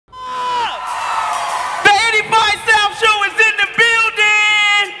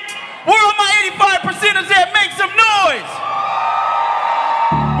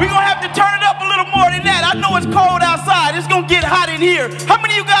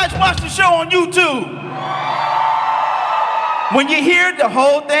guys watch the show on YouTube? When you hear it, the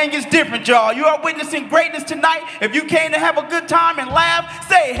whole thing is different, y'all. You are witnessing greatness tonight. If you came to have a good time and laugh,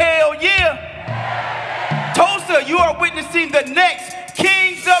 say hell yeah. Tulsa, you are witnessing the next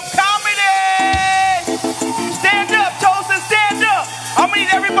kings of comedy. Stand up, Tulsa, stand up. I need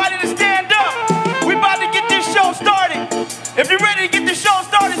everybody to stand up. We about to get this show started. If you're ready to get this show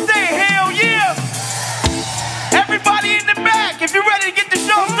started, say hell yeah. Everybody in the back, if you're ready to get the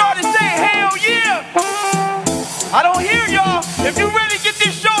show started, say hell yeah. I don't hear y'all. If you're ready to get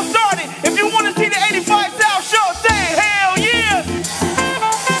this show started, if you want to see the 85 South show, say hell yeah.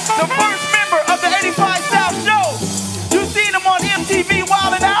 The first member of the 85 South show. You seen him on MTV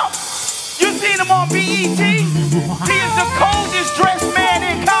Wildin' Out. You seen him on BET. He is the coldest dressed man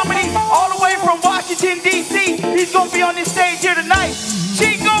in comedy, all the way from Washington, D.C. He's going to be on this stage here tonight.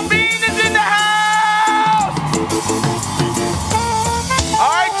 Chicobean is in the house. All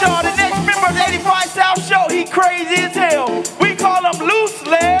right, y'all, the next member of the 85 South show, he crazy as hell. We call him Loose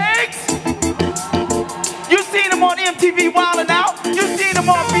Legs. You seen him on MTV Wildin' Out. You seen him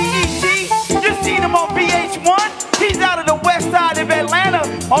on BET. You seen him on VH1. He's out of the west side of Atlanta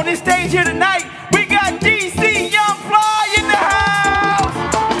on this stage here tonight. We got dcyoungfly in the house.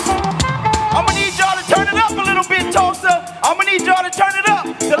 I'm gonna need y'all to turn it up a little bit, Tulsa. I'm gonna need y'all to turn it up.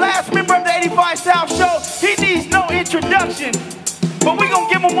 The last member of the 85 South show, he needs no introduction. But we gonna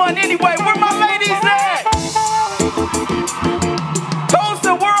give him one anyway. Where my ladies at?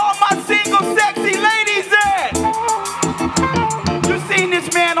 Tulsa, where all my single sexy ladies at? You seen this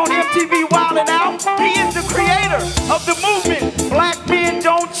man on MTV Wildin' Out. He is the creator of the movement Black Men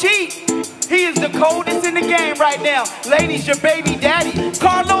Don't Cheat. He is the coldest in the game right now. Ladies, your baby daddy,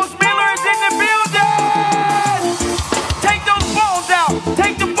 Karlous Miller, is in the building. Take those phones out.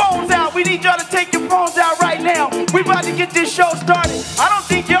 Take the phones out. We need y'all to take your phones out right now. We about to get this show started. I don't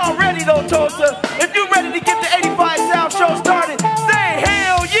think y'all ready though, Tulsa. If you ready to get the 85 South show started, say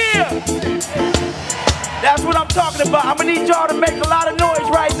hell yeah. That's what I'm talking about. I'm gonna need y'all to make a lot of noise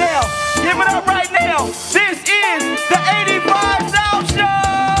right now. Give it up right now. This is the 85 South show.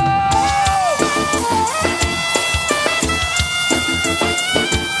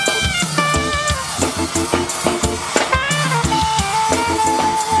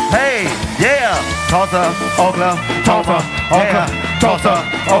 Hey, yeah, Tulsa, Oklahoma, Tulsa, Oklahoma, Tulsa,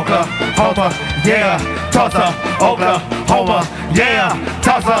 Oklahoma, yeah, Tulsa, Oklahoma, yeah,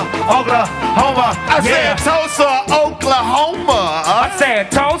 Tulsa, Oklahoma. I said Tulsa, Oklahoma. I said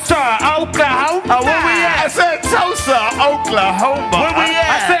Tulsa, Oklahoma. Where we at? I said Tulsa, Oklahoma. Where we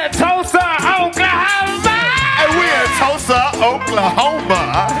at? I said Tulsa, Oklahoma. And we in Tulsa,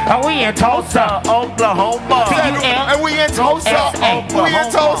 Oklahoma. And we in Tulsa, Oklahoma. And we in Tulsa, Oklahoma. We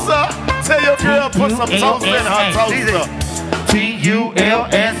in Tulsa. Tell your girl put some toast in her toaster.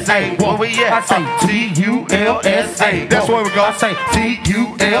 T-U-L-S-A. Where we at? I say T-U-L-S-A. That's where we go. I say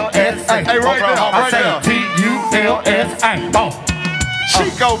T-U-L-S-A. Hey, right now, right now. I say T-U-L-S-A. Oh.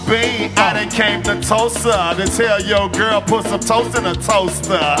 Chico bean, I done came to Tulsa to tell your girl put some toast in a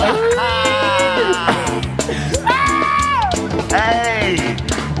toaster. Hey,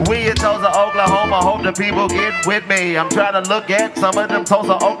 we in Tulsa, Oklahoma. Hope the people get with me. I'm trying to look at some of them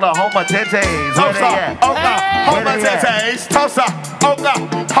Tulsa, Oklahoma titties. Where they at? Oklahoma titties. Tulsa,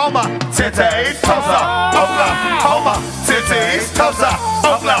 Oklahoma titties. Tulsa, Oklahoma titties. Tulsa,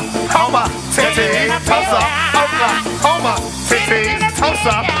 Oklahoma titties. Tulsa, Oklahoma titties.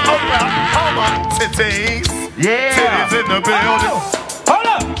 Tulsa, Oklahoma titties. Yeah. Titties in the building. Hold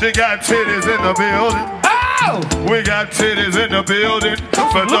up. She got titties in the building. We got titties in the building.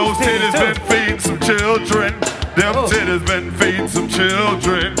 But those titties been feeding some children. Them titties been feeding some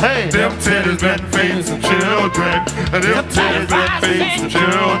children. Them titties been feeding some children. And them titties been feeding some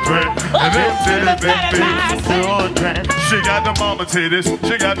children. And them titties been feeding some children. She got the mama titties.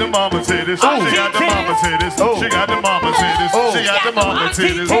 She got the mama titties. She got the mama titties. She got the mama titties. She got the mama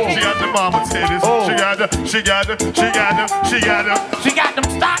titties. She got the mama titties. She got them.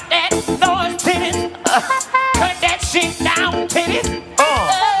 Stop that noise, titties. Cut that shit down, titties.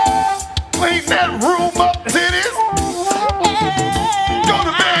 Clean that room up, titties. Go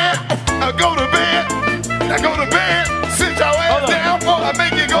to bed. Go to bed. Now go to bed. Sit your ass down before I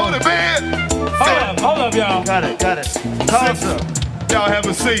make you go to bed. Hold up, y'all. Got it. Tulsa. Y'all have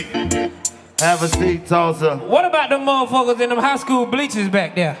a seat. Have a seat, Tulsa. What about them motherfuckers in them high school bleachers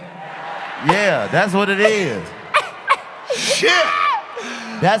back there? Yeah, that's what it is. Shit.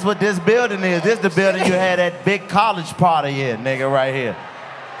 That's what this building is. This the building you had that big college party in, nigga, right here.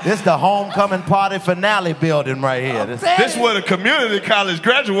 This the homecoming party finale building right here. This where the community college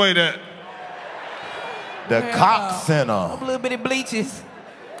graduate at. The Cox Center. Little bitty bleachers.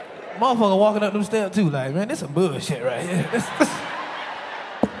 Motherfucker walking up them steps too, like, man, this some bullshit right here.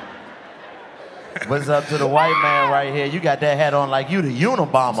 What's up to the white man right here? You got that hat on like you the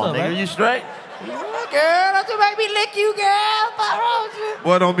Unabomber, up, nigga. man? You straight? Girl, don't you make me lick you, girl.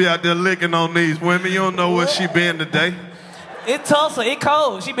 Boy, don't be out there licking on these women. You don't know what she been today. It's Tulsa, it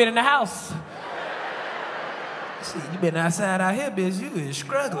cold. She been in the house. Shit, you been outside out here, bitch. You is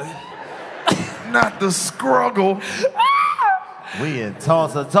struggling. Not the struggle. We in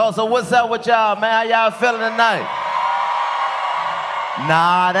Tulsa. Tulsa, what's up with y'all, man? How y'all feeling tonight?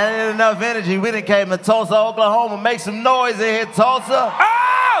 Nah, that ain't enough energy. We done came to Tulsa, Oklahoma. Make some noise in here, Tulsa.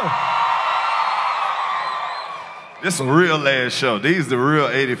 Oh! This a real ass show. These the real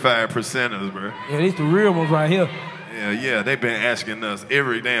 85%ers, bro. Yeah, these the real ones right here. Yeah, they been asking us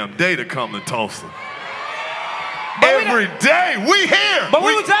every damn day to come to Tulsa. Every day, we here. But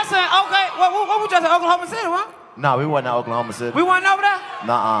we were just saying, okay, what we just in Oklahoma City, huh? No, we wasn't in Oklahoma City. We wasn't over there?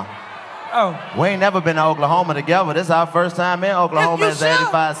 Nuh-uh. Oh. We ain't never been to Oklahoma together. This is our first time in Oklahoma as the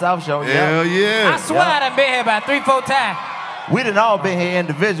 85 South Show. Hell yeah. I swear I done been here about 3-4 times. We done all been here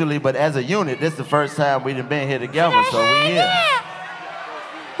individually, but as a unit, this is the first time we done been here together, so we here. Yeah.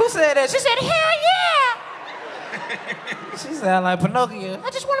 Who said that? She said, hell yeah. She sound like Pinocchio. I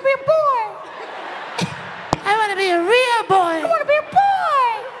just want to be a boy. I want to be a real boy. I want to be a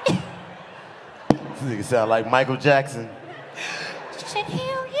boy. This nigga sound like Michael Jackson. She said,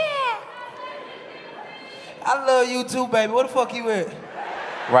 hell yeah. I love you too, baby. Where the fuck you at?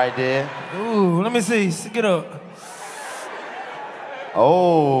 Right there. Ooh, let me see. Get up.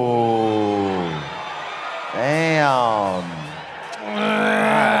 Oh. Damn.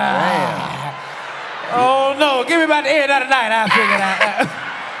 Damn. Oh no, give me about the end of the night. I'll figure it out.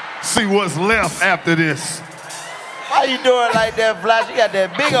 See what's left after this. Why you doing like that, Flash? You got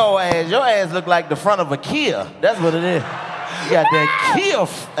that big old ass. Your ass look like the front of a Kia. That's what it is. You got that Kia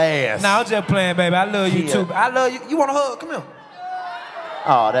ass. Nah, I'm just playing, baby. I love you Kia. too. I love you. You want a hug? Come here.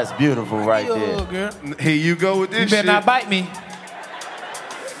 Oh, that's beautiful right Give you a there. hug, girl. Here you go with You this better shit. not bite me.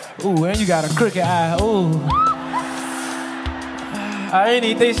 Ooh, and you got a crooked eye. Ooh. I didn't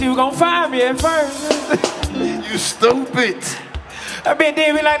even think she was gonna find me at first. You stupid. I been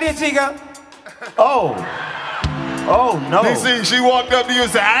did me like this, Chico. Oh. Oh, no. DC, she walked up to you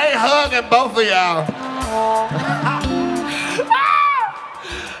and said, I ain't hugging both of y'all.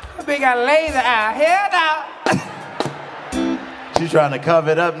 I been got a laser eye. Hell no. She's trying to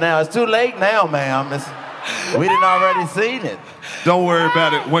cover it up now. It's too late now, ma'am. We done already seen it. Don't worry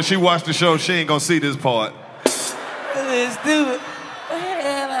about it. When she watch the show, she ain't gonna see this part. It's stupid.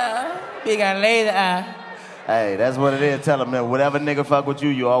 Hell no. Been got a laser eye. Hey, that's what it is. Tell them that whatever nigga fuck with you,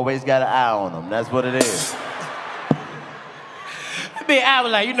 you always got an eye on them. That's what it is. I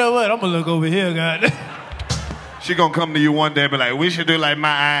was like, you know what? I'm gonna look over here, God. She gonna come to you one day and be like, we should do like my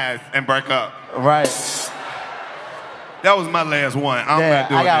eyes and break up. Right. That was my last one. I'm Yeah, not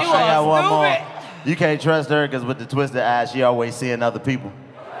doing I got this. one more. stupid. You can't trust her because with the twisted eyes, she always seeing other people.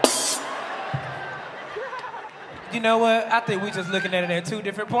 You know what? I think we just looking at it at two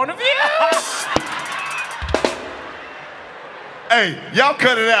different point of views. Hey, y'all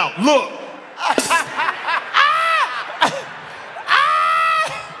cut it out. Look.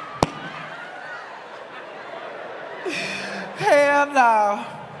 Hell no.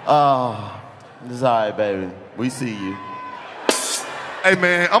 Oh, it's all right, baby. We see you. Hey,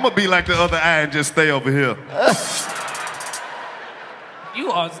 man, I'm gonna be like the other eye and just stay over here.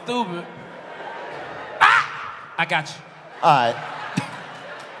 You are stupid. Ah! I got you. All right.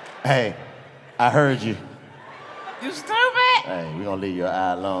 Hey, I heard you. You stupid. Hey, we gonna leave your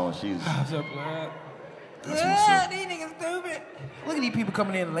eye alone. She's What's up, blood? Yeah, these niggas stupid. Look at these people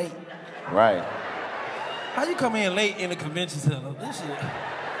coming in late. right. How you come in late in the convention center? This shit.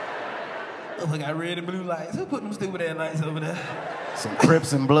 Oh, I got red and blue lights. Who put them stupid ass lights over there? Some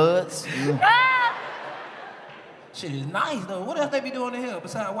Crips and Bloods. Ah! Shit is nice though. What else they be doing in here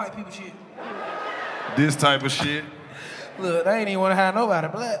besides white people shit? This type of shit. Look, they ain't even want to hire nobody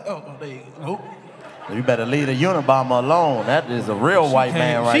black. Oh, no, they nope. You better leave the Unabomber alone. That is a real white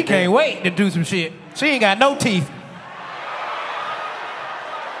man right She there. can't wait to do some shit. She ain't got no teeth.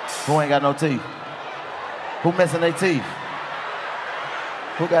 Who ain't got no teeth? Who missing their teeth?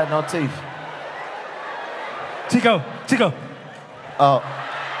 Who got no teeth? Chico. Oh,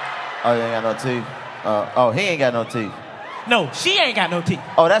 he ain't got no teeth. Oh, he ain't got no teeth. No, she ain't got no teeth.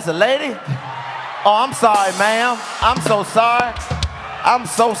 Oh, that's a lady? Oh, I'm sorry, ma'am. I'm so sorry. I'm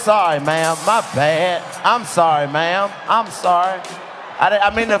so sorry, ma'am. My bad. I'm sorry, ma'am. I'm sorry.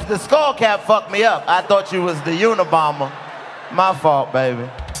 I mean, if the skull cap fucked me up, I thought you was the Unabomber. My fault, baby.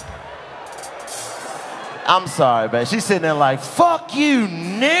 I'm sorry, man. She's sitting there like, fuck you,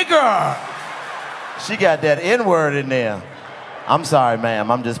 nigger. She got that N-word in there. I'm sorry,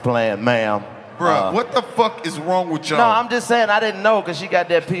 ma'am. I'm just playing, ma'am. Bruh, what the fuck is wrong with y'all? No, I'm just saying I didn't know because she got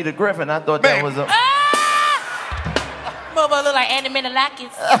that Peter Griffin. I thought that was a... Mother look like Andy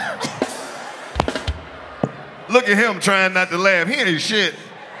Mendelakis. Look at him trying not to laugh. He ain't shit.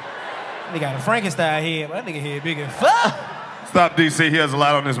 They got a Frankenstein head, but that nigga head bigger than fuck. Stop, DC. He has a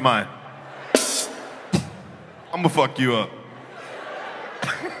lot on his mind. I'm gonna fuck you up.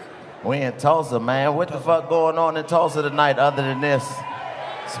 We in Tulsa, man. What the fuck going on in Tulsa tonight other than this?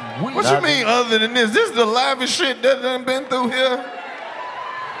 What you mean other than this? This is the livest shit that done been through here.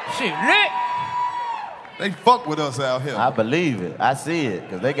 Shit lit. They fuck with us out here. I believe it. I see it.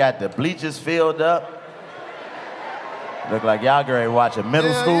 Because they got the bleachers filled up. Look like y'all ready to watch a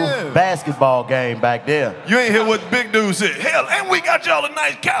middle school basketball game back there. You ain't hear what the big dude said. Hell, and we got y'all a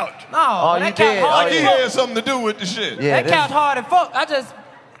nice couch. No, Oh, that you couch did? hard Like he as fuck. had something to do with the shit. Yeah, That couch hard as fuck. I just,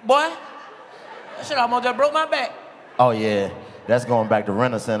 boy, that shit almost just broke my back. Oh, yeah. That's going back to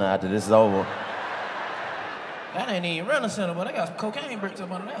Renter Center after this is over. That ain't even Renter Center, but I got some cocaine bricks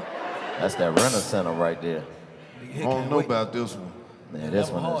up under there. That's that Renter Center right there. I don't know about this one. Yeah, this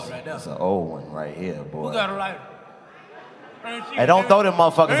one hard is right there. it's an old one right here, boy. Who got a lighter? Hey, don't throw them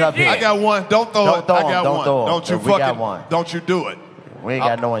motherfuckers up here. I got one. Don't throw Don't it. throw I 'em, got don't one. throw 'em. Don't you We got fucking. one. Don't you do it. We ain't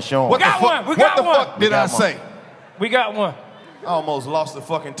got no insurance. What the got fuck? one. We What got the one. fuck did We I got one. say? We got one. I almost lost the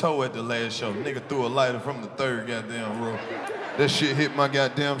fucking toe at the last show. Nigga threw a lighter from the third goddamn row. That shit hit my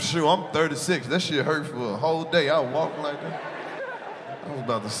goddamn shoe. I'm 36. That shit hurt for a whole day. I was walking like that. I was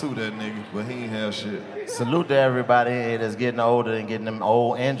about to sue that nigga, but he ain't have shit. Salute to everybody in here that's getting older and getting them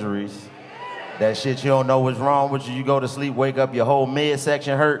old injuries. That shit you don't know what's wrong with you. You go to sleep, wake up, your whole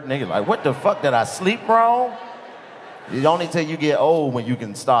midsection hurt. Nigga, like, what the fuck, did I sleep wrong? It's only till you get old when you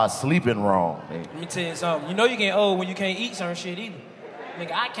can start sleeping wrong. Nigga. Let me tell you something. You know you getting old when you can't eat certain shit either.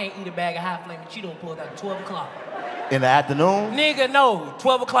 Nigga, I can't eat a bag of high-flaming Cheeto pulled at 12 o'clock. In the afternoon? Nigga, no.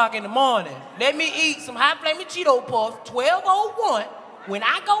 12 o'clock in the morning. Let me eat some high-flaming Cheeto puffs, 12:01, when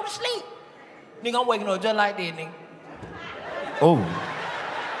I go to sleep. Nigga, I'm waking up just like that, nigga. Oh.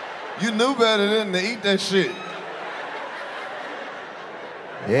 You knew better than to eat that shit.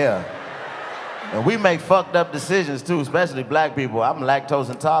 Yeah. And we make fucked up decisions too, especially black people. I'm lactose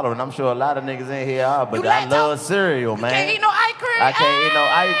intolerant. I'm sure a lot of niggas in here are, but I love cereal, man. You can't eat no ice cream. I can't eat no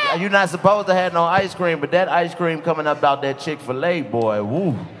ice. You're not supposed to have no ice cream, but that ice cream coming up out that Chick-fil-A, boy,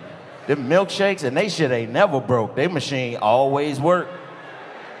 woo. Them milkshakes and they shit ain't never broke. They machine always work.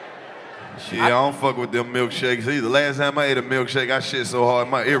 Yeah, I don't fuck with them milkshakes either. Last time I ate a milkshake, I shit so hard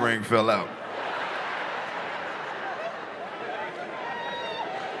my earring fell out.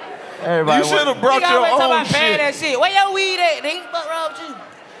 Everybody You should have brought your own shit. That shit. Where your weed at, nigga? Fuck wrong with you?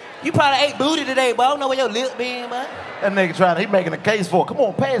 You probably ate booty today, but I don't know where your lip been, but. That nigga he making a case for it. Come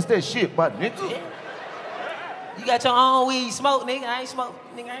on, pass that shit, my nigga. Yeah. You got your own weed smoke, nigga. I ain't smoke.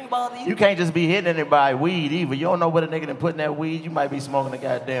 Nigga, I ain't bother you. You can't just be hitting anybody weed either. You don't know what a nigga done put in that weed. You might be smoking a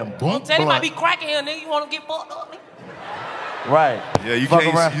goddamn blunt. Tell you might be cracking here, nigga. You want to get fucked up, nigga? Right. Yeah, you Fuck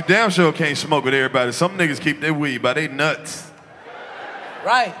can't. around. You damn sure can't smoke with everybody. Some niggas keep their weed by they nuts.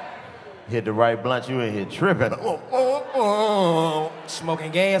 Right. Hit the right blunt, you in here tripping.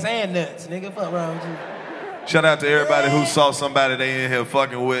 Smoking gas and nuts, nigga. Fuck wrong with you? Shout out to everybody who saw somebody they in here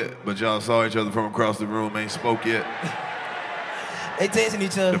fucking with, but y'all saw each other from across the room, ain't spoke yet. They texting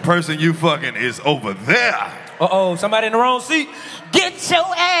each other. The person you fucking is over there. Uh-oh, somebody in the wrong seat. Get your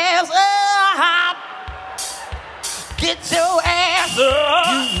ass up. Get your ass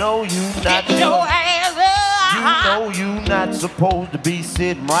up. You know you not. Get your ass up. You know you not supposed to be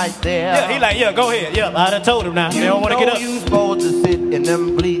sitting right there. Yeah, he like, yeah, go ahead. Yeah, I done told him now. They don't want to get up. You supposed to sit in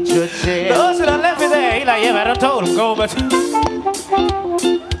them bleacher The chairs. usher done left his ass. He like, yeah, I done told him. Go, but...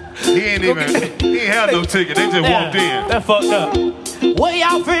 He ain't had no ticket. They just walked in. That fucked up. Where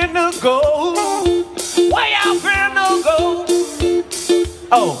y'all finna go? Where y'all finna go?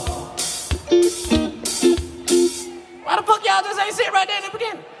 Oh. Why the fuck y'all just ain't sit right there in the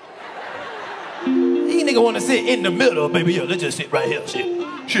beginning? These niggas wanna sit in the middle, baby. Yeah, let's just sit right here,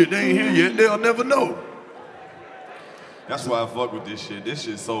 shit. Shit, they ain't here yet. They'll never know. That's why I fuck with this shit. This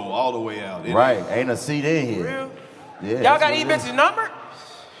shit sold all the way out. Right, ain't a seat in here. Real? Yeah, Y'all got these bitches numbered?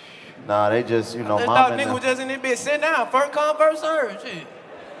 Nah, they just, you know, I mom thought and niggas was just in this bitch sitting down. First come, first serve, shit.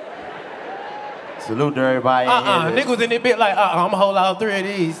 salute to everybody in here. Niggas was in this bitch like, I'm gonna hold all three of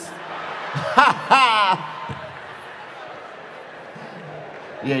these.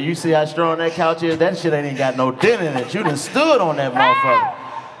 Yeah, you see how strong that couch is? That shit ain't even got no dent in it. You done stood on that motherfucker.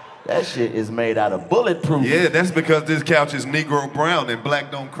 That shit is made out of bulletproof. Yeah, that's because this couch is Negro brown and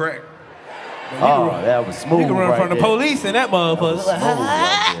black don't crack. Oh, that was smooth. You can run right from the there. police in that motherfucker. Smooth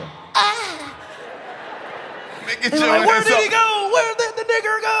right there. Get He's your like, where ass did he up. go? Where did the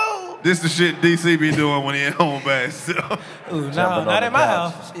nigger go? This the shit DC be doing when he at home by himself. Ooh, no, Jumping not on at the my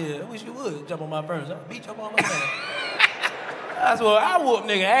couch. house. Yeah, I wish you would jump on my burns. I'll beat you up on my ass. That's what I whoop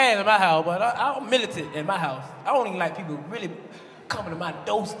nigga ass in my house, but I'm militant in my house. I don't even like people really coming to my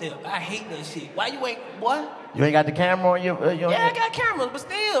doorstep. I hate that shit. Why you ain't, what? You ain't got the camera on your Yeah, I got cameras, but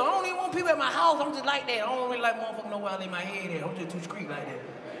still, I don't even want people at my house. I'm just like that. I don't really like motherfuckers know where I lay my head at. I'm just too discreet like that.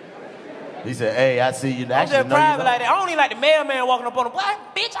 He said, hey, I see you. I'm Actually, just no, you private don't. like that. I don't even like the mailman walking up on the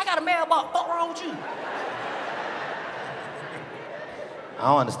block. Bitch, I got a mailbox. Fuck wrong with you? I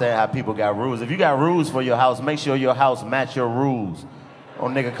don't understand how people got rules. If you got rules for your house, make sure your house match your rules. Oh,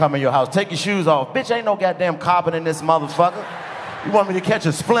 nigga, come in your house, take your shoes off. Bitch, ain't no goddamn carpet in this motherfucker. You want me to catch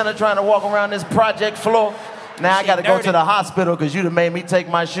a splinter trying to walk around this project floor? Now I gotta go to the hospital because you done made me take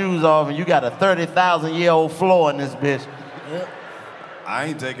my shoes off and you got a 30,000-year-old floor in this bitch. Yep. I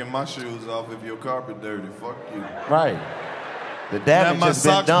ain't taking my shoes off if your carpet dirty. Fuck you. Right. The Now damage my has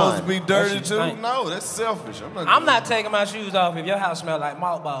been socks supposed to done. be dirty shit too? stink. No, that's selfish. I'm not taking my shoes off if your house smell like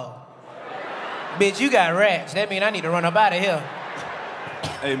mothball. Bitch, you got rats. That mean I need to run up out of here.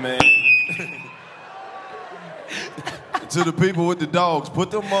 Hey, man. To the people with the dogs,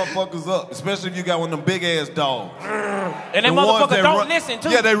 put them motherfuckers up, especially if you got one of them big-ass dogs. And that The ones motherfucker that don't run- listen, too.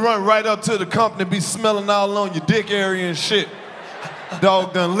 Yeah, they run right up to the company, be smelling all on your dick area and shit.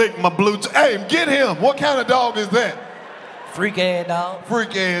 Dog done licked my Bluetooth. Hey, get him. What kind of dog is that? Freak-ass dog.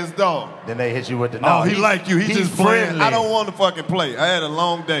 Freak-ass dog. Then they hit you with the Oh, he like you. He just playing. friendly. I don't want to fucking play. I had a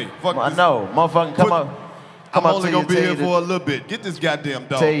long day. Fuck I this. know. Motherfucking come Put- up. I'm Come up only to gonna you, be tell here you for a little bit. Get this goddamn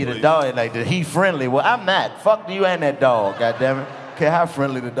dog. Tell you the please. dog, like, he friendly. Well, I'm not. Fuck you and that dog, goddammit. Care how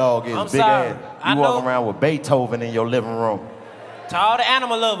friendly the dog is. I'm Big sorry. ass. I You walk know- around with Beethoven in your living room. To all the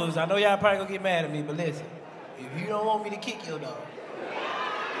animal lovers, I know y'all probably gonna get mad at me, but listen. If you don't want me to kick your dog,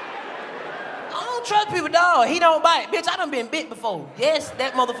 I don't trust people, dog. He don't bite. Bitch, I done been bit before. Yes,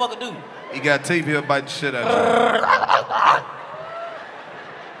 that motherfucker do. He got teeth, he'll bite the shit out of you.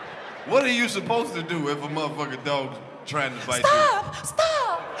 What are you supposed to do if a motherfucking dog's trying to bite you?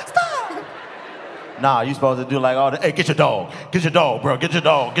 Stop! Nah, you supposed to do like all the, hey, get your dog, bro, get your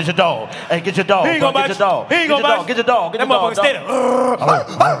dog, hey, get your dog, He ain't bro, gonna get bite your dog, you. He ain't gonna bite you. get your dog, get That your dog, motherfucker stay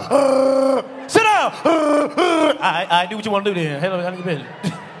there. Sit down! I do what you want to do then. Hello, how you been?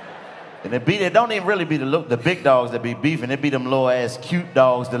 And it don't even really be the big dogs that be beefing. It be them little ass cute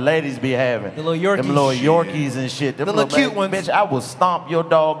dogs the ladies be having. The little Yorkies. Them little Yorkies and shit. Them The little cute ones. Bitch, I will stomp your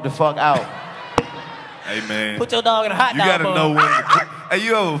dog the fuck out. Hey, man. Put your dog in a hot You dog gotta bun. know when to... Hey,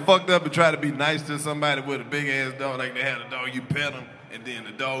 you ever fucked up and try to be nice to somebody with a big-ass dog? Like they had a dog, you pet him, and then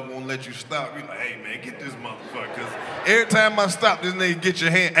the dog won't let you stop. You like, hey, man, get this motherfucker. Because every time I stop, this nigga get your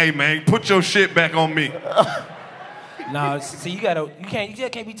hand. Hey, man, put your shit back on me. Nah, see, you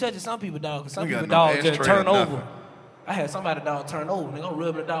just can't be touching some people, dog. Cause some We got people, no dog, just ashtray turn or over. nothing. I had somebody dog turn over. They gonna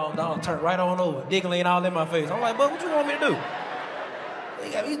rub the dog turn right on over, diggling all in my face. I'm like, but what you want me to do?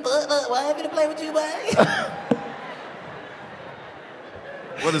 You got me fucked up. Why happy to play with you, boy?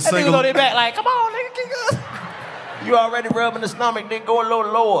 What a That nigga single... on their back like, come on, nigga, kick us. You already rubbing the stomach, then go a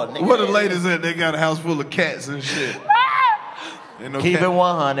little lower. Nigga. What the ladies at? They got a house full of cats and shit. Ain't no Keep cat, it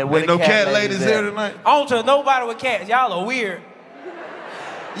 100. Ain't no cat ladies there here tonight? I don't trust nobody with cats. Y'all are weird.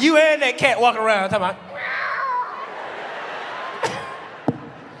 You and that cat walking around talking about,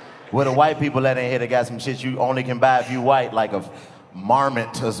 Where the white people that ain't here that got some shit you only can buy if you white, like a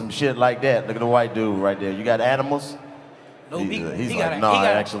marmot or some shit like that. Look at the white dude right there. You got animals? no, He's like, no,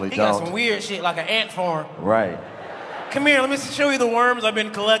 I actually he got don't. some weird shit like an ant farm. Right. Come here, let me show you the worms I've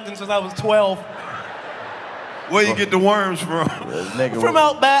been collecting since I was 12. Where you get the worms from? This nigga From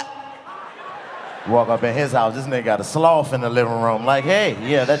out back. walk up in his house. This nigga got a sloth in the living room. Like, hey,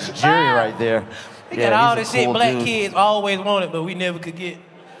 yeah, that's Jerry right there. We Yeah, got all he's a this shit cool black dude. kids always wanted, but we never could get.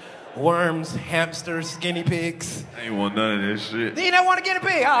 Worms, hamsters, guinea pigs. I ain't want none of that shit. Do you not want a guinea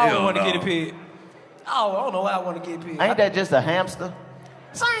pig? I always Hell want a no. guinea pig. Oh, I don't know why I want a guinea pig. Ain't that just a hamster?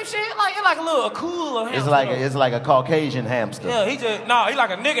 Same shit. Like it's like a cool little hamster. It's like a Caucasian hamster. Yeah, he like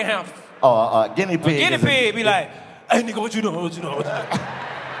a nigga hamster. Oh, guinea pig. A guinea is a- pig be like, hey nigga, what you doing? What you doing? What you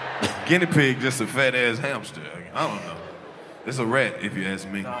doing? Guinea pig just a fat ass hamster. I don't know. It's a rat if you ask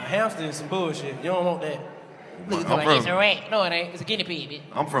me. Nah, hamster is some bullshit. You don't want that. Look, I'm like, from- it's a rat. No, it ain't. It's a guinea pig, bitch.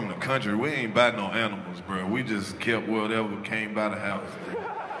 I'm from the country. We ain't buy no animals, bro. We just kept whatever came by the house.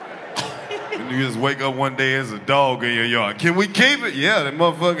 And you just wake up one day, there's a dog in your yard. Can we keep it? Yeah, that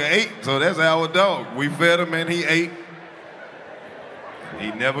motherfucker ate, so that's our dog. We fed him and he ate.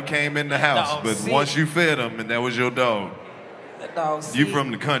 He never came in the house, Dog but sick. once you fed him, and that was your dog. That dog sick. You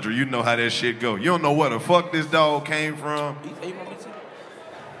from the country, you know how that shit go. You don't know where the fuck this dog came from.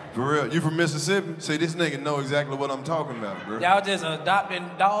 For real, you from Mississippi? See, this nigga know exactly what I'm talking about, bro. Y'all just adopting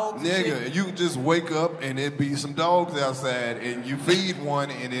dogs? Nigga, you just wake up and it be some dogs outside and you feed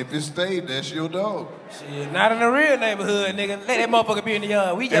one and if it stayed, that's your dog. Shit, not in the real neighborhood, nigga. Let that motherfucker be in the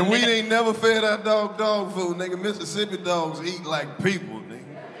yard. We ain't never fed our dog food, nigga. Mississippi dogs eat like people,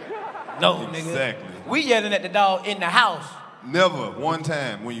 nigga. No, nigga. Exactly. We yelling at the dog in the house. Never. One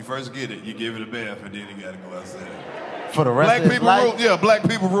time, when you first get it, you give it a bath and then you gotta go outside. For the rest of his life? Rules, yeah, black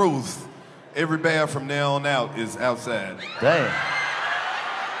people rules. Every bath from now on out is outside. Damn.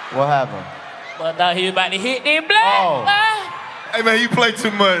 What happened? But thought he was about to hit them black. Oh. Hey man, you play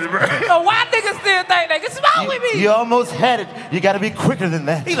too much, bro. So why niggas still think they can smoke with me? You almost had it. You gotta be quicker than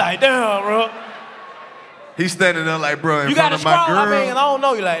that. He like, damn, bro. He's standing there like, bro, in You front gotta of my scroll, girl. I mean, I don't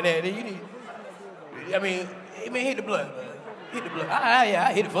know you like that. You need, I mean, hit the blood, man. Hit the blood. Yeah,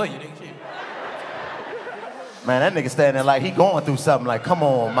 I hit it for you, nigga. Shit. Man, that nigga standing there like he going through something. Like, come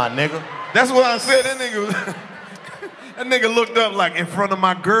on, my nigga. That's what I said. That nigga looked up like in front of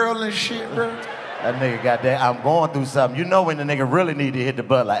my girl and shit, bro. That nigga got that. I'm going through something. You know when the nigga really need to hit the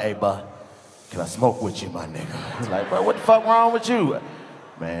butt. Like, hey, bud, can I smoke with you, my nigga? He's like, bro, what the fuck wrong with you?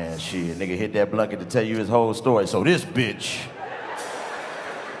 Man, shit, nigga hit that blanket to tell you his whole story. So this bitch.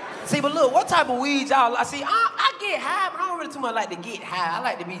 See, but look, what type of weed y'all like? See, I get high, but I don't really too much like to get high. I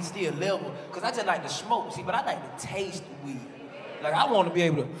like to be still level, because I just like to smoke. See, but I like to taste the weed. Like, I want to be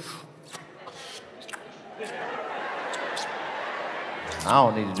able to... I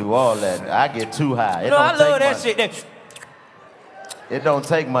don't need to do all that. I get too high. I love that shit. It don't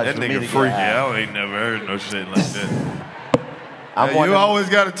take much that for me to nigga get freaky. high. I ain't never heard no shit like that. Hey, you always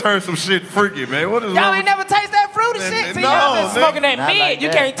gotta turn some shit freaky, man. What is Y'all wrong ain't never taste that fruity shit? See, y'all been smoking that mid. Like you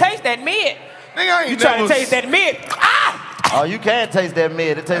that. can't taste that mid. Nigga, I ain't you trying to taste that mid. Oh, you can't taste that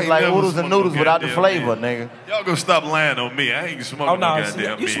mid. It tastes like oodles and noodles without the flavor, nigga. Y'all gonna stop lying on me. I ain't smoking no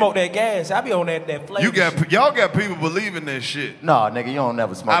goddamn you mid. smoke that gas. I be on that flavor. Y'all got people believing that shit. No, nigga, you don't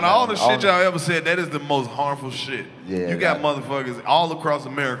never smoke. Out of all the shit y'all ever said, that is the most harmful shit. Yeah, you got motherfuckers all across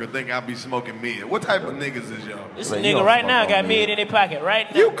America think I be smoking mid. What type of niggas is y'all? This nigga right now got mid in his pocket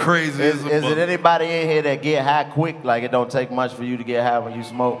right now. You crazy Is it anybody in here that get high quick? Like it don't take much for you to get high when you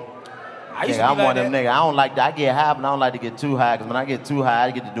smoke? I'm one of them niggas. I don't like that. I get high, but I don't like to get too high. Because when I get too high,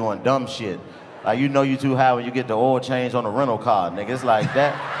 I get to doing dumb shit. Like, you know you too high when you get the oil change on the rental car, nigga. It's like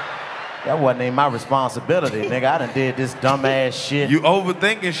that. That wasn't even my responsibility, nigga. I done did this dumb ass shit. You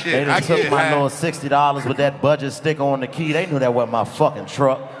overthinking shit. They done took my little $60 with that budget sticker on the key. They knew that wasn't my fucking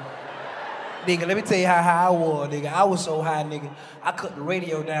truck. Nigga, let me tell you how high I was, nigga. I was so high, nigga. I cut the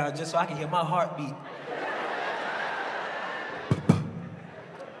radio down just so I could hear my heartbeat.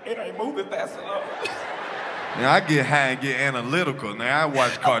 It ain't moving fast enough. Now I get high and get analytical. Now I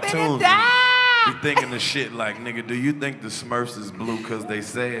watch cartoons and be thinking of shit like, nigga, do you think the Smurfs is blue because they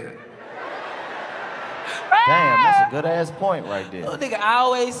sad? Damn, that's a good ass point right there. Oh, nigga, I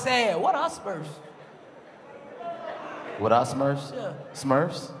always said, what are Smurfs? What are Smurfs? Yeah.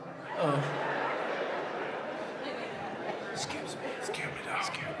 Smurfs? Excuse me, dog.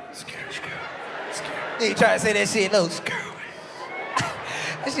 Excuse me. You trying to say that shit, no, excuse me.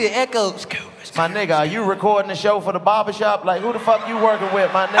 That shit echoes. My nigga, are you recording the show for the barbershop? Like, who the fuck you working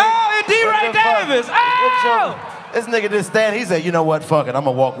with, my nigga? Oh, it's D-Ray Davis. Oh! This nigga just stand, he said, you know what, fuck it, I'm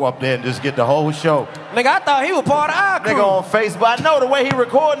gonna walk up there and just get the whole show. Nigga, I thought he was part of our crew. Nigga on Facebook, I know the way he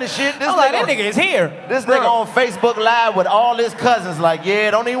recording this shit. This like, that nigga is here. This nigga on Facebook Live with all his cousins like,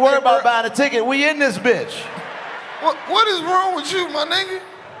 yeah, don't even worry about buying a ticket, we in this bitch. What is wrong with you, my nigga?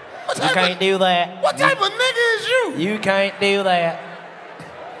 You can't do that. What type of nigga is you? You can't do that.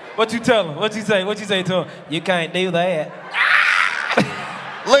 What you tell him? What you say? What you say to him? You can't do that.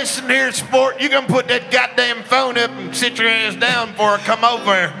 Listen here, sport. You gonna put that goddamn phone up and sit your ass down before I come over.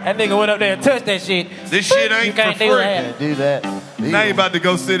 That nigga went up there and touched that shit. This shit ain't you can't for do free. that. Can't do that. Now he about to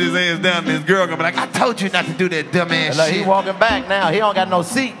go sit his ass down and his girl gonna be like, I told you not to do that dumb ass Look, shit. he walking back now. He don't got no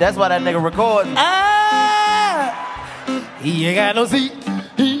seat. That's why that nigga recording. He ain't got no seat.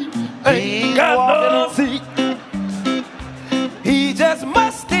 He ain't got no seat. He just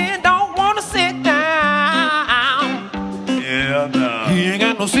must and don't want to sit down. Yeah, nah. He ain't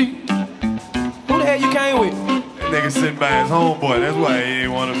got no seat. Who the hell you came with? That nigga sitting by his homeboy. That's why he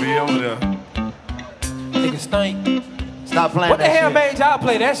ain't want to be over there. Nigga stink. Stop playing What the that hell shit. made y'all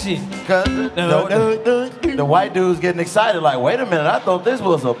play that shit? Cause the white dude's getting excited like, wait a minute, I thought this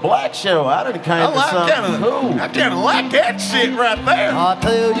was a black show. I didn't came to something cool. I kind of like that shit right there. I'll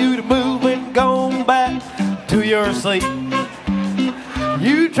tell you to move and go back to your seat.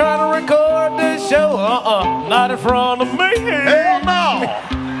 You trying to record this show? Not in front of me. Hell no.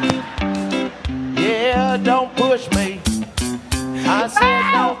 Yeah, don't push me. I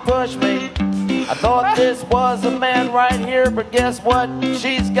said don't push me. I thought this was a man right here, but guess what?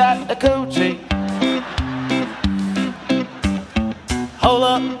 She's got the coochie. Hold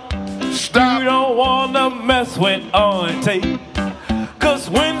up. Stop. You don't wanna mess with Auntie, 'cause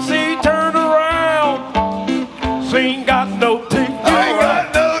when she turned around, she ain't got no teeth. She ain't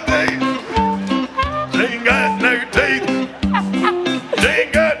got no teeth. She ain't got no teeth. She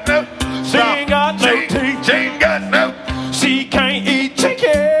ain't got no. She ain't got no teeth. She ain't got no. She can't eat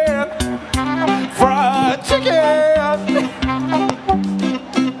chicken, fried chicken.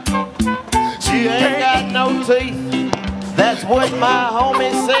 She ain't got no teeth. That's what my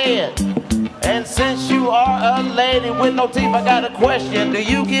homie said. And since you are a lady with no teeth, I got a question. Do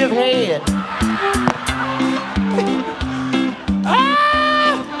you give head?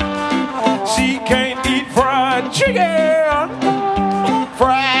 She can't eat fried chicken.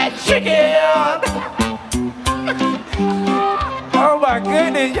 Fried chicken. Oh my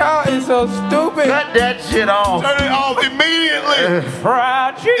goodness, y'all is so stupid. Cut that shit off. Turn it off immediately.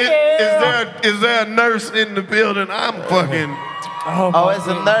 Fried chicken. Is there a nurse in the building? I'm fucking. Oh, it's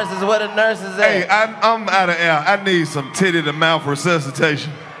a nurse. It's where the nurse is at. Hey, I'm out of air. I need some titty to mouth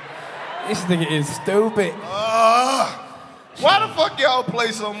resuscitation. This nigga is stupid. Why the fuck y'all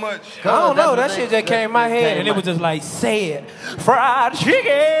play so much? I don't know, that shit just came in my head and it was just like, say it. Fried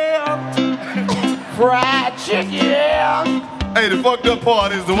chicken. Fried chicken. Hey, the fucked up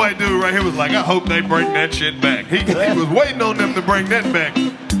part is the white dude right here was like, I hope they bring that shit back. He was waiting on them to bring that back.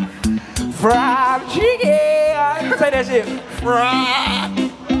 Fried chicken. Say that shit.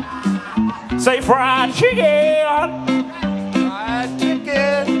 Fried. Say fried chicken. Fried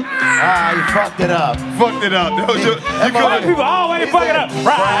chicken. Ah, you fucked it up. Fucked it up. White people always fuck it up.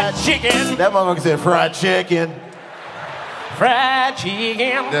 Fried chicken. That motherfucker said fried chicken. Fried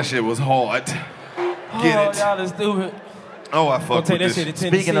chicken. That shit was hard. Get it. Y'all is stupid. Oh, I fucked with Take that this. shit to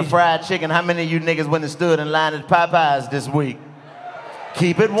Tennessee. Speaking of fried chicken, how many of you niggas went and stood in line at Popeyes this week?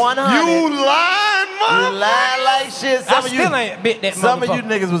 Keep it 100. You lying, You motherfucker. lying like shit. I still ain't bit that Some of you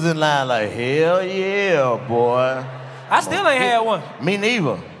motherfucker. niggas was in line like, hell yeah, boy. I still ain't had one. Me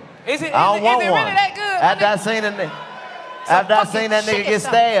neither. Is it I don't want really one. that good? After I seen that nigga get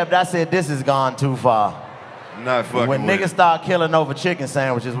stabbed, I said, this has gone too far. Not fucking When with niggas it. start killing over chicken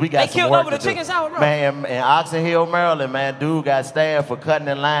sandwiches, we got They some killed work over the to do. chicken sandwich, bro. Man, in Oxon Hill, Maryland, man, dude got stabbed for cutting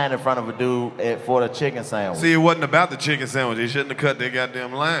in line in front of a dude for the chicken sandwich. See, it wasn't about the chicken sandwich. They shouldn't have cut their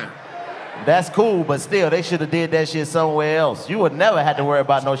goddamn line. That's cool, but still, they should have did that shit somewhere else. You would never have to worry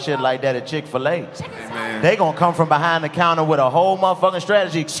about no shit like that at Chick-fil-A. Hey, man. They gonna come from behind the counter with a whole motherfucking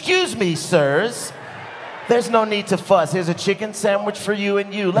strategy. Excuse me, sirs. There's no need to fuss. Here's a chicken sandwich for you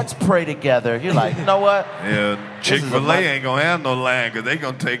and you. Let's pray together. You're like, you know what? Yeah, Chick-fil-A ain't gonna have no line because they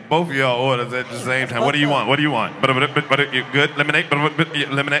gonna take both of y'all orders at the same time. What do you want? What do you want? But you good? Lemonade?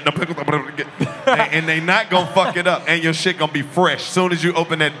 Lemonade? No pickles? And they not gonna fuck it up. And your shit gonna be fresh. Soon as you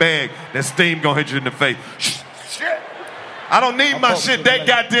open that bag, that steam gonna hit you in the face. Shit. I don't need my shit that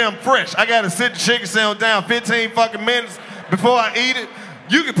goddamn fresh. I gotta sit the chicken sandwich down 15 fucking minutes before I eat it.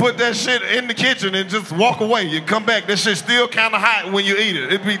 You can put that shit in the kitchen and just walk away. You come back, that shit still kind of hot when you eat it.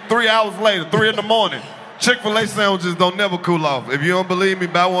 It'd be 3 hours later, 3 in the morning. Chick-fil-A sandwiches don't never cool off. If you don't believe me,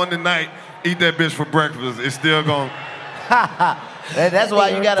 buy one tonight, eat that bitch for breakfast. It's still gonna... That's why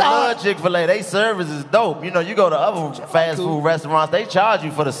you gotta love Chick-fil-A. They service is dope. You know, you go to other fast food restaurants, they charge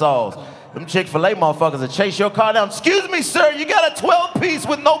you for the sauce. Them Chick-fil-A motherfuckers will chase your car down. Excuse me, sir, you got a 12-piece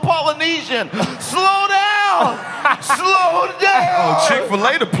with no Polynesian. Slow down. Slow down. Oh,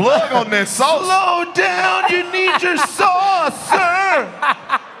 Chick-fil-A the plug on that sauce. Slow down. You need your sauce,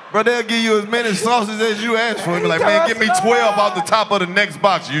 sir. Bro, they'll give you as many sauces as you ask for. Be like, man, give me 12 off the top of the next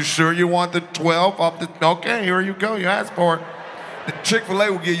box. You sure you want the 12 off the... Okay, here you go. You asked for it. The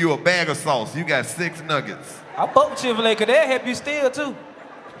Chick-fil-A will give you a bag of sauce. You got 6 nuggets. I fuck with Chick-fil-A because they'll help you steal too.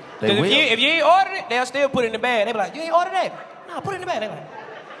 They will. If you ain't ordered it, they'll still put it in the bag. They be like, you ain't ordered that? No, put it in the bag. They be like,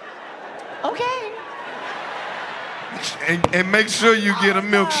 okay. And make sure you get a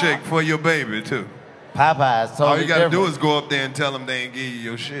milkshake for your baby, too. Popeyes totally All you got to do different. is go up there and tell them they ain't give you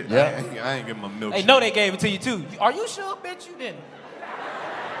your shit. Yeah. I ain't give them a milkshake. They know they gave it to you too. Are you sure, bitch? You didn't.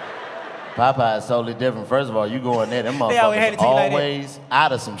 Popeyes totally different. First of all, you go in there, them They always had motherfuckers it to you like that. always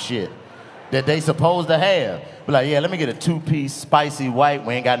out of some shit that they supposed to have. Be like, yeah, let me get a 2-piece spicy white.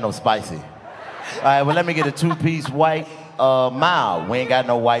 We ain't got no spicy. All right, well, let me get a 2-piece white mild. We ain't got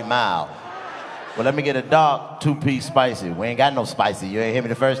no white mild. Well, let me get a dark 2-piece spicy. We ain't got no spicy. You ain't hear me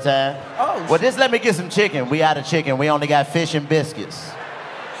the first time? Oh, well, just let me get some chicken. We out of chicken. We only got fish and biscuits.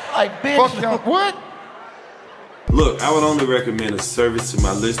 Like, bitch. Fuck y'all. What? Look, I would only recommend a service to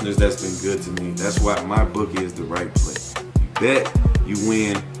my listeners that's been good to me. That's why my bookie is the right place. You bet, you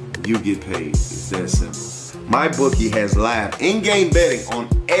win, you get paid. It's that simple. My bookie has live in-game betting on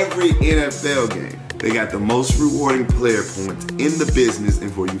every NFL game. They got the most rewarding player points in the business,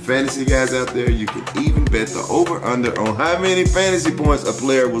 and for you fantasy guys out there, you can even bet the over-under on how many fantasy points a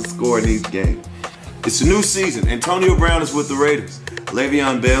player will score in each game. It's a new season. Antonio Brown is with the Raiders.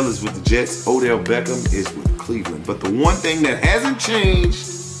 Le'Veon Bell is with the Jets. Odell Beckham is with Cleveland. But the one thing that hasn't changed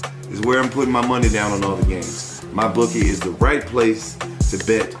is where I'm putting my money down on all the games. My bookie is the right place to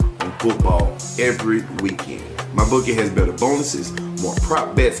bet on football every weekend. My bookie has better bonuses, more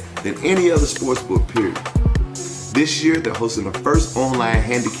prop bets than any other sportsbook, period. This year, they're hosting the first online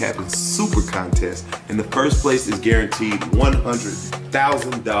handicapping super contest, and the first place is guaranteed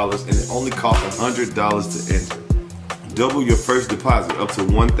 $100,000, and it only costs $100 to enter. Double your first deposit up to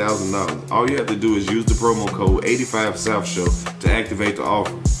 $1,000. All you have to do is use the promo code 85SouthShow to activate the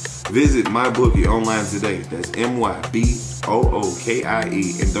offer. Visit MyBookie online today. That's MyBookie,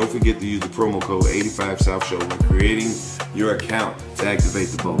 and don't forget to use the promo code 85SouthShow when creating your account to activate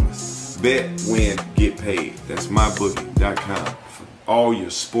the bonus. Bet, win, get paid. That's mybookie.com for all your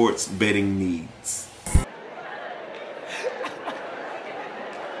sports betting needs.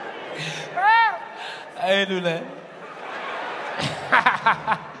 I ain't do that.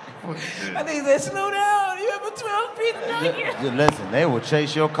 I think they slow down. You have a 12 feet of Listen, they will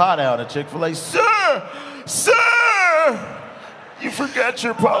chase your car down at Chick-fil-A. Sir! Sir! You forgot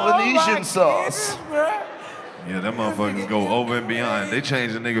your Polynesian sauce. Yeah, them motherfuckers go over and beyond. They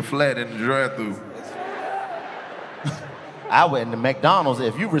change the nigga flat in the drive-thru. I went to McDonald's.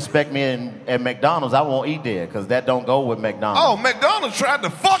 If you respect me at McDonald's, I won't eat there, because that don't go with McDonald's. Oh, McDonald's tried the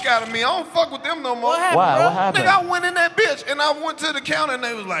fuck out of me. I don't fuck with them no more. What happened, Why? bro? What happened? Nigga, I went in that bitch and I went to the counter and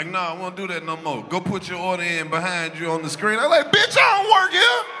they was like, nah, I won't do that no more. Go put your order in behind you on the screen. I was like, bitch, I don't work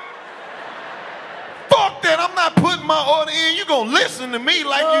here. Fuck that, I'm not putting my order in. You gonna listen to me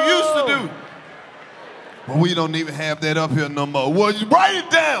like you used to do. But we don't even have that up here no more. Well, you write it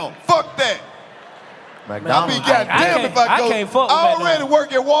down. Fuck that. McDonald's. I be goddamn if I go. I can't fuck with I already McDonald's.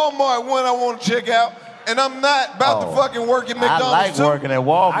 work at Walmart when I want to check out, and I'm not about to fucking work at McDonald's. I like too. working at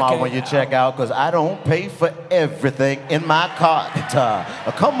Walmart when you check out, because I don't pay for everything in my cart.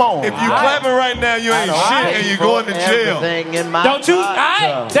 Come on. If you clapping right now, you ain't shit, and you going to jail. Everything in my Don't you?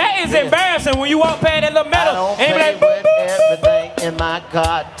 cart. That is embarrassing when you walk past that little I metal don't and be pay like, boop, with boop. everything in my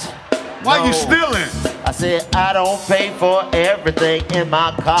cart. Why No. you stealing? I said, I don't pay for everything in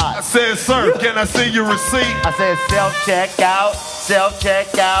my cart. I said, sir, can I see your receipt? I said, self-checkout,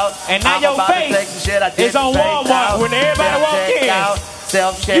 self-checkout. And now I'm your about to face take some shit I is didn't on take Walmart out. when everybody walk in. Self-checkout,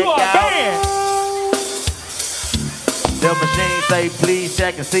 self-checkout. You are banned. The machine say, please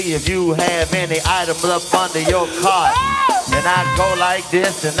check and see if you have any items up under your cart. And I go like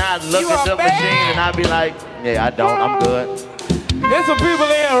this, and I look You at the are banned. machine, and I be like, yeah, I don't, I'm good. There's some people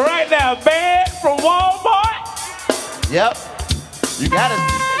in here right now, banned from Walmart. Yep. You gotta.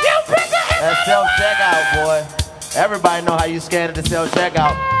 That's self-checkout, boy. Everybody know how you scan at the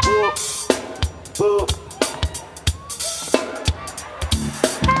self-checkout. Boop. Boop.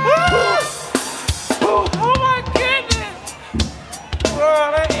 Boop. Oh my goodness.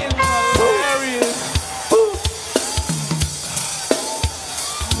 Bro, that is hilarious. Boop.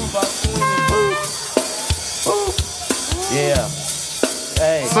 Boop. Yeah.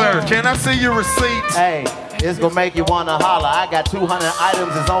 Hey. Sir, can I see your receipt? Hey, it's gonna make you wanna holler. I got 200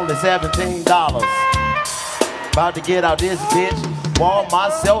 items, it's only $17. About to get out this bitch.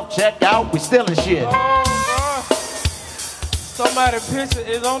 Walmart self-checkout, we stealing shit. Oh, bro. Somebody's picture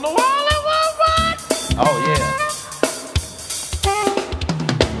is on the wall at Walmart. Oh,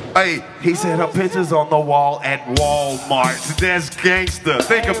 yeah. Hey, he said her picture's on the wall at Walmart. That's gangster.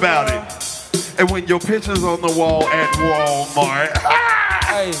 Think about it. And when your picture's on the wall at Walmart.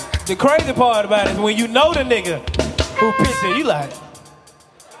 Hey, the crazy part about it is when you know the nigga who picture, you like,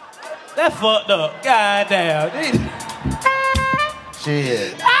 that fucked up. God damn.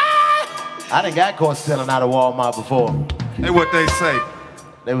 Shit. I done got caught stealing out of Walmart before. Hey, what they say?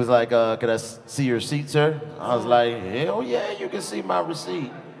 They was like, could I see your receipt, sir? I was like, hell yeah, you can see my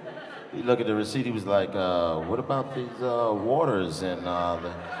receipt. He looked at the receipt, he was like, what about these waters and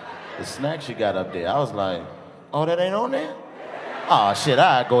the snacks you got up there? I was like, oh, that ain't on there? Oh, shit,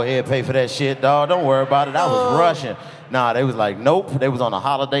 I'd go ahead and pay for that shit, dog. Don't worry about it. I was rushing. Nah, they was like, nope. They was on a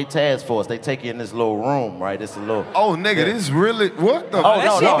holiday task force. They take you in this little room, right? It's a little... Oh, nigga, this really... What the... Oh,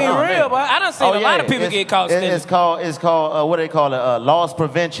 that shit be real, nigga. boy. I done seen a lot of people get caught stealing. It's called what do they call it? Loss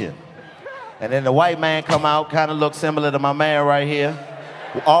prevention. And then the white man come out, kind of look similar to my man right here.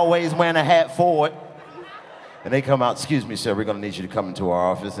 always wearing a hat for it. And they come out, excuse me, sir, we're gonna need you to come into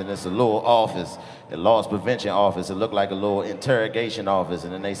our office. And it's a little office, a loss prevention office. It looked like a little interrogation office.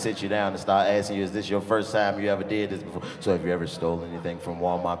 And then they sit you down and start asking you, is this your first time you ever did this before? So have you ever stolen anything from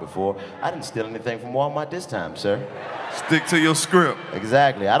Walmart before? I didn't steal anything from Walmart this time, sir. Stick to your script.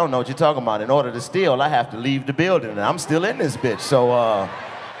 Exactly, I don't know what you're talking about. In order to steal, I have to leave the building, and I'm still in this bitch, so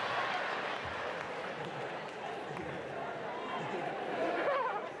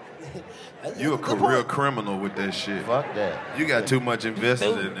You a career criminal with that shit. fuck that. You got too much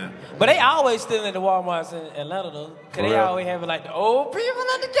invested in that. But they always stealing at the Walmarts in Atlanta though. Cause they real? always have like the old people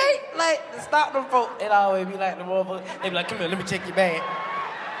at the gate, like to stop them folk. It always be like the motherfucker. They be like, come here, let me check your bag.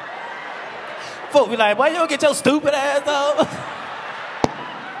 Folk be like, boy, you don't get your stupid ass off.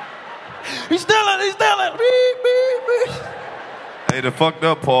 He's stealing, he's stealing. Beep, beep, beep. Hey, the fucked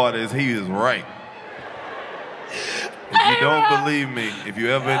up part is he is right. If you don't believe me, if you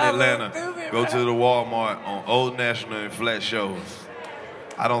ever in Atlanta, go to the Walmart on Old National and Flat Shows.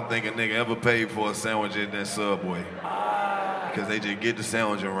 I don't think a nigga ever paid for a sandwich at that Subway. Because they just get the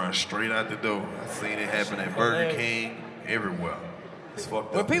sandwich and run straight out the door. I've seen it happen at Burger King, everywhere. It's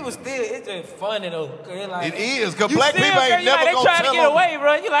fucked When up. people steal, it's just funny though. Cause like, It is, because you black steal, people ain't you never like, they gonna trying tell to get them. away,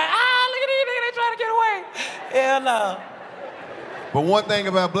 bro. You like, look at these niggas, they trying to get away. Hell no. But one thing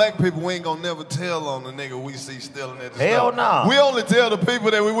about black people, we ain't gonna never tell on the nigga we see stealing at the store. Hell no. We only tell the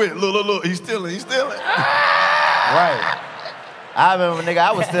people that we with, look, he's stealing, he's stealing. Right. I remember, nigga,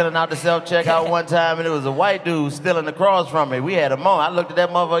 I was stealing out the self-checkout one time, and it was a white dude stealing across from me. We had a moment. I looked at that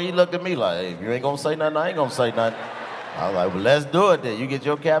motherfucker, he looked at me like, hey, if you ain't gonna say nothing, I ain't gonna say nothing. I was like, well, let's do it then. You get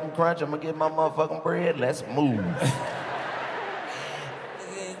your Captain Crunch, I'm gonna get my motherfucking bread, let's move.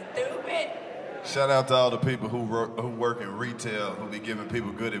 Shout out to all the people who work in retail, who be giving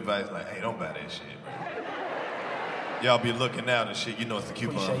people good advice, like, hey, don't buy that shit. Y'all be looking out and shit, you know it's the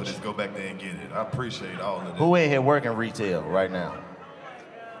coupon for this, go back there and get it. I appreciate all of that. Who in here working retail right now?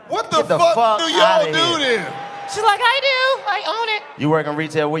 What the Get the fuck fuck do y'all outta do here. then? She's like, I do, I own it. You working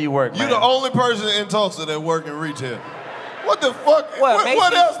retail? Where you work, You man? the only person in Tulsa that work in retail. What the fuck? What,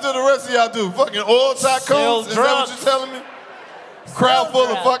 What else do the rest of y'all do? Fucking oil tycoons? Is that what you're telling me? Crowd full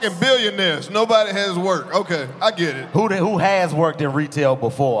of fucking billionaires. Nobody has work. Okay, I get it. Who has worked in retail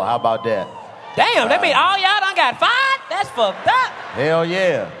before? How about that? Damn, that mean all y'all done got fired? That's fucked up. Hell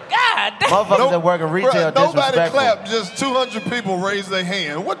yeah. God damn. Motherfuckers that work in retail Bruh, nobody disrespectful. clapped, just 200 people raised their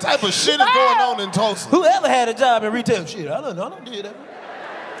hand. What type of shit is going on in Tulsa? Whoever had a job in retail, shit, I don't do that.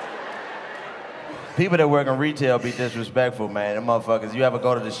 People that work in retail be disrespectful, man. Them motherfuckers, you ever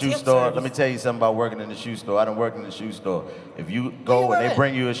go to the shoe Tip store? service. Let me tell you something about working in the shoe store. I done worked in the shoe store. If you go and they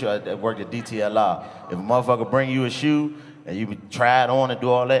bring you a shoe, I worked at DTLR. If a motherfucker bring you a shoe and you try it on and do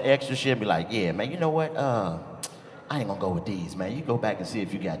all that extra shit, be like, yeah, man, you know what? I ain't gonna go with these, man. You go back and see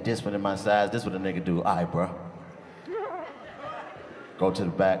if you got this one in my size. This what a nigga do. All right, bro. Go to the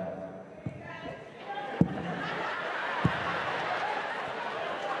back.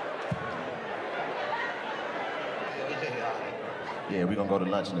 Yeah, we gonna go to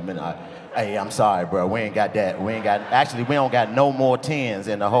lunch in a minute. Hey, I'm sorry, bro. We ain't got that. Actually, we don't got no more 10s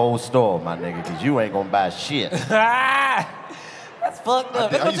in the whole store, my nigga, because you ain't gonna buy shit. That's fucked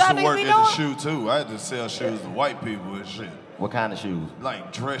up. I used to work at the shoe too. I had to sell shoes to white people and shit. What kind of shoes?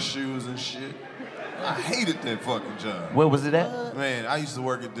 Like dress shoes and shit. I hated that fucking job. Where was it at? Man, I used to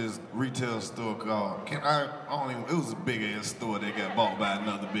work at this retail store called, it was a big ass store that got bought by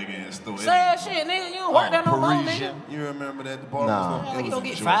another big ass store. Sad shit, nigga. You don't work there no more, nigga. Parisian. You remember that department Nah. store? Like It you don't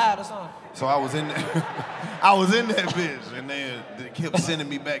was get a fired joke. or something. So I was in that bitch, and they kept sending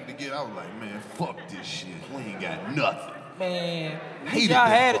me back to get. I was like, man, fuck this shit. We ain't got nothing. Man, Hated y'all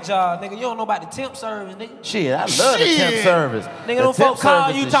that had a fuck. job, nigga. You don't know about the temp service, nigga. Shit, I love the temp Shit. service. Nigga, The them temp folks call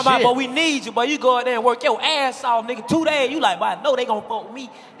service you is talking about, shit. but we need you, but you go out there and work your ass off, nigga. 2 days, you like, well, I know they gonna fuck with me.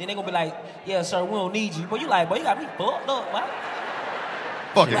 Then they gonna be like, yeah, sir, we don't need you. But you like, boy, you got me fucked up, boy.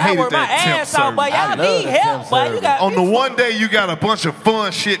 Fucking I hated work my that temp ass off, but service. I y'all love need the help, temp but you service. got On me the fucked one day you got a bunch of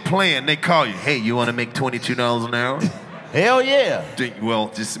fun shit playing, they call you, hey, you wanna make $22 an hour? Hell yeah. Well,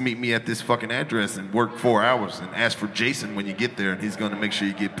 just meet me at this fucking address and work 4 hours and ask for Jason when you get there, and he's gonna make sure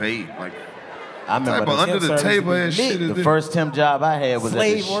you get paid. Like, I remember type of under the service table would be ass shit is the this? first temp job I had was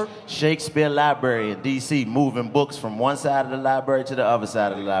Slave at the work? Shakespeare Library in D.C., moving books from one side of the library to the other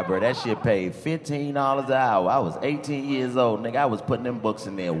side of the library. That shit paid $15 an hour. I was 18 years old, nigga. I was putting them books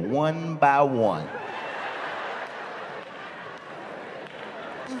in there one by one.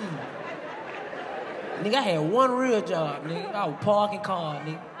 Nigga, I had one real job, nigga. I was parking cars,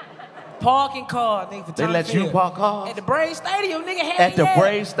 nigga. Parking cars, nigga, for They time let you field. park cars? At the Braves Stadium, nigga. Hell At the yeah.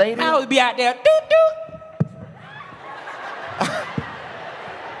 Braves Stadium? I would be out there, doot, doot.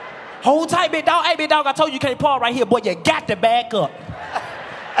 Hold tight, big dog. Hey, big dog, I told you can't park right here, boy. You got to back up.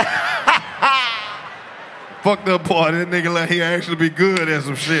 Fucked up part. That nigga like he actually be good at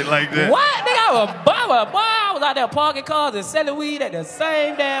some shit like that. What? Nigga, I was a bummer. Boy, I was out there parking cars and selling weed at the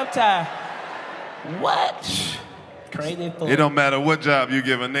same damn time. What? Crazy fool. It don't matter what job you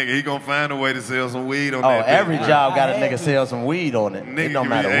give a nigga, he gonna find a way to sell some weed on that. Oh, every bitch. job got a nigga sell some weed on it. Nigga It don't can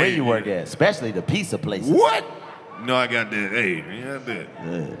matter be where eight, you work at, especially the pizza places. What? No, I got that. Hey, you got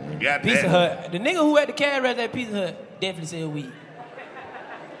that. Got Pizza that. Hut. The nigga who had the cash register at Pizza Hut definitely sell weed.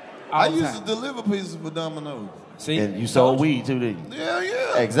 I used to deliver pizzas for Domino's. See? And you sold weed too, didn't you?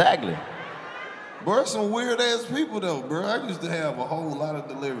 Yeah. Exactly. Bro, some weird ass people though, bro. I used to have a whole lot of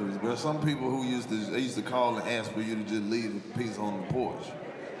deliveries, bro. Some people who used to call and ask for you to just leave a piece on the porch.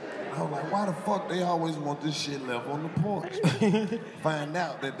 I was like, why the fuck they always want this shit left on the porch? Find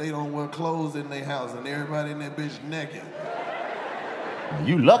out that they don't wear clothes in their house and everybody in that bitch naked.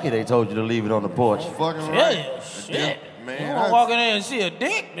 You lucky they told you to leave it on the porch. Fucking right. Yeah, shit. Man, You wanna walk in there and see a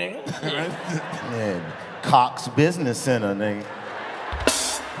dick, nigga. Man, Cox Business Center, nigga.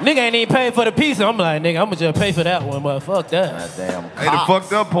 Nigga ain't even paid for the pizza. I'm like, nigga, I'm gonna just pay for that one, but fuck that. Goddamn Cox. Hey, the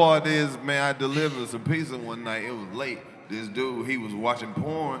fucked up part is, man, I delivered some pizza one night. It was late. This dude, he was watching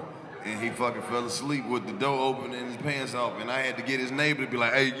porn, and he fucking fell asleep with the door open and his pants off. And I had to get his neighbor to be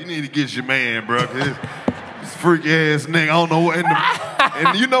like, hey, you need to get your man, bro. This freaky ass nigga, I don't know what.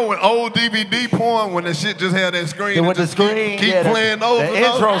 And you know when old DVD porn, when the shit just had that screen, And with the screen, keep yeah, playing over. the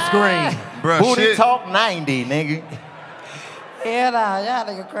intro screen. Bruh, Booty shit. Talk 90, nigga. Yeah, nah, y'all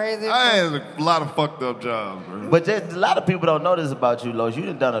nigga crazy. I had a lot of fucked up jobs, bro. But a lot of people don't know this about you, Los.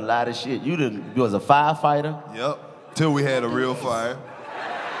 You done a lot of shit. You was a firefighter. Yep. Till we had a real fire.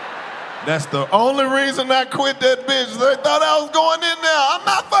 That's the only reason I quit that bitch. They thought I was going in there. I'm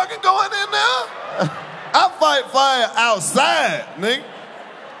not fucking going in there. I fight fire outside, nigga.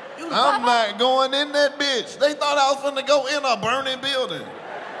 I'm not going in that bitch. They thought I was finna go in a burning building.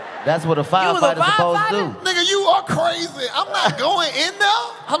 That's what a firefighter's supposed to do. Nigga, you are crazy. I'm not going in there.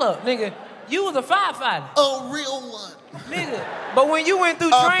 Hold up, nigga. You was a firefighter. A real one. Nigga. But when you went through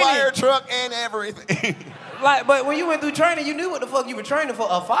A training. fire truck and everything. But when you went through training, you knew what the fuck you were training for,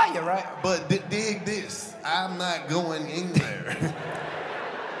 a fire, right? But dig this. I'm not going in there.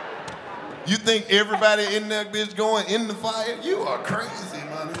 You think everybody in that bitch going in the fire? You are crazy,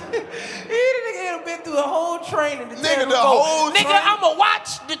 man. Nigga had been through a whole training to tell Nigga, him the go. whole Nigga, training? I'ma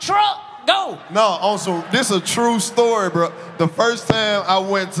watch the truck go. No, also, this is a true story, bro. The first time I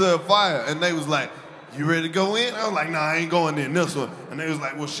went to a fire and they was like, you ready to go in? I was like, nah, I ain't going in this one. And they was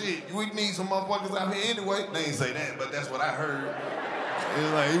like, well, shit, we need some motherfuckers out here anyway. They ain't say that, but that's what I heard. It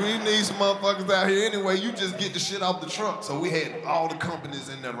was like, we need some motherfuckers out here anyway. You just get the shit off the truck. So we had all the companies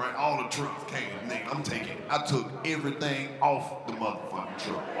in there, right? All the trucks came. Nigga, I took everything off the motherfucking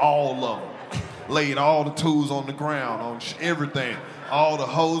truck. All of them. Laid all the tools on the ground, on everything. All the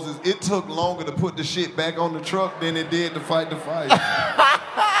hoses. It took longer to put the shit back on the truck than it did to fight the fire.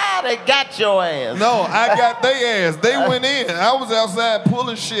 They got your ass. No, I got their ass. They went in. I was outside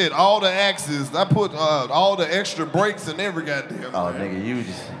pulling shit, all the axes. I put all the extra brakes and every goddamn Oh, thing. nigga, you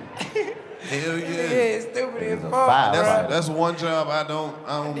just... Hell yeah. Yeah, stupid as fuck. That's one job I don't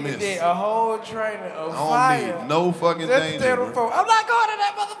Nigga miss. did a whole training of I fire. don't need no fucking Just danger. tell them bro. folk, I'm not going to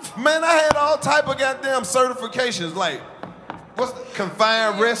that motherfucker. Man, I had all type of goddamn certifications. Like, what's the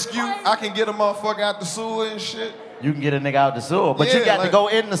confined rescue? I can get a motherfucker out the sewer and shit. You can get a nigga out the sewer, but you Yeah, got to like- go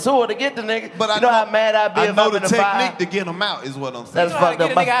in the sewer to get the nigga. But you I know how mad I'd be I if know I'm the in the fire? technique to get them out is what I'm saying. That's You know how to fucked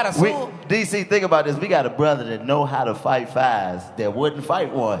up. get a nigga out of sewer? DC, think about this. We got a brother that know how to fight fires that wouldn't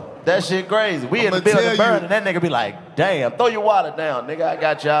fight one. That shit crazy. We in the I'ma building tell burning, you- that nigga be like, damn, throw your water down, nigga. I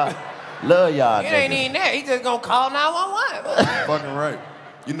got y'all. Love y'all, It ain't niggas. even that. He just gonna call 911. Fucking right.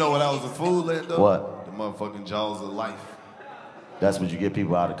 You know what I was a fool at though? What? The motherfucking jaws of life. That's what you get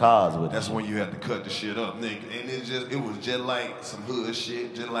people out of cars with. That's when you have to cut the shit up, nigga. And it was just like some hood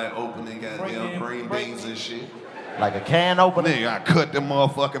shit, just like opening goddamn green beans and shit. Like a can opener. Nigga, I cut them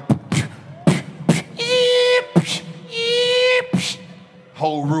motherfucking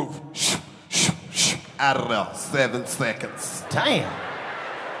whole roof out of there. 7 seconds. Damn.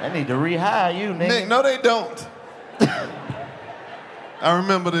 They need to rehire you, nigga. Nigga, no, they don't. I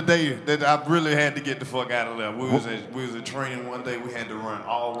remember the day that I really had to get the fuck out of there. We was at training one day. We had to run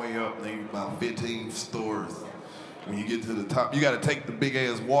all the way up, nigga, about 15 stories. When you get to the top, you got to take the big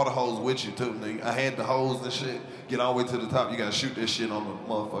ass water hose with you too, nigga. I had the hose and shit. Get all the way to the top. You got to shoot that shit on the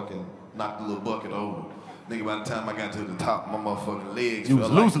motherfucking, knock the little bucket over. Nigga, by the time I got to the top, my motherfucking legs You was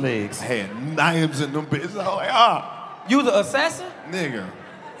felt loose like legs. I had knives in them bitches. I was like, ah. You was an assassin? Nigga.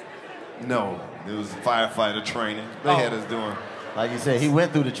 No, it was firefighter training. They had us doing Like you said, he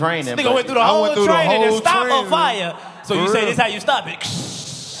went through the training. This nigga went through the whole training and stop a fire. So you say real. this how you stop it.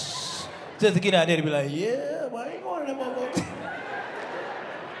 Just to get out there to be like, yeah, well, I ain't going to that motherfucker.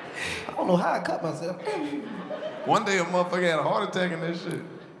 I don't know how I cut myself. One day a motherfucker had a heart attack in that shit.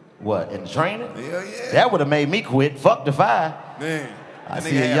 What, in the training? Hell yeah. That would have made me quit. Fuck the fire. Man. I That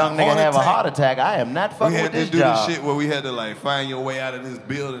see nigga a had young nigga have a attack. heart attack. I am not We fucking had with to this do job. the shit where we had to like find your way out of this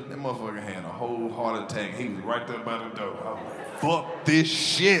building. That motherfucker had a whole heart attack. He was right there by the door. I was like, fuck this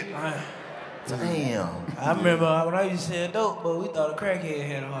shit. Damn. I remember when I used to sell dope, but we thought a crackhead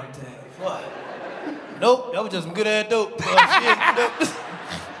had a heart attack. What? Nope, that was just some good ass dope. Shit.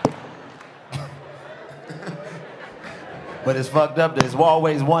 But it's fucked up. There's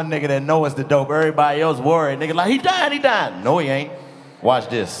always one nigga that know it's the dope. Everybody else worried. Nigga like, he died. No, he ain't. Watch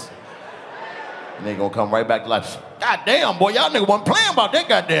this. And they gonna come right back to life. God damn, boy, y'all nigga wasn't playing about that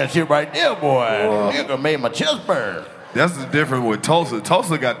goddamn shit right there, boy. Nigga made my chest burn. That's the difference with Tulsa.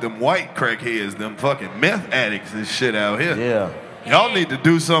 Tulsa got them white crackheads, them fucking meth addicts and shit out here. Yeah. Y'all need to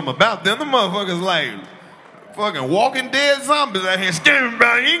do something about them. The motherfuckers like fucking Walking Dead zombies out here screaming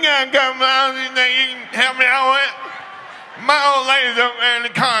about, you gotta come out, you can help me out with. My old lady's up there in the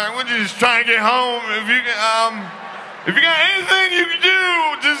car. We're just trying to get home. If you got anything you can do,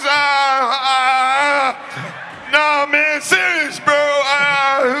 just nah, man, serious, bro.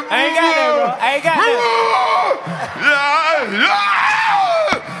 I ain't got that, bro. I ain't got that.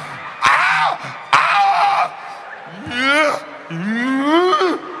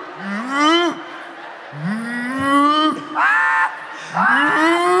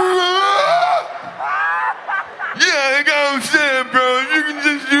 Yeah, I got what I'm saying, bro. You can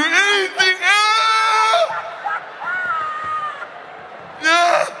just do anything.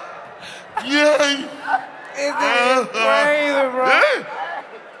 Yeah. It's crazy, bro.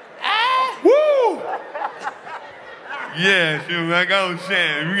 Woo! Yeah, so like I was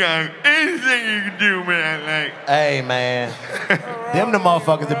saying, you got anything you can do, man. Like, Hey, man. Them the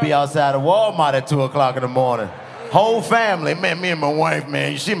motherfuckers that be outside of Walmart at 2 o'clock in the morning. Whole family, man, me and my wife,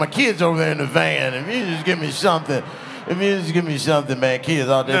 man. You see my kids over there in the van. If you just give me something, man, kids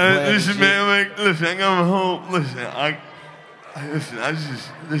out there playing. listen, shit. man, like, listen, I got home. Listen,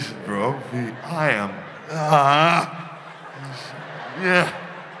 listen, bro. I am,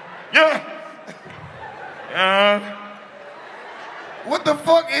 What the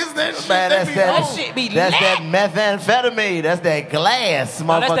fuck is that shit? Man, that's That shit be that's lit. that methamphetamine. That's that glass.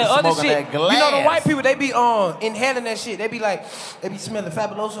 No, that's that Motherfuckers other smoking shit. that glass. You know the white people, they be inhaling that shit. They be like, they be smelling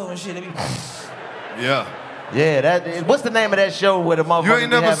fabuloso and shit. They be. yeah. Yeah, that. What's the name of that show where the motherfuckers You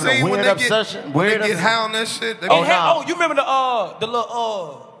ain't be never having a seen when weird they obsession? get, when they Weird get high on that shit? They Oh, be- no. You remember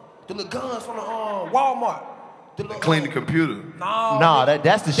the little guns from the Walmart? The little, clean the computer. No,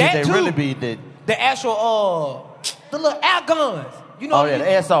 that's the shit that they too. really be did. The actual the little air guns. You know, Oh, yeah, the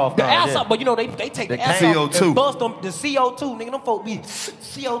airsoft The guns, airsoft, yeah. but you know they take The the airsoft CO2. and bust them. The CO2, nigga, them folk be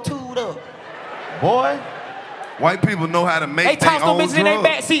CO2'd up. Boy, White people know how to They make their toss them own bitches in their drugs.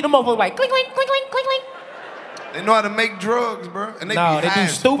 back seat. Them motherfuckers like clink, clink, clink, clink, clink, clink. They know how to make drugs, bro. And they No, be they high do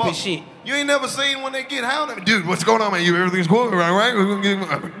as stupid fuck. shit. You ain't never seen when they get high on them. Dude, what's going on, man? Everything's cool, right? We're gonna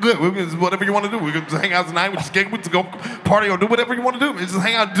get good. We're gonna, whatever you want to do. We're going to hang out tonight. We just get to go party or do whatever you want to do. Just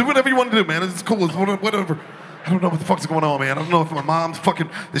hang out. Do whatever you want to do, man. It's cool. It's whatever. I don't know what the fuck's going on, man. I don't know if my mom's fucking,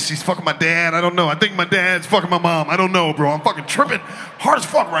 if she's fucking my dad. I don't know. I think my dad's fucking my mom. I don't know, bro. I'm fucking tripping hard as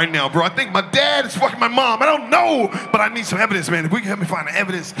fuck right now, bro. I think my dad is fucking my mom. I don't know, but I need some evidence, man. If we can help me find the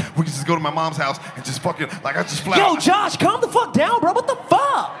evidence, we can just go to my mom's house and just fucking, like, I just flat Yo, out. Josh, calm the fuck down, bro. What the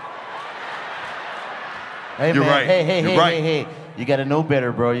fuck? hey You're man, right. hey, You're right. hey. You gotta know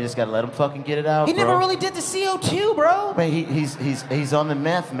better, bro. You just gotta let him fucking get it out, He bro. never really did the CO2, bro. Man, he's on the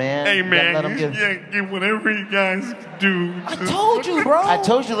meth, man. Hey, You gotta man, let him get. get whatever you guys do. I told you, bro. I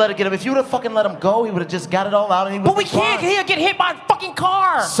told you let it get him. If you would have fucking let him go, he would have just got it all out and he would. But we can't. He'll get hit by a fucking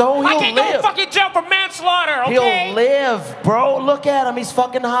car. So I he'll can't go live. to fucking jail for manslaughter. Okay. He'll live, bro. Look at him. He's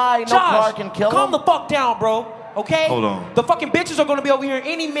fucking high. No car Josh, can kill calm him. the fuck down, bro. Okay? Hold on. The fucking bitches are gonna be over here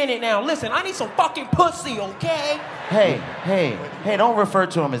any minute now. Listen, I need some fucking pussy, okay? Hey, don't refer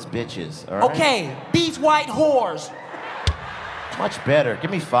to him as bitches, all right? Okay, these white whores. Much better. Give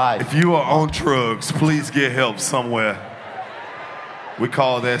me 5. If you are on drugs, please get help somewhere. We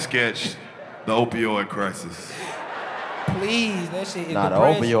call that sketch the opioid crisis. Please, that shit is Nah, the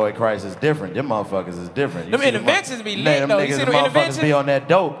depressing. opioid crisis is different. Them motherfuckers is different. You Them see interventions be them lit, though. You niggas, see the them motherfuckers interventions? be on that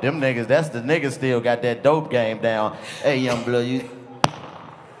dope. Them niggas, that's the niggas still got that dope game down. Hey, young blood, you.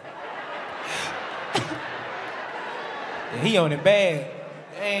 He on it bad.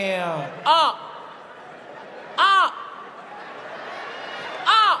 Damn.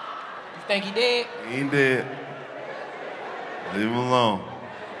 You think he dead? He ain't dead. Leave him alone.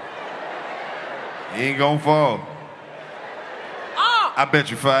 He ain't gonna fall. I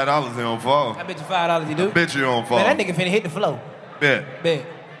bet you $5 he don't fall. I bet you $5 he do. I bet you don't fall. Man, that nigga finna hit the floor. Bet. Bet.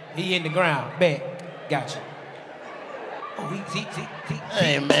 He in the ground. Bet. Gotcha. Oh, he.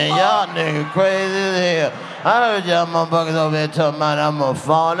 Hey, man, y'all niggas crazy as hell. I heard y'all motherfuckers over there talking about I'm gonna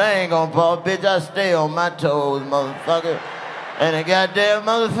fall. I ain't gonna fall, bitch. I stay on my toes, motherfucker. And the goddamn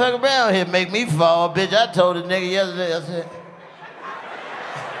motherfucker around here make me fall, bitch. I told the nigga yesterday, I said...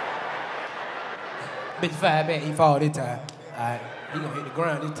 Bitch, 5 bet he fall this time. All right. He gonna hit the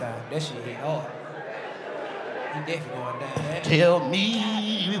ground this time. That shit hit hard. He definitely going down. Tell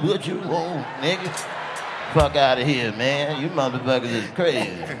me what you want, nigga. Fuck out of here, man. You motherfuckers is crazy.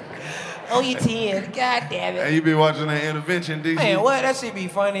 Oh, you 10. God damn it. Hey, you been watching that intervention, DC? Man, what? That shit be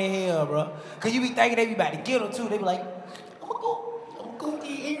funny as hell, bro. Cause you be thinking they be about to kill him too. They be like, I'm gonna go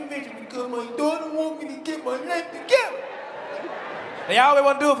get intervention because my daughter want me to get my life together. They always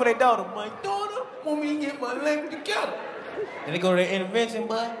want to do it for their daughter. My daughter want me to get my life together. And they go to their intervention,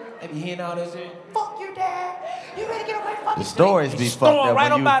 bud. They be hearing all this shit. Fuck your dad. You ready to get away from The stories be fucked up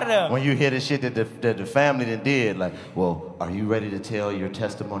right up out of there. when you hear the shit that the family done did. Like, well, are you ready to tell your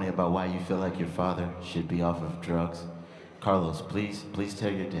testimony about why you feel like your father should be off of drugs? Karlous, please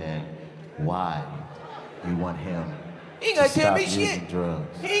tell your dad why you want him He ain't to gotta tell stop me using shit.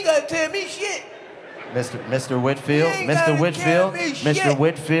 drugs. He ain't gotta tell me shit. Mr. Whitfield, He ain't Mr. gotta Whitfield, tell me Mr. shit.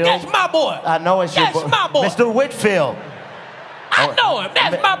 Whitfield. That's my boy. I know it's your That's boy. my boy. Mr. Whitfield. I know him.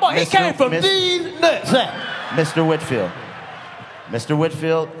 That's my boy. He came from these nuts. Mr. Whitfield. Mr.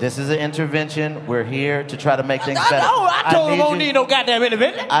 Whitfield, this is an intervention. We're here to try to make things better. I told him I don't need no goddamn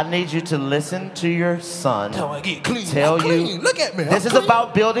intervention. I need you to listen to your son. Tell him to get clean. Tell I'm you. clean. Look at me. This I'm is clean.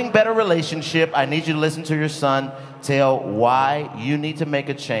 about building better relationship. I need you to listen to your son. Tell why you need to make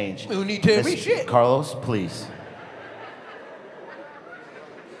a change. You need to tell me shit. Karlous, please.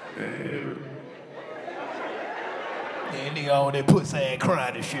 Yeah, nigga on that pussy ass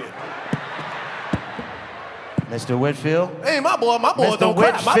crying and shit. Mr. Whitfield. Hey, my boy Mr. don't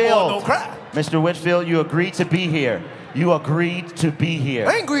cry. My boy don't cry. Mr. Whitfield, you agreed to be here. You agreed to be here.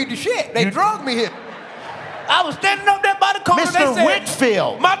 I ain't agreed to shit. They drugged me here. I was standing up there by the corner. Mr. They said,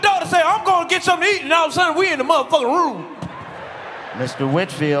 Whitfield. My daughter said, I'm going to get something to eat, and all of a sudden, we in the motherfucking room. Mr.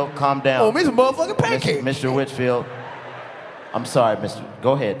 Whitfield, calm down. Oh, me some motherfucking pancakes. Mr. Whitfield, I'm sorry, Mr.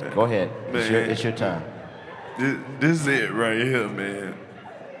 Go ahead. It's your time. This is it right here, man.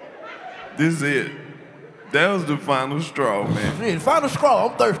 This is it. That was the final straw, man. Shit, final straw.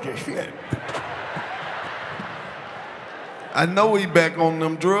 I'm thirsty as shit. I know he back on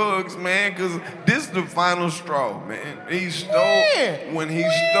them drugs, man, because this is the final straw, man. He stole. When he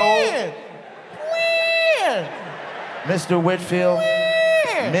stole. Mr. Whitfield.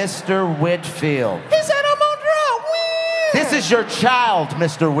 Mr. Whitfield. He said I'm on drugs. This is your child,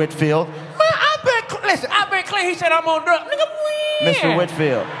 Mr. Whitfield. Man, I've been clean. He said I'm on drugs. Nigga, Mr.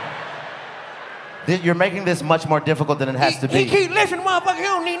 Whitfield. You're making this much more difficult than it has to be. He keep listening, motherfucker. He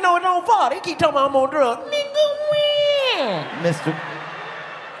don't need no his own father. He keep talking about I'm on drugs. Nigga, Mr.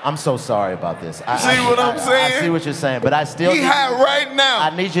 I'm so sorry about this. See what I'm saying? I see what you're saying, but I still. He high right now. I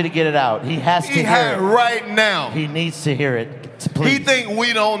need you to get it out. He has to He hear high it. right now. He needs to hear it. Please. He think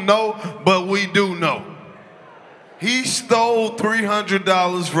we don't know, but we do know. He stole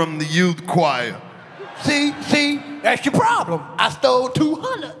 $300 from the youth choir. See, that's your problem. I stole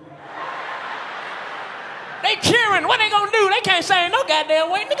 200. They cheering. What they gonna do? They can't say no goddamn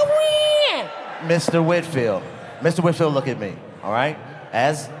way. Nigga, win. Mr. Whitfield. Mr. Whitfield, look at me, all right?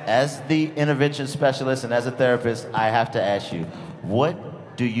 As the intervention specialist and as a therapist, I have to ask you,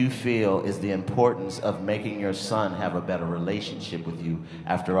 what do you feel is the importance of making your son have a better relationship with you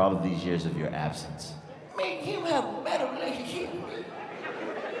after all of these years of your absence? Make him have a better relationship with me.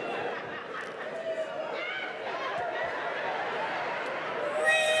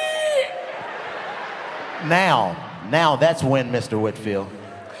 Now that's when, Mr. Whitfield.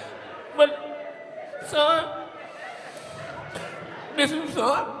 But, son, listen,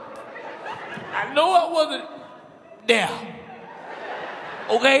 son, I know I wasn't there.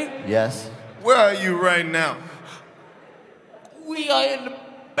 Okay? Yes. Where are you right now? We are in the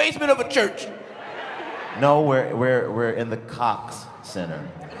basement of a church. No, we're in the Cox Center.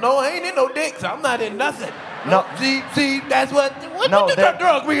 No, I ain't in no dicks. I'm not in nothing. No. See, that's what No, the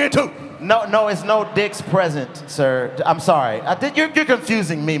drugs we into. No, it's no dicks present, sir. I'm sorry. You're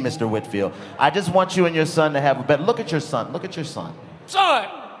confusing me, Mr. Whitfield. I just want you and your son to have a better... Look at your son. Look at your son. Son,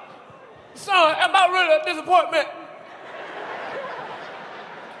 am I really a disappointment?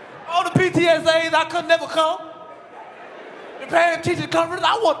 All the PTSAs, I could never come. The parent-teacher conference,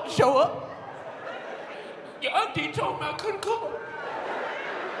 I wanted to show up. Your auntie told me I couldn't come.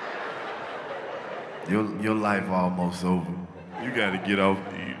 Your life almost over. You gotta get off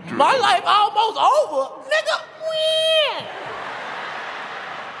these drugs. My life almost over. Nigga,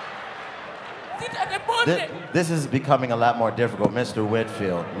 when? This is becoming a lot more difficult. Mr.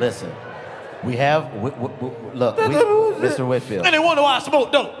 Whitfield, listen. We have, look, Mr. Whitfield. And they wonder why I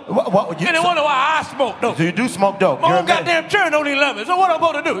smoke dope. And they wonder why I smoke dope. So you do smoke dope. My own goddamn children don't eat lemons. So what I'm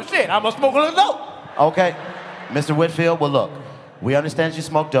going to do? Shit, I'm going to smoke a little dope. Okay. Mr. Whitfield, well, look. We understand you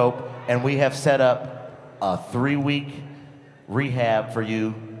smoke dope, and we have set up a 3-week rehab for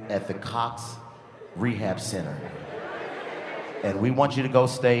you at the Cox Rehab Center. And we want you to go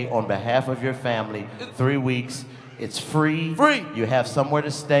stay on behalf of your family 3 weeks. It's free. Free. You have somewhere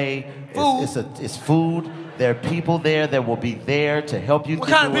to stay. Food. It's food. There are people there that will be there to help you. What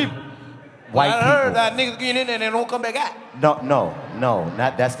kind of people? White people. I heard that niggas getting in there and they don't come back out. No,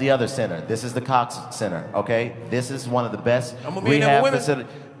 not that's the other center. This is the Cox Center, okay? This is one of the best I'm gonna be in there with women.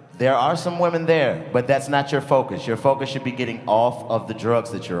 facilities. There are some women there, but that's not your focus. Your focus should be getting off of the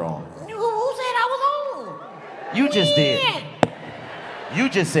drugs that you're on. Who said I was on? You just did. You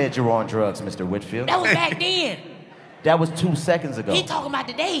just said you were on drugs, Mr. Whitfield. That was back then. That was 2 seconds ago. He talking about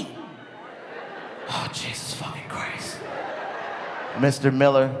today. Oh, Jesus fucking Christ. Mr.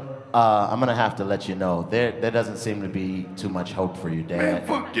 Miller, I'm gonna have to let you know, there doesn't seem to be too much hope for your dad. Man,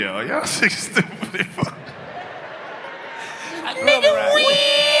 fuck y'all. Y'all sick stupid. Fuck. Nigga,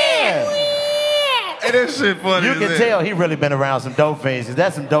 win! Hey, that shit funny. You can tell he really been around some dope fiends, 'cause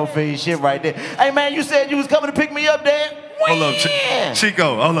that's some dope fiend shit right there. Hey man, you said you was coming to pick me up, Dad? Hold up,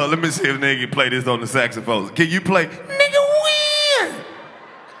 Chico. Hold up. Let me see if nigga can play this on the saxophone. Can you play? Nigga, win!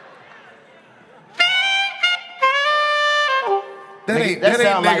 That ain't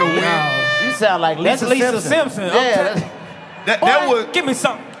sound like nigga win. You sound like Lisa Simpson. Yeah. That was Give me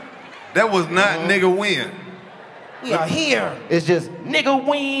something. that was not nigga win. We are here. It's just nigga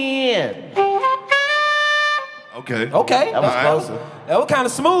win. Okay. Okay. That was closer. That was kind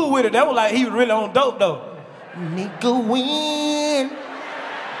of smooth with it. That was like he was really on dope though. Nigga win.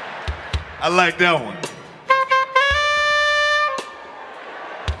 I like that one.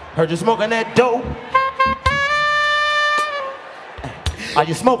 Heard you smoking that dope. Are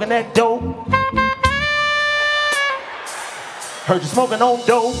you smoking that dope? Heard you smoking on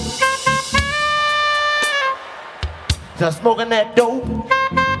dope. Just smoking that dope.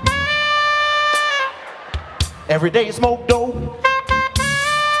 Every day you smoke dope.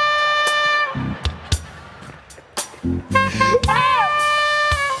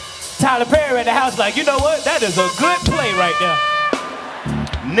 Tyler Perry at the house like, you know what? That is a good play right there.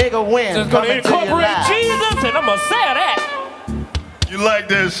 Nigga win. Just gonna Coming to you incorporate live. Jesus and I'm gonna sell that. You like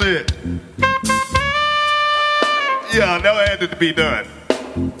that shit? Yeah, that had to be done.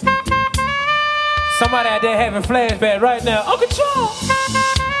 Somebody out there having flashback right now. Uncle Charles.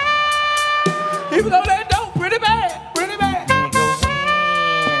 He was on that dope pretty bad. Pretty bad.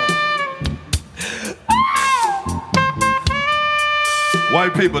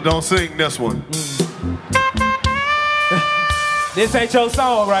 White people don't sing this one. This ain't your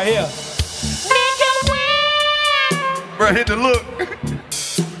song right here. Bro, hit the look.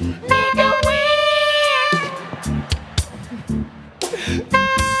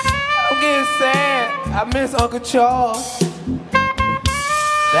 I'm getting sad. I miss Uncle Charles.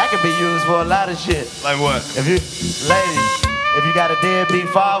 That could be used for a lot of shit. Like what? If you, ladies, if you got a deadbeat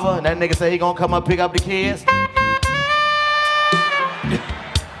father and that nigga say he gonna come up pick up the kids.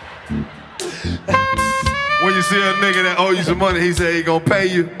 When you see a nigga that owe you some money, he say he gonna pay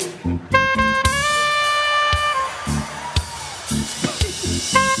you.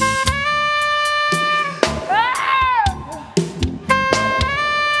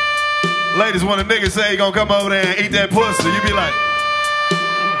 Ladies, when a nigga say he gonna come over there and eat that pussy, you be like,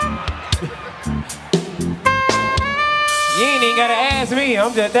 You ain't even gotta ask me.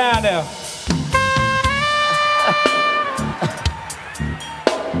 I'm just down there.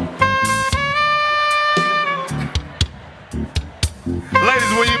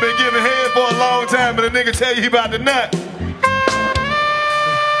 ladies, when you been giving head for a long time and a nigga tell you he about to nut.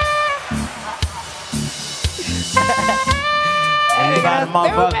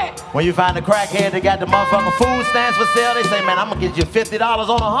 When you find a crackhead that got the motherfucking food stands for sale, they say, man, I'm gonna get you $50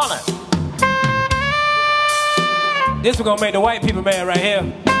 on 100. This is gonna make the white people mad right here.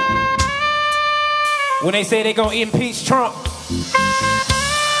 When they say they gonna impeach Trump.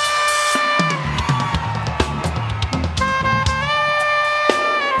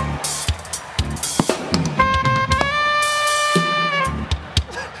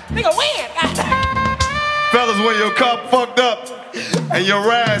 Nigga, win! Fellas, when your car fucked up and your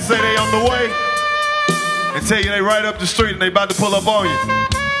ride say they on the way, and tell you they right up the street and they about to pull up on you.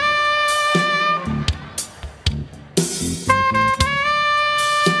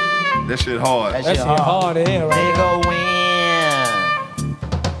 That shit hard. That shit hard as hell, right? Nigga win.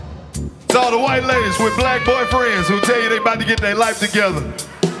 It's all the white ladies with black boyfriends who tell you they about to get their life together.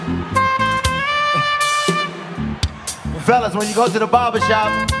 Fellas, when you go to the barber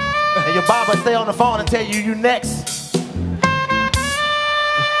shop and your barber stay on the phone and tell you next.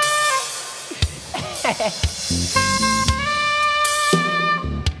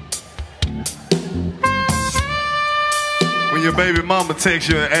 When your baby mama texts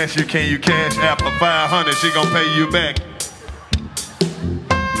you and asks you, can you cash app for 500, she gonna pay you back.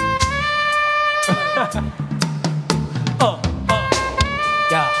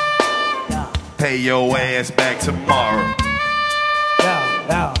 Yeah. Pay your ass back tomorrow.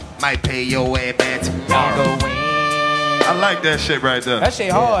 Yeah. Might pay your ass back tomorrow. I like that shit right there. That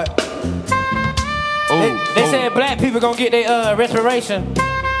shit hard. They said black people gonna get their respiration.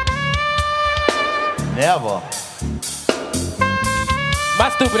 Never. My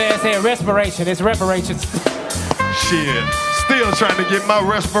stupid ass said respiration. It's reparations. Shit. Still trying to get my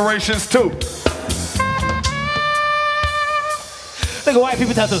respirations too. Look at white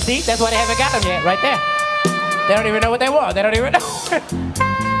people tattoo. See, that's why they haven't got them yet. Right there. They don't even know what they want. They don't even know.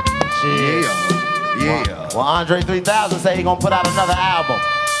 Shit. Yeah. Well, Andre 3000 say he gonna put out another album.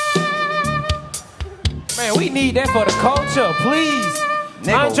 Man, we need that for the culture, please.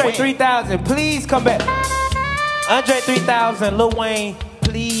 Nigga, Andre win. 3000, please come back. Andre 3000, Lil Wayne,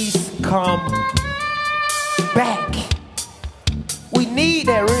 please come back. We need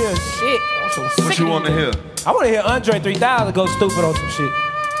that real shit. I'm so sick What you of want to these hear? things. I want to hear Andre 3000 go stupid on some shit.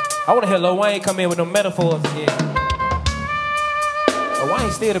 I want to hear Lil Wayne come in with no metaphors again. Lil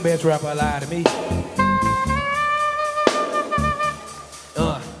Wayne's still the best rapper alive to me.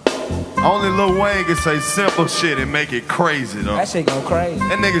 Only Lil Wayne can say simple shit and make it crazy though. That shit go crazy.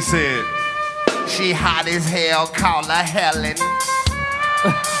 That nigga said, she hot as hell, call her Helen.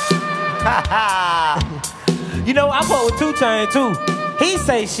 You know, I fuck with 2 Chainz too. He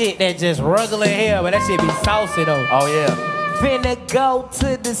say shit that just regular hell, but that shit be saucy though. Oh yeah. Finna go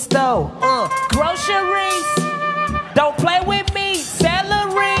to the store. Groceries. Don't play with me.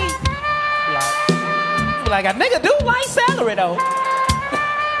 Celery. Like a nigga do like celery though.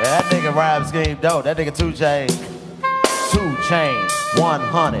 Yeah, that nigga rhyme scheme dope. That nigga 2 Chainz. 2 Chainz,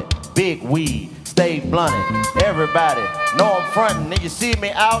 100, big weed, stay blunted. Everybody know I'm frontin', and you see me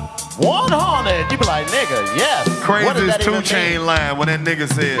out, 100. You be like, nigga, yes. Craziest 2 Chainz line when that nigga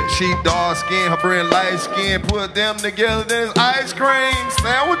said, she dark skin, her friend light skin, put them together, then it's ice cream,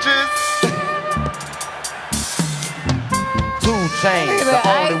 sandwiches. 2 Chainz, the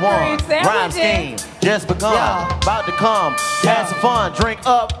only one. Rhyme scheme, just begun. Yeah. About to come. Have some fun. Drink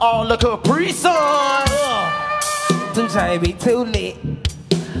up all the Capri Sun. 2 Chainz be too lit.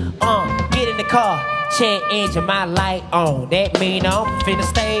 Get in the car. Check engine, my light on. That mean I'm finna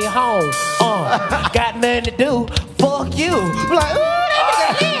stay home. Got nothing to do. Fuck you. Like, ooh,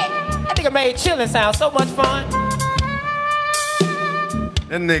 that nigga lit. That nigga made chillin' sound so much fun.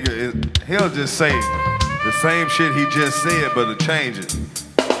 That nigga, he'll just say the same shit he just said, but to change it.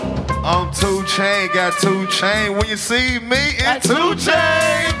 I'm 2 Chainz, got 2 Chainz. When you see me, it's 2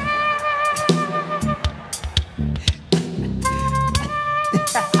 Chainz.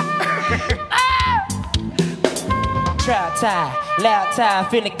 Trap tie, loud tie,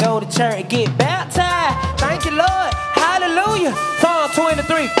 finna go to church and get baptized. Thank you, Lord. Hallelujah. Psalm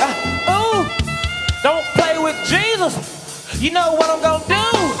 23. Ooh, don't play with Jesus. You know what I'm gonna do.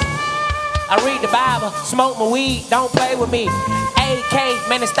 I read the Bible, smoke my weed, don't play with me. AK,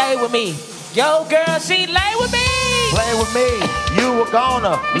 man, stay with me. Yo, girl, she lay with me. Play with me, you were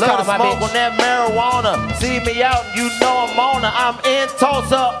gonna love to smoke on that marijuana. See me out, you know I'm on her. I'm in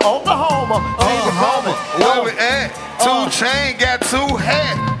Tulsa, Oklahoma. Oklahoma, where we at? 2 Chainz got 2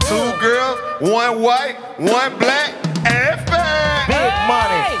 hats. 2 girls, 1 white, 1 black, and fat. Big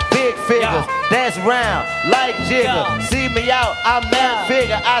money, big figures, dance around like Jigger. See me out, I'm that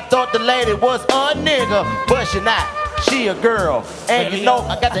figure. I thought the lady was a nigga, but she not. She a girl, and you know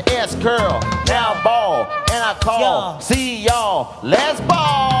I got the S curl. Now I ball, and I call. See y'all, let's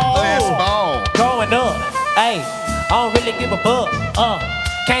ball. Let's ball. Going up, hey, I don't really give a fuck.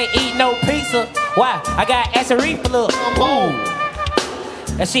 Can't eat no pizza. Why? I got acid reflux.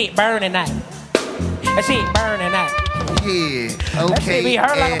 That shit burning night. That shit burning night. Yeah, okay. That shit be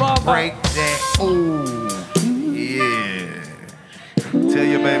hurt like a motherfucker. Break that. Ooh, yeah. Tell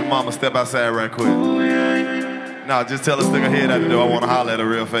your baby mama step outside right quick. No, just tell her stick her head out the door. I want to holler at her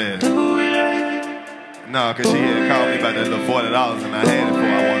real fast. No, because she had called me about that little $40 and I had it for her.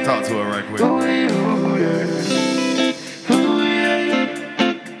 I want to talk to her right quick.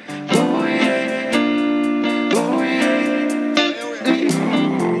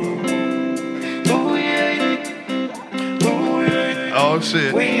 Oh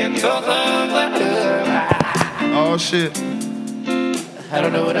shit. We in Tulsa. Oh shit. I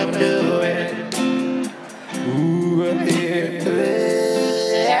don't know what I'm doing. Ooh, yeah.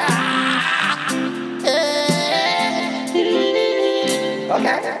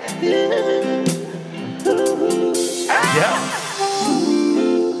 Okay. Yeah.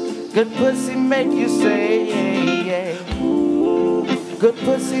 Good pussy make you say, yeah, yeah. Good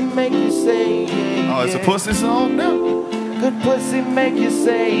pussy make you say, yeah. Oh, it's a pussy song now? Good pussy make you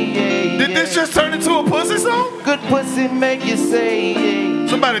say, yeah. Did this just turn into a pussy song? Good pussy make you say, yeah.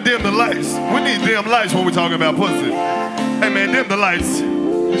 Somebody dim the lights. We need dim lights when we're talking about pussy. Hey man, dim the lights.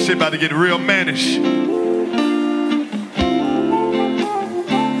 This shit about to get real mannish.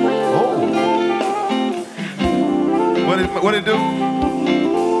 Oh. What it do?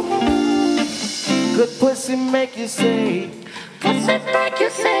 Good pussy make you say. Pussy make you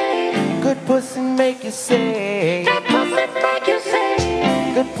say. Good pussy make you say. That pussy make you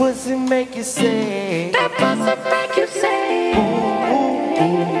say. Good pussy make you say. That pussy make you say.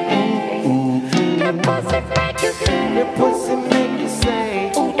 That pussy make you say. Good pussy make you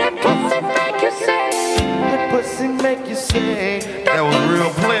say. That pussy make you say. Good pussy make you say. That was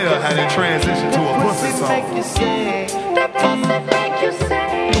real player how they transitioned to a pussy Pussy make song. you say. That pussy make you say.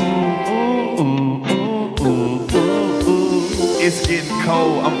 It's getting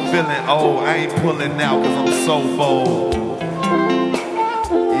cold, I'm feeling old. I ain't pulling out cause I'm so bold.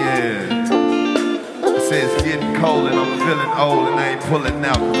 Yeah. It says it's getting cold and I'm feeling old and I ain't pulling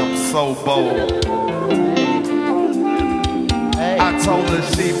out cause I'm so bold. I told her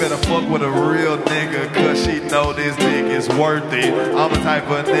she better fuck with a real nigga cause she know this nigga's worth it. I'm the type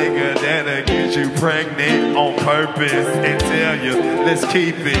of nigga that'll get you pregnant on purpose and tell you, let's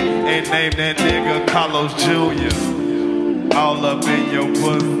keep it. And name that nigga Karlous Jr. All up in your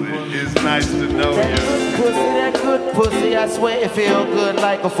pussy, it's nice to know you. That good pussy, I swear it feel good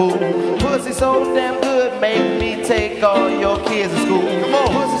like a fool. Pussy so damn good, make me take all your kids to school. Come on.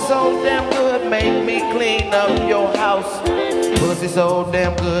 Pussy so damn good, make me clean up your house. Pussy so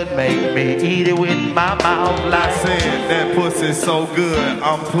damn good, make me eat it with my mouth. I said that pussy so good,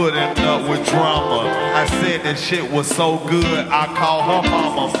 I'm putting up with drama. I said that shit was so good, I call her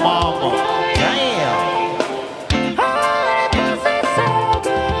mama, mama. Damn.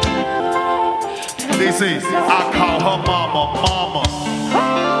 DC, I call her mama, mama.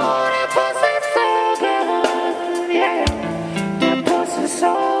 Oh, that pussy so good, yeah. That pussy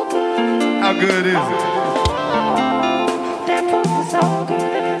so good. How good is it? Oh, that pussy so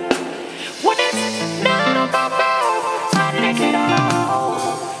good. When it's none of my mouth, I lick it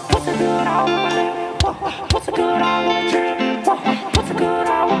all. Pussy good, I wanna live. Pussy good, I wanna drink. Pussy good, I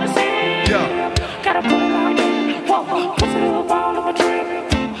wanna see. Yeah. Gotta put it like that. Pussy good, all of my drink.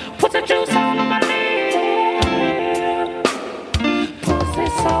 Pussy juice all of my lips.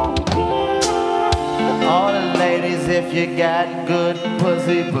 So good. All the ladies, if you got good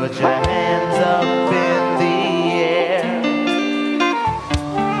pussy, put your hands up in the air.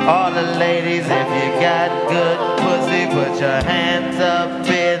 All the ladies, if you got good pussy, put your hands up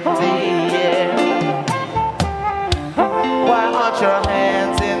in the air. Why aren't your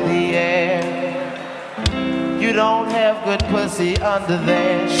hands in the air? You don't have good pussy under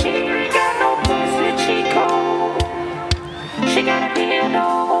there. She ain't got no pussy, Chico. She got a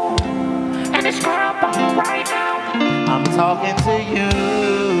dildo, and it's crap on right now. I'm talking to you.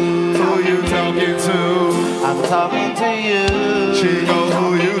 Who you talking to? I'm talking to you. Chico, who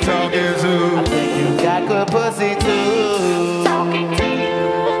you talking to? I think you got good pussy too. Talking to you.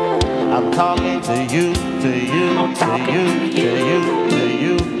 I'm talking to you, to you, to you, to you, to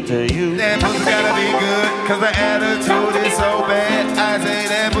you, to you. That pussy gotta be good, cause her attitude is so bad. I say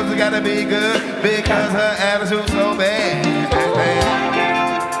that pussy gotta be good, because her attitude's so bad.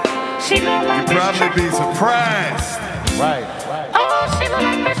 She look like You'd probably be surprised. Right. Oh, she look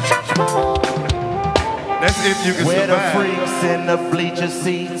like Miss Churchbull. That's if you can Where the survive. freaks in the bleacher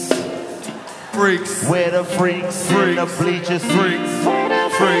seats? Freaks. Where the freaks in the bleacher seats? Freaks.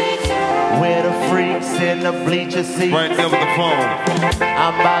 Freaks. Where the freaks in the bleacher seats? Right there with the phone.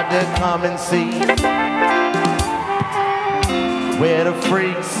 I'm about to come and see. Where the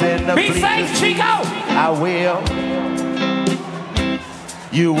freaks in the bleacher seats? Chico! I will.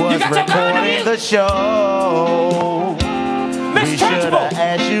 You was got your gun on recording you? the show. Miss We should Trunchbull! have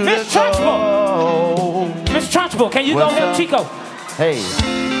asked you Miss to Trunchbull! go. Miss Trunchbull, can you What's go help up? Chico? Hey,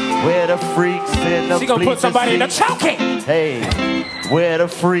 where the freaks in the She gonna bleacher put somebody in the seats? choking. Hey, where the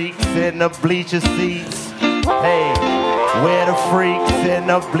freaks in the bleacher seats? Hey, where the freaks in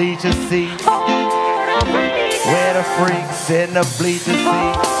the bleacher seats? Where the freaks in the bleacher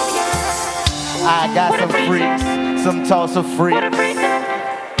seats? I got some freaks, some Tulsa freaks.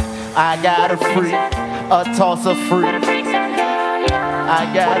 I got a freak, a Tulsa freak. I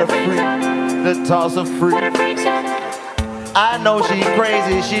got a freak, the Tulsa freak. I know she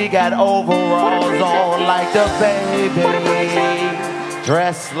crazy, she got overalls on like the baby,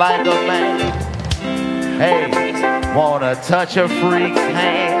 dressed like a man. Hey, wanna touch a freak's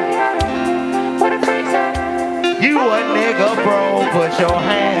hand? You a nigga, bro, put your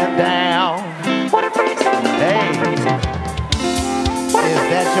hand down. Hey, is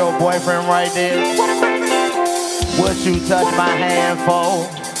that your boyfriend right there? What you touch my hand for?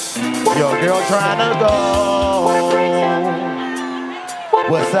 Your girl trying to go.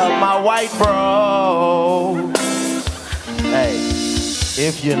 What's up, my white bro? Hey,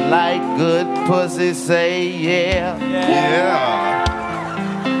 if you like good pussy, say yeah. Yeah.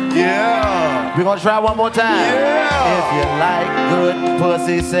 Yeah. We're gonna try one more time. Yeah. If you like good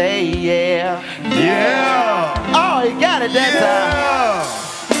pussy, say yeah. Yeah. Oh, he got it that time.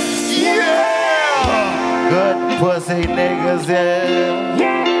 Yeah. Good pussy niggas,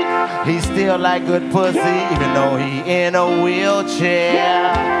 yeah. He still like good pussy, even though he in a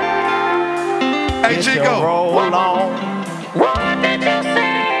wheelchair. Hey, Get your Chico. roll on. What did you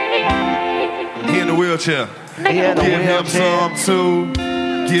say? He in the wheelchair. He in a Give him wheelchair. some too.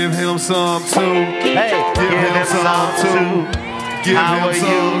 Give him some too. Hey, Give him some too. Give How him are some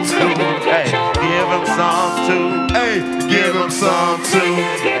you? too. Hey, give him some too. Hey, give him some too.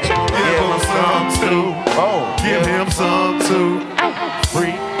 Give him some too. Oh, Give him some too.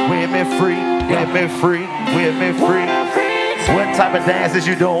 free, with me free, with me free, with me free. What type of dance is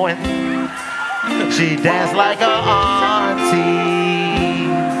you doing? She dance like a auntie.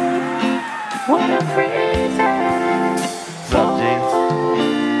 What a freezer. What's up, G?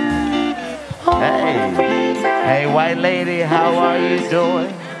 Hey, white lady, how are you doing?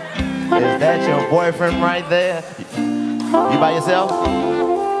 Is that your boyfriend right there? You by yourself?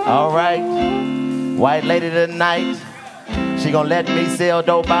 All right. White lady tonight. She gonna let me sell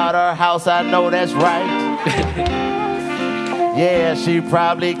dope out her house, I know that's right. Yeah, she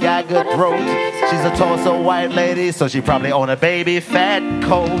probably got good throat. She's a Tulsa white lady, so she probably own a baby fat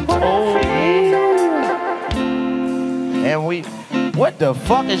coat. Oh, yeah. And what the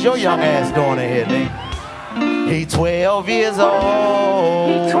fuck is your young ass doing in here, nigga? He 12 years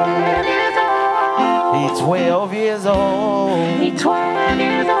old. He 12 years old. He 12 years old. He 12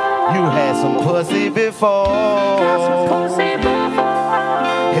 years old. You had some pussy before. Some pussy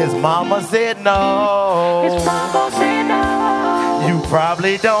before. His mama said no. His mama said no. You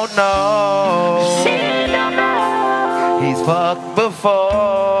probably don't know. She don't know. He's fucked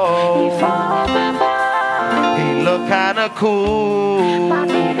before. He fucked before. He look kinda cool. My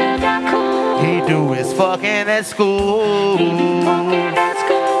nigga got cool. He do his fucking at school. He be fucking at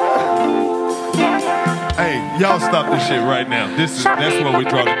school. Hey, y'all stop this shit right now. That's where we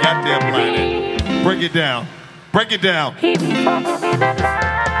draw the goddamn line at. Break it down. Break it down. He be fucking in the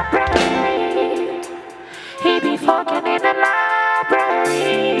library. He be fucking in the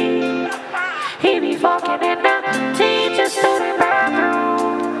library. He be fucking in the teacher student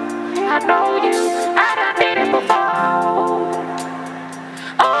bathroom. I know you, I done did it before.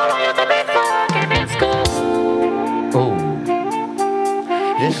 Oh, I used to be fucking in school. Ooh.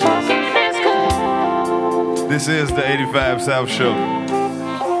 This shit. Fucking in school. This is the 85 South Show.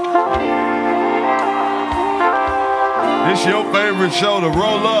 This your favorite show to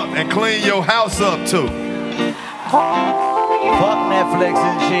roll up and clean your house up to. Fuck Netflix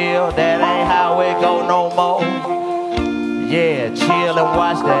and chill, that ain't how it go no more. Yeah, chill and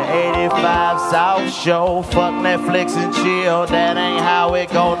watch the 85 South Show. Fuck Netflix and chill, that ain't how it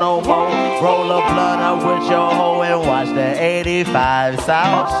go no more. Roll a blunt up with your hoe and watch the 85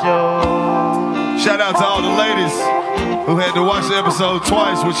 South Show. Shout out to all the ladies who had to watch the episode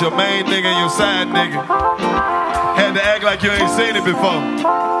twice with your main nigga and your side nigga. Had to act like you ain't seen it before.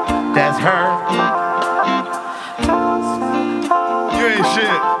 That's her. You ain't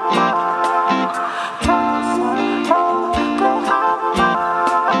shit.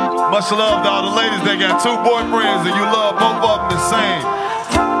 Much love to all the ladies that got two boyfriends and you love both of them the same.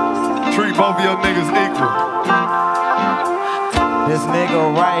 Treat both of your niggas equal. This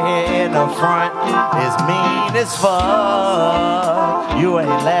nigga right here in the front is mean as fuck. You ain't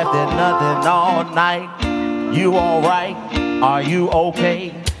laughed at nothing all night. You alright? Are you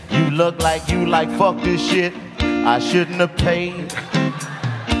okay? You look like you like fuck this shit. I shouldn't have paid.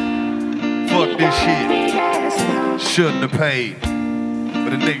 Fuck this shit. Shouldn't have paid.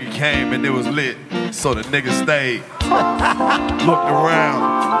 But the nigga came and it was lit. So the nigga stayed. Looked around.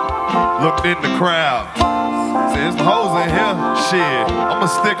 Looked in the crowd. Said, there's some hoes in here. Shit, I'ma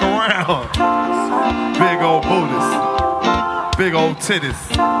stick around. Big old booties. Big old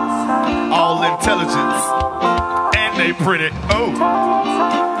titties. All intelligence. And they pretty. Oh.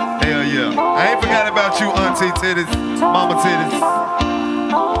 Hell yeah. I ain't forgot about you, auntie titties, mama titties.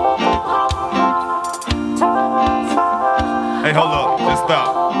 Hey, hold up. Just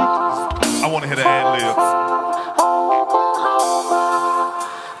stop. I want to hear the ad-libs.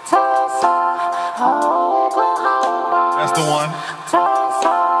 That's the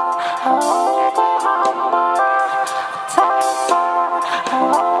one.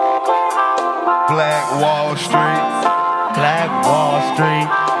 Black Wall Street. Black Wall Street.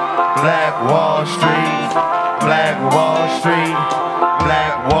 Black Wall Street. Black Wall Street.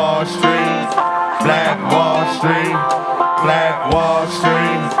 Black Wall Street. Black Wall Street. Black Wall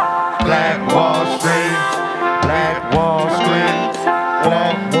Street. Black Wall Street. Black Wall Street.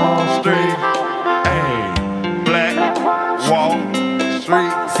 Black Wall Street. Hey, Black Wall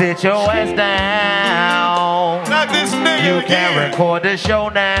Street. Sit your ass down. Not this nigga You again. can record the show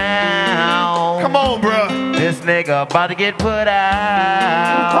now. Come on, bruh. This nigga about to get put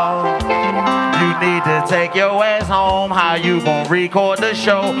out. You need to take your ass home. How you gonna record the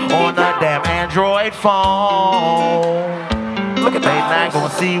show on a damn Android phone? Look at they not gonna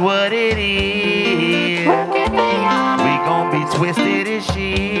see what it is. We gonna be twisted as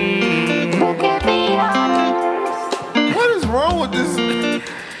shit. What is wrong with this?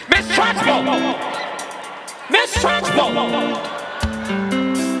 Miss Trunchbull! Miss Trunchbull!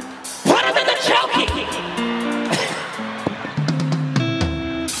 Put him in the chokey!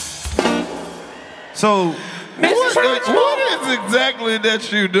 So, Miss Trunchbull! what is exactly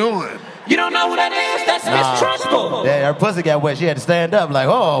that you doing? You don't know who that is? That's Miss Trunchbull! Yeah, her pussy got wet. She had to stand up like,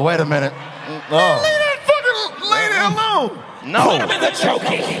 oh, wait a minute. Leave Oh, that fucking lady alone. Put him no. in the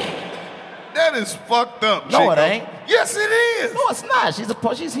chokey! That is fucked up, No, Chico. it ain't. Yes, it is. No, it's not.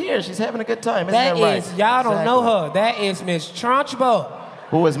 She's here. She's having a good time. Isn't That that right? is, y'all don't know Exactly. her. That is Miss Trunchbull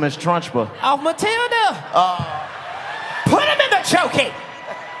Who is Miss Trunchbull? of Matilda. Put him in the chokey!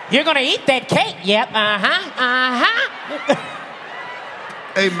 You're gonna eat that cake? Yep,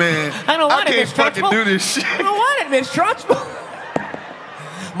 Hey, man. I don't want it, can't Miss fucking Trunchbull. do this shit. I don't want it, Miss Trunchbull.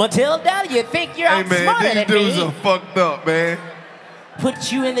 Matilda, you think you're Hey, man, outsmarter these than dudes me? are fucked up, man.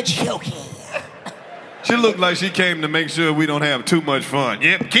 Put you in the chokey. She looked like she came to make sure we don't have too much fun.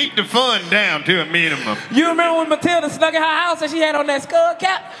 Yep, keep the fun down to a minimum. You remember when Matilda snuck in her house and she had on that skull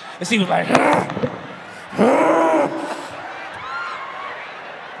cap? And she was like,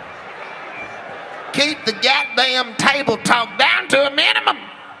 Keep the goddamn table talk down to a minimum.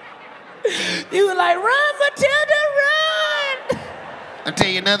 you were like, run, Matilda, run! I'll tell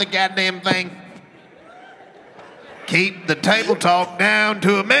you another goddamn thing. Keep the table talk down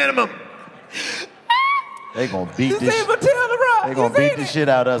to a minimum. They gonna beat You this. see Matilda, run? They gonna beat the shit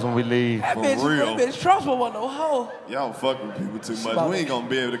out of us when we leave. That For bitch, real. that bitch Trunchbull wasn't no hoe. Y'all fucking with people too much. We ain't gonna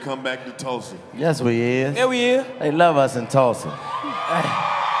be able to come back to Tulsa. Yes, we is. There we is. They love us in Tulsa.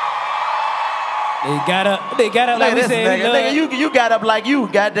 They got up like we this said. nigga, you got up like you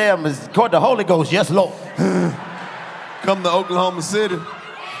goddamn is caught the Holy Ghost. Yes, Lord. Come to Oklahoma City. Okay.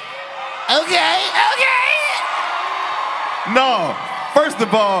 No, first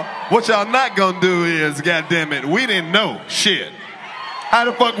of all, what y'all not gonna do is, goddamn it, we didn't know shit. How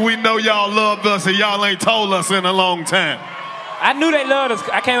the fuck we know y'all loved us and y'all ain't told us in a long time? I knew they loved us.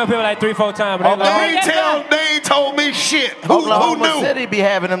 I came up here like 3-4 times, but They ain't told me shit. Who Oklahoma knew? City be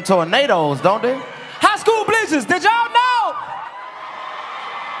having them tornadoes, don't they? high school bleachers. Did y'all know?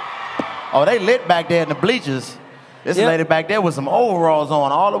 Oh, they lit back there in the bleachers. This Yep. lady back there with some overalls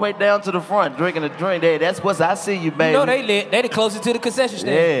on, all the way down to the front, drinking a drink. There, that's what I see you, baby. You know they lit. They the closest to the concession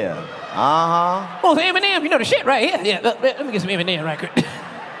stand. Yeah. Oh, some M&M. You know the shit right here. Yeah, let me get some M&M right quick.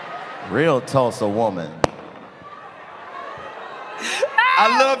 Real Tulsa woman.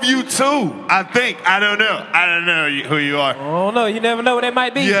 I love you too, I think. I don't know. I don't know who you are. Oh no, you never know what they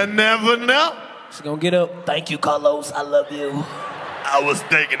might be. You never know. She's gonna get up. Thank you, Karlous. I love you. I was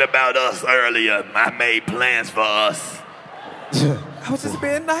thinking about us earlier. I made plans for us. I was just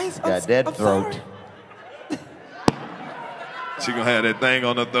being nice. Got that throat. She gonna have that thing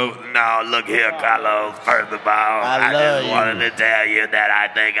on her throat. No, look here, Karlous. First of all, I love just you. wanted to tell you that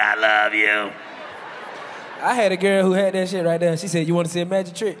I think I love you. I had a girl who had that shit right there. She said, "You want to see a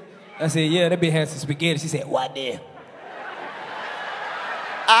magic trick?" I said, "Yeah." That bitch had some spaghetti. She said, "What there?" It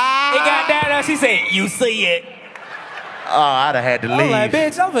got down there. She said, "You see it?" Oh, I'd have had to leave. I'm like,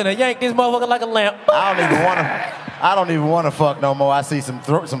 "Bitch, I'm finna yank this motherfucker like a lamp." I don't even want to fuck no more. I see some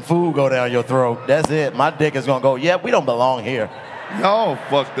food go down your throat. That's it. My dick is gonna go, yep, we don't belong here. Y'all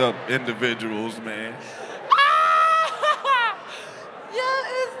fucked up individuals, man.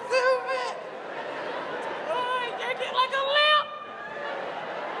 Yeah, it's stupid. Oh, yank it like a lamp.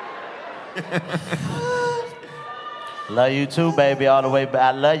 Love you too, baby, all the way back.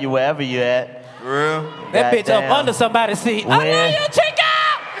 I love you wherever you at. For real? That bitch up under somebody's seat. I love you,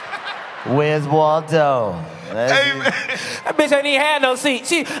 Chico! Where's Waldo? Hey, man. That bitch ain't even had no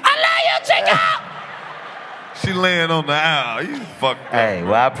seat. I love you, Chico! She laying on the aisle. You fucked up. Hey,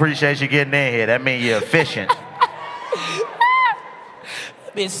 well, I appreciate you getting in here. That means you're efficient.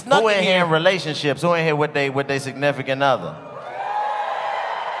 Bitch snuck Who in here in relationships? Who in here with they significant other?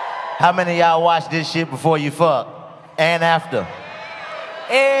 How many of y'all watch this shit before you fuck? And after?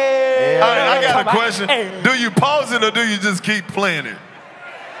 Hey. All right, I got a question. Do you pause it or do you just keep playing it?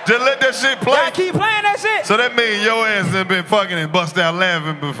 Just let that shit play. Y'all keep playing that shit? So that means your ass have been fucking and bust out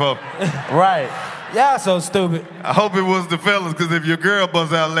laughing before. Right. Y'all so stupid. I hope it was the fellas, because if your girl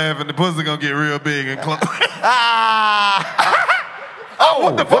busts out laughing, the pussy gonna get real big and close. Oh,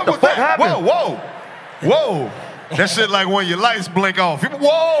 what the fuck was that? Happened? Whoa, whoa, whoa. That shit like when your lights blink off.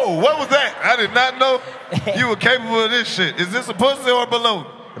 Whoa, what was that? I did not know you were capable of this shit. Is this a pussy or a balloon?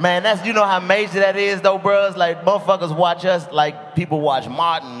 Man, that's, you know how major that is though, bros? Like, motherfuckers watch us like people watch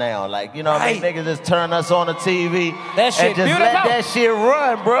Martin now. Like, you know what I mean? Niggas just turn us on the TV that shit and just beautiful. let that shit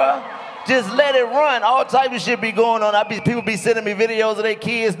run, bruh. Just let it run. All type of shit be going on. People be sending me videos of their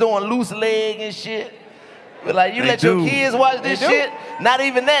kids doing loose leg and shit. But like, you let your kids watch this shit? Not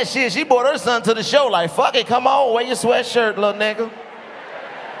even that shit. She brought her son to the show like, fuck it, come on, wear your sweatshirt, little nigga.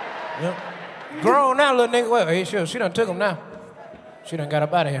 Yep. Grown now, little nigga. Well, hey, sure, she done took him now. She done got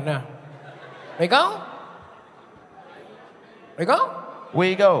up out of here now. They gone? They gone? Where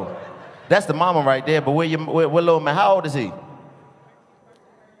you go? That's the mama right there, but where little man, how old is he?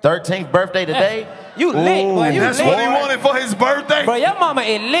 13th birthday today? You lit, boy. You that's lit. what he wanted for his birthday? Bro, your mama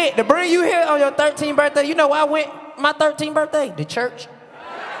is lit. To bring you here on your 13th birthday, you know where I went my 13th birthday? The church.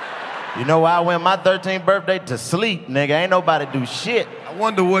 You know why I went my 13th birthday? To sleep, nigga. Ain't nobody do shit. I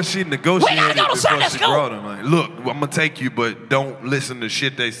wonder what she negotiated go to before Sunday she school. brought him. Like, look, I'm gonna take you, but don't listen to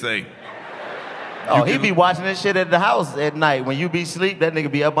shit they say. Oh, he be watching this shit at the house at night. When you be asleep, that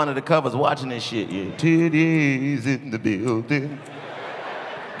nigga be up under the covers watching this shit. Yeah, titties in the building.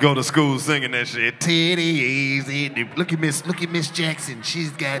 Go to school singing that shit. Titties in the... Look at Miss Jackson.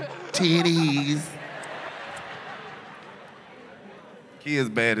 She's got titties. Kid's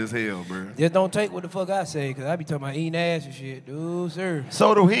bad as hell, bro. Just don't take what the fuck I say, because I be talking about eating ass and shit. Dude, sir.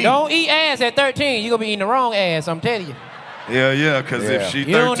 So do he. Don't eat ass at 13. You gonna be eating the wrong ass, I'm telling you. Yeah, because if she 13...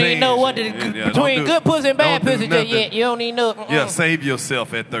 You don't even know what between good pussy and bad pussy just yet. You don't even know. Yeah, save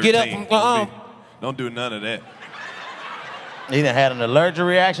yourself at 13. Get up. Don't do none of that. He done had an allergic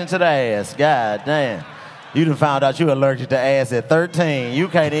reaction to the ass. God damn. You done found out you allergic to ass at 13. You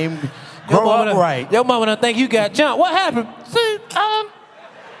can't even grow up right. Your mama done think you got jumped. What happened? See,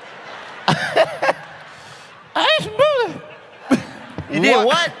 I ate some booty. You did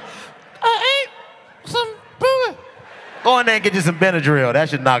what? I ate some booty. Go in there and get you some Benadryl. That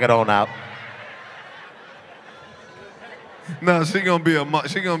should knock it on out. No, she gonna be real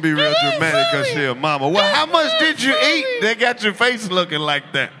dramatic because she a mama. Well, how much did you eat? They got your face looking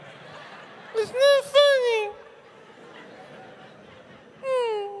like that. It's not funny.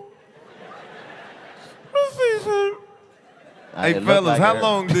 My face hurt. Hey, fellas, how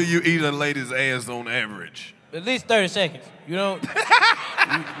long do you eat a lady's ass on average? At least 30 seconds. You don't.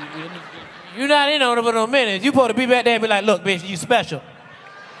 You're not in on it for no minutes. You supposed to be back there and be like, look, bitch, you special.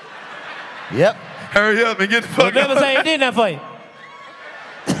 Yep. Hurry up and get the fuck Don't never say I did that for you.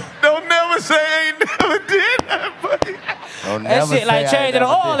 Don't never say I ain't never did that for you. That shit like changing the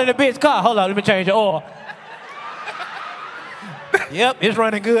oil in the bitch car. Hold on, let me change the oil. Yep, it's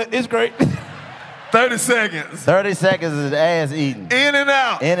running good. It's great. 30 seconds. 30 seconds is ass eating. In and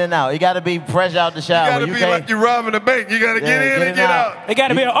out. In and out. You got to be fresh out the shower. You got to be like you're robbing a bank. You got to get in and get out. It got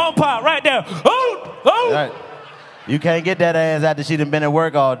to be an on-pop right there. Oh! Right. You can't get that ass after she done been at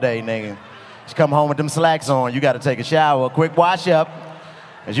work all day, nigga. She come home with them slacks on. You got to take a shower, a quick wash up,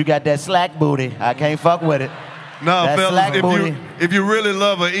 because you got that slack booty. I can't fuck with it. No, fellas, if you really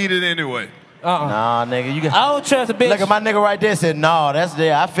love her, eat it anyway. Nah, nigga. You got. I don't trust a bitch. Look at my nigga right there. Said, no, that's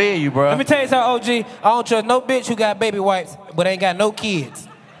there. I feel you, bro. Let me tell you something, OG. I don't trust no bitch who got baby wipes but ain't got no kids.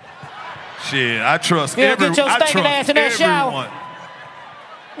 Shit, I trust You get your stinking ass in that shower.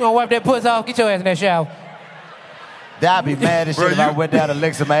 You gonna wipe that pussy off? Get your ass in that shower. I'd be mad as shit if I went down and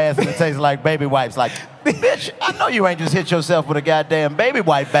licked some ass and it tastes like baby wipes. Like, bitch, I know you ain't just hit yourself with a goddamn baby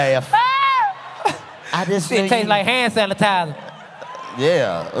wipe bath. I just It tastes like hand sanitizer.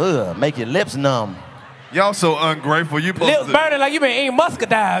 Yeah, make your lips numb. Y'all so ungrateful. You lips burning like you been eating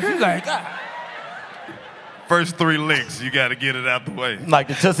muscadine. You like, God. First 3 licks, you got to get it out the way. Like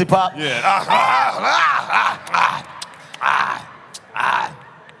the Tootsie Pop? Yeah.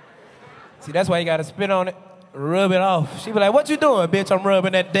 See, that's why you gotta spit on it, rub it off. She be like, what you doing, bitch? I'm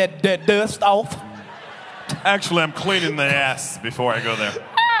rubbing that dust off. Actually, I'm cleaning the ass before I go there.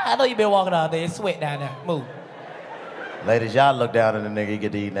 I know you been walking all day. It's sweat down there. Move. Ladies, y'all look down at the nigga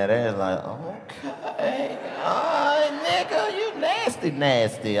get to eating that ass like, okay. Oh, nigga, you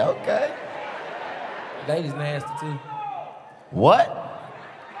nasty, okay. Ladies nasty, too. What?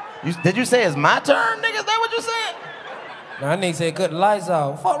 Did you say it's my turn, nigga? Is that what you said? Nah, that nigga said cut the lights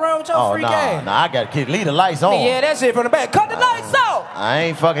off. Fuck around with your freak ass. Nah, I gotta leave the lights on. Yeah, that shit from the back. Cut the lights off. I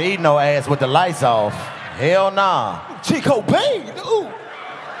ain't fucking eating no ass with the lights off. Hell nah. Chicobean, ooh.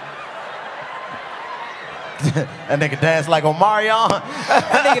 That nigga dance like Omarion.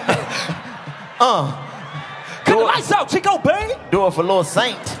 That nigga cut the lights off, Chicobean. Do it for Lil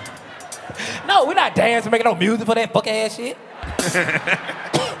Saint. No, we're not dancing, making no music for that fuck ass shit.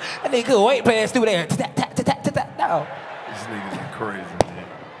 That nigga could wait pass through there. No. These niggas are crazy, man.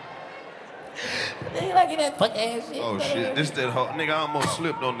 They like that fuck ass shit. Oh shit, this that hot nigga. I almost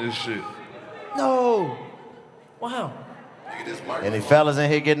slipped on this shit. No. Wow. Nigga, this Mark. Any fellas in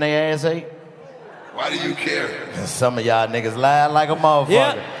here getting their ass ate? Why do you care? Some of y'all niggas lying like a motherfucker.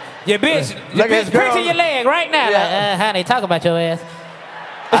 Yeah. Your bitch, your bitch pricking your leg right now. Yeah. Like, how they talk about your ass?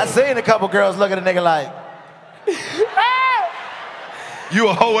 I seen a couple girls look at a nigga like, You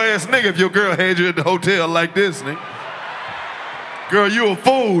a hoe ass nigga if your girl had you at the hotel like this, nigga. Girl, you a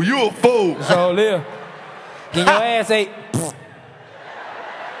fool. You a fool. So live. Get your ass ate.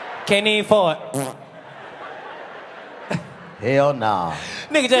 Can't even fart. hell nah.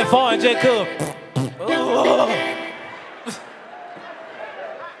 Nigga just fart and just cook.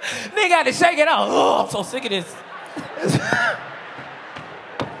 Nigga got to shake it off. Oh, I'm so sick of this.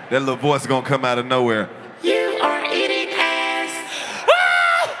 That little voice gonna come out of nowhere. You are eating ass.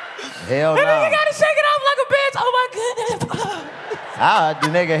 Hell That nah. nigga got to shake it off like a bitch. Oh my goodness. The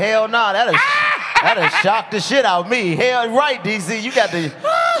nigga, hell nah. That'll shock the shit out of me. Hell right, DC. You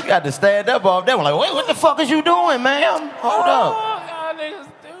got to stand up off that one. Like, wait, what the fuck is you doing, ma'am? Hold up. Oh, nigga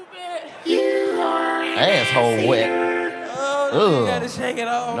stupid. You are Asshole wet. Oh, you got to shake it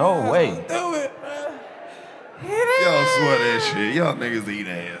off. No way. Stupid, man. Y'all swear that shit. Y'all niggas eat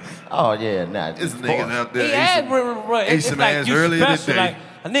ass. Oh yeah, nah. This niggas out there He ate asked, some, ate it's some like ass you earlier special. today. Like,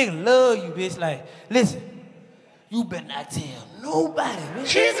 a nigga love you, bitch. Like, listen, you better not tell nobody, bitch.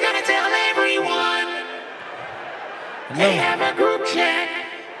 She's gonna tell everyone. They have a group chat.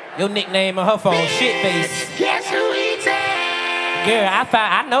 Your nickname on her phone, shit face. Guess who eats ass? Girl,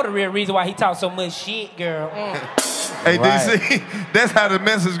 I know the real reason why he talks so much shit, girl. Hey, Right. DC, that's how the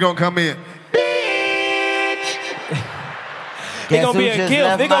message gonna come in. It's gonna be a just gift.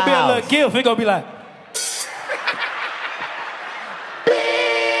 left It's gonna my be a house? little gift. It's gonna be like,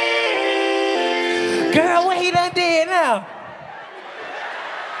 girl, what he done did now?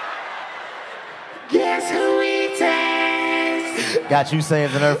 Guess who eats ass? Got you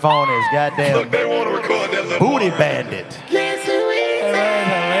saved in her phone as goddamn Look, they want to record that little booty part. bandit. Guess who eats ass? That's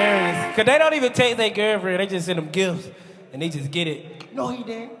hilarious. Cause they don't even take their girlfriend. They just send them gifts, and they just get it. No, he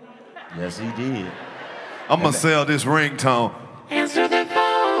didn't. Yes, he did. I'm gonna sell this ringtone. Answer the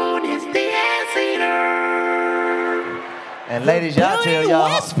phone, it's the ass eater. And ladies, y'all tell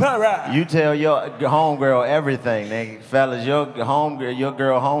y'all, Whisperer. you tell your homegirl everything, nigga. Fellas, your girl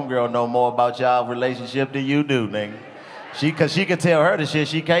homegirl know more about y'all relationship than you do, nigga. Cause she can tell her the shit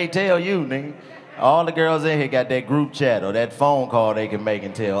she can't tell you, nigga. All the girls in here got that group chat or that phone call they can make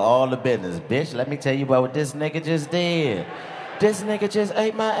and tell all the business. Bitch, let me tell you about what this nigga just did. This nigga just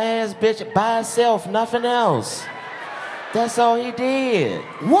ate my ass, bitch, by himself, nothing else. That's all he did.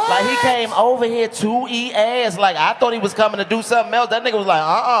 What? Like, he came over here to eat ass. Like, I thought he was coming to do something else. That nigga was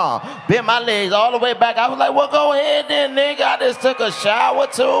like, bent my legs all the way back. I was like, well, go ahead then, nigga. I just took a shower,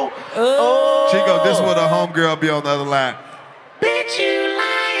 too. Oh. Chico, this what a homegirl be on the other line. Bitch, you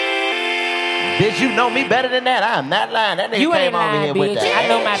lying. Bitch, you know me better than that. I'm not lying. That nigga You came ain't over lying, here with bitch. that I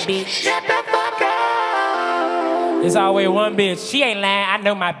know my ass. bitch. Shut the fuck up. It's always one bitch. She ain't lying. I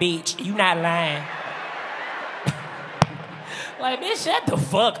know my bitch. You not lying. Like, bitch, shut the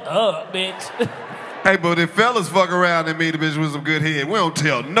fuck up, bitch. Hey, but if fellas fuck around and meet a bitch with some good head, we don't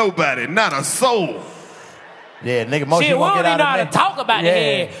tell nobody, not a soul. Yeah, nigga, most Shit, you we won't don't get even know out how of to talk about the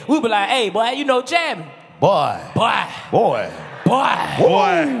head. We be like, hey, boy, you know Chapman. Boy. Boy. Boy. Boy.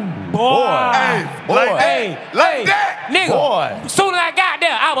 Boy. Boy. Hey, Boy. like that. Hey, Like hey, that. nigga. Boy. As soon as I got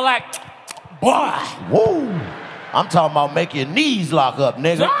there, I was like, boy. Woo. I'm talking about make your knees lock up,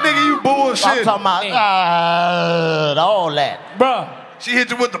 nigga. Nigga, you bullshit. I'm talking about all that. Bruh, She hit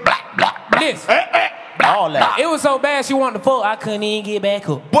you with the black, black, black. this. All that. It was so bad she wanted to fuck, I couldn't even get back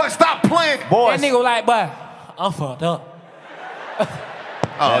up. Boy, stop playing. Boys, That nigga was like, boy, I'm fucked up.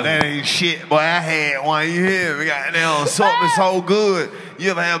 Oh, that ain't shit. Boy, I had one. You hear me? Goddamn, something so good. You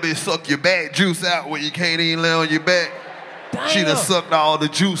ever have a bitch suck your back juice out when you can't even lay on your back? Damn. She done sucked all the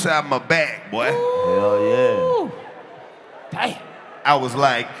juice out of my back, boy. Hell yeah. Damn. I was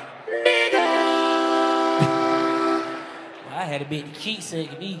like, I had a bit cheat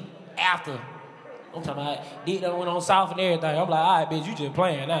sucking me after. I'm talking about did that went on south and everything. I'm like, all right, bitch, you just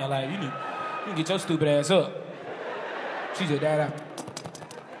playing now. Like, you can get your stupid ass up. She just died out.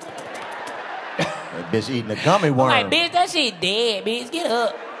 That bitch eating a gummy worm. I'm like, bitch, that shit dead, bitch. Get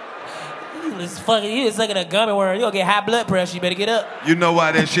up. You just sucking a gummy worm. You gonna get high blood pressure. You better get up. you know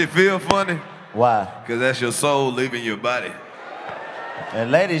why that shit feel funny? Why? Because that's your soul leaving your body.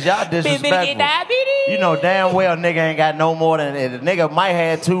 And ladies, y'all Bitch, better get disrespectful. diabetes. You know damn well nigga ain't got no more than the nigga might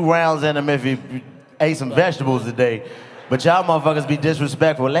have 2 rounds in him if he ate some vegetables today. But y'all motherfuckers be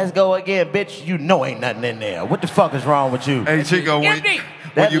disrespectful. Let's go again, bitch. You know ain't nothing in there. What the fuck is wrong with you? Hey, Chico,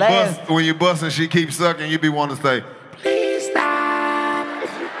 when you bust and she keeps sucking, you be wanting to say, Please stop.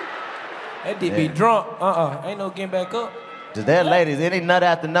 That dick be drunk. Ain't no getting back up. Cause that ladies, any nut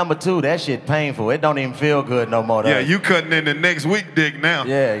after number 2, that shit painful. It don't even feel good no more. yeah, you cutting in the next week dick now.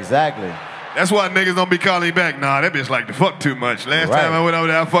 Yeah, exactly. That's why niggas don't be calling you back. Nah, that bitch like to fuck too much. Last time I went over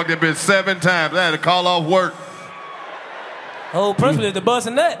there, I fucked that bitch 7 times. I had to call off work. Whole principle is to bust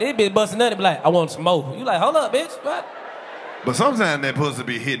a nut. They bitch bust a nut and be like, I want some more. You like, hold up, bitch. What? But sometimes that pussy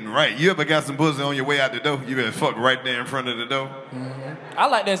be hitting right. You ever got some pussy on your way out the door? You better fuck right there in front of the door. Mm-hmm. I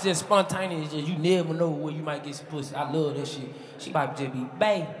like that's just spontaneous. Just you never know where you might get some pussy. I love that shit. She might just be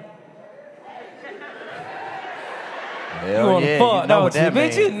bae. Hell You wanna yeah, fuck, you know what don't that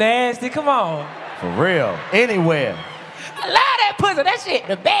you? Bitch, you mean. nasty. Come on. For real. Anywhere. I love that pussy. That shit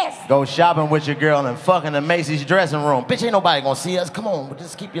the best. Go shopping with your girl and fuck in the Macy's dressing room. Bitch, ain't nobody gonna see us. Come on,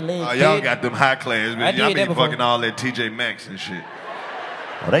 just keep your legs. Oh, y'all got them high class, I bitch. did Y'all that be before. fucking all that TJ Maxx and shit.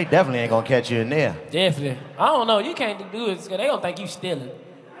 Well, they definitely ain't gonna catch you in there. Definitely. I don't know. You can't do it because they don't think you stealing.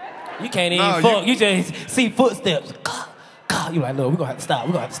 You can't even No, fuck. You just see footsteps. You like, look, we're gonna have to stop.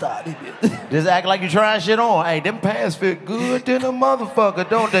 We're gonna have to stop this bitch. Just act like you trying shit on. Hey, them pants fit good than a motherfucker,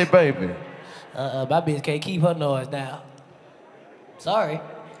 don't they, baby? My bitch can't keep her noise down. Sorry.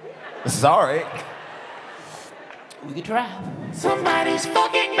 Sorry. We can try. Somebody's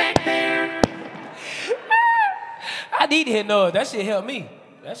fucking back there. I need to hear noise. That shit help me.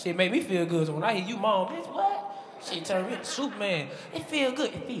 That shit make me feel good. So when I hear you, mom, bitch, what? Shit turn me into Superman. It feel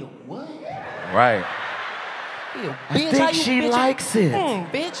good. It feel what? Right. Feel, I bitch, think how you, she bitch, likes it.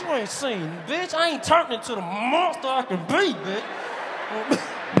 Bitch, you ain't seen. Bitch, I ain't turned into the monster I can be, bitch.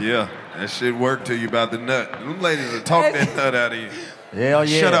 Yeah, that shit work till you about the nut. Them ladies will talk that nut out of you. Hell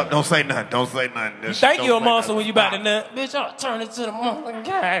yeah. Shut up, don't say nothing, don't say nothing. You think you a monster when you about to nut. Bitch, I'll turn into the monster.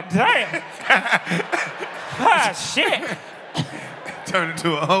 God damn. Shit. Turn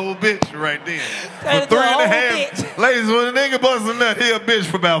into a whole bitch right then. Turn For into a 3.5, whole bitch. ladies, when a nigga busts a nut, he a bitch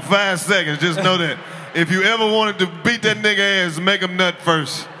for about 5 seconds. Just know that. If you ever wanted to beat that nigga ass, make him nut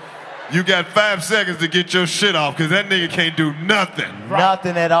first. You got 5 seconds to get your shit off, because that nigga can't do nothing.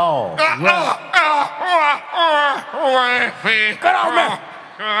 Nothing at all. Get on me.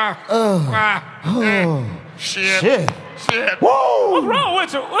 Shit. Whoa! What's wrong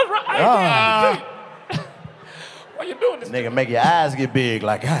with you? What's wrong? Why you doing this? Nigga make your eyes get big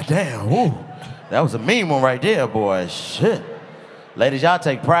like, God damn, woo. That was a mean one right there, boy. Shit. Ladies, y'all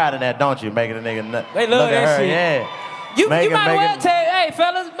take pride in that, don't you? Making a nigga nut. They love Look that at her, shit. yeah. You Make might it- well tell, hey,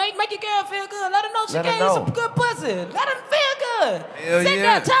 fellas, make your girl feel good. Let her know she Let her gave you know. some good pussy. Let her feel good. Hell Sit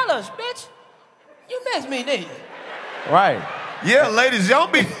yeah. there, tell us, bitch. You miss me, didn't you? Right. Yeah, ladies,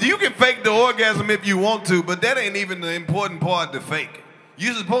 you can fake the orgasm if you want to, but that ain't even the important part to fake.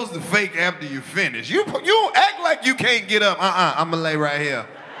 You're supposed to fake after you finish. You act like you can't get up. I'm gonna lay right here.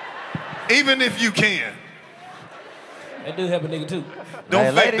 Even if you can. That do help a nigga too. Don't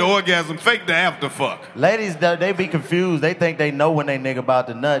Hey, fake ladies- the orgasm, fake the after fuck. Ladies, they be confused. They think they know when they nigga about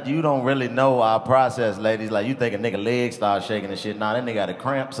to nut. You don't really know our process, ladies. Like, you think a nigga leg starts shaking and shit. Nah, that nigga got a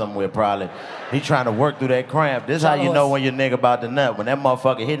cramp somewhere probably. He trying to work through that cramp. This how you know when your nigga about to nut. When that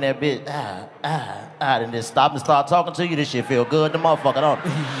motherfucker hitting that bitch, and just stop and start talking to you, this shit feel good. The motherfucker don't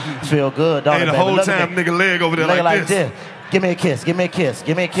it? Feel good, don't Hey, it, the baby? whole Look at time that. nigga leg over there Nigga like this. Give me a kiss, give me a kiss,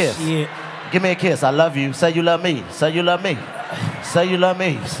 give me a kiss. Shit. Give me a kiss. I love you. Say you love me. Say you love me. Say you love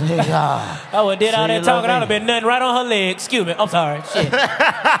me. Say, I would did all Say that you talking. love I'd have me. been nothing right on her leg. Excuse me. I'm sorry. Shit.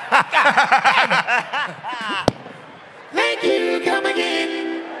 Thank you, come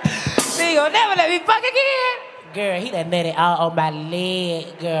again. She gonna never let me fuck again. Girl, he done nutted all on my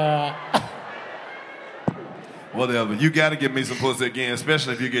leg, girl. Whatever. You gotta give me some pussy again,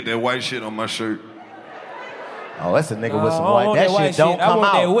 especially if you get that white shit on my shirt. Oh, that's a nigga with some white. That shit don't come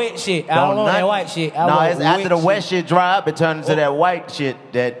out. I want that wet shit. I don't want that white shit. No, it's after the wet shit dry up, it turns into that white shit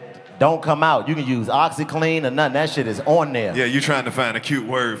that don't come out. You can use OxyClean or nothing. That shit is on there. Yeah, you trying to find a cute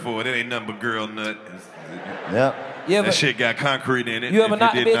word for it. It ain't nothing but girl nut. Yep. Yeah, that shit got concrete in it. You ever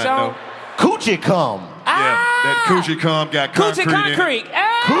knocked the bitch on? Coochie cum. Yeah, that coochie cum got concrete concrete. in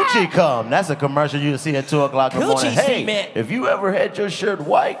it. Coochie cum. That's a commercial you see at 2 o'clock in the morning. Hey, cement. if you ever had your shirt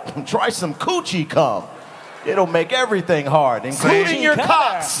white, try some coochie cum. It'll make everything hard, including your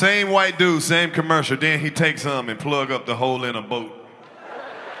cock. Same white dude, same commercial. Then he takes some and plug up the hole in a boat.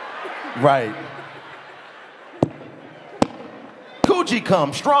 Right. Coochie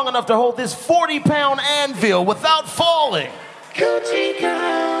cum, strong enough to hold this 40-pound anvil without falling. Coochie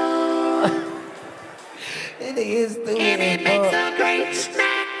cum. It is stupid. And it makes a great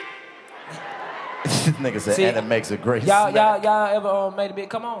snack. This nigga said, and it makes a great Y'all snack. ever made a bit?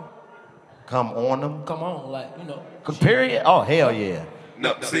 Come on. Come on them? Come on, like, you know. Period? Oh, hell yeah.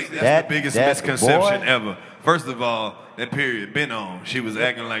 No, see, that's the biggest misconception ever. First of all, that period been on. She was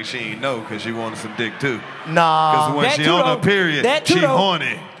acting like she ain't know because she wanted some dick too. Nah. Because when she on her period, she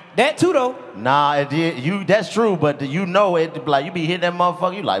horny. That too though. Nah, that's true, but you know it, like, you be hitting that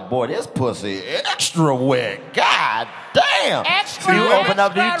motherfucker, you like, boy, this pussy extra wet. God damn. Extra You open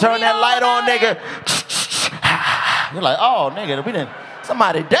up, you turn that light on, nigga. You're like, oh, nigga,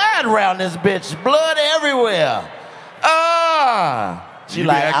 somebody died around this bitch. Blood everywhere. She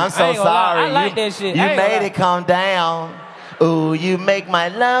like, I'm so sorry. I like that shit. You made it come down. Ooh, you make my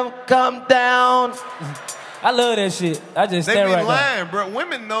love come down. I love that shit. I just They stand be right lying, bro.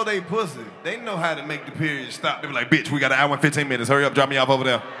 Women know they pussy. They know how to make the period stop. They be like, bitch, we got an hour and 15 minutes. Hurry up, drop me off over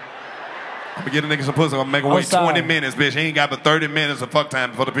there. I'm gonna get a nigga some pussy. I'm gonna make him wait 20 minutes, bitch. He ain't got but 30 minutes of fuck time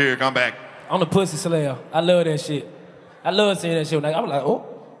before the period come back. I'm the pussy slayer. I love that shit. I love seeing that shit. I'm like, oh.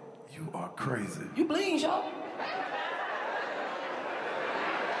 You are crazy. You bleeding, y'all.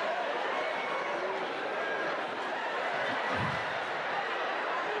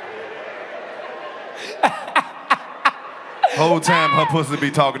 Whole time her pussy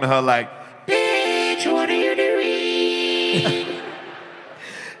be talking to her like, Bitch, what are you doing?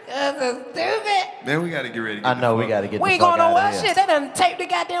 That's so stupid. man, we gotta get ready. I know, we gotta get the fuck We ain't going out nowhere. of here. Shit, they done taped the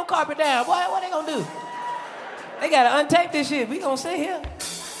goddamn carpet down. Boy, what they gonna do? They gotta untape this shit. We gonna sit here.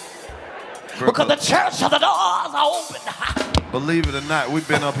 Because the church of the doors are open. Believe it or not, we've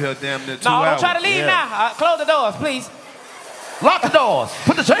been up here damn near 2 No, hours. don't try to leave now. Close the doors, please. Lock the doors.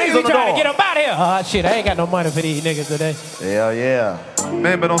 Put the chains on the trying door. to get up out of here. Oh, shit, I ain't got no money for these niggas today. Hell yeah.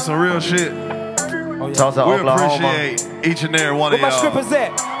 Man, but on some real shit, Tulsa, we Oklahoma. appreciate each and every one of Where my y'all. strippers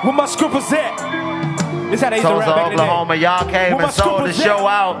at? Where my strippers at? This how they used to rap Tulsa, back in the day. Oklahoma, y'all came Where my and sold the strippers show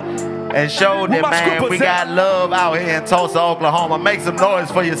at? out and showed Where that, my man, strippers we at? got love out here in Tulsa, Oklahoma. Make some noise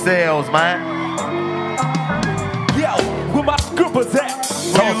for yourselves, man. Yo, where my strippers at?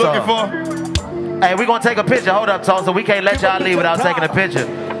 What are you looking for? Hey, we gonna take a picture. Hold up, Tulsa. We can't let y'all leave without taking a picture.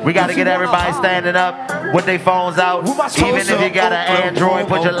 We gotta get everybody standing up with their phones out. Even if you got an Android,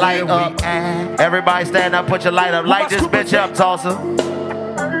 put your light up. Everybody stand up, put your light up. Light this bitch up, Tulsa.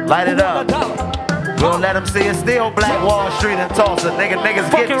 Light it up. We'll let them see it's still Black Wall Street in Tulsa.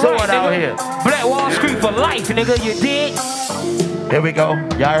 Niggas get to it out here. Black Wall Street for life, nigga. You dig? Here we go.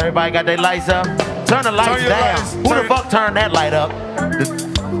 Y'all, everybody got their lights up? Turn the lights down. Who the fuck turned that light up?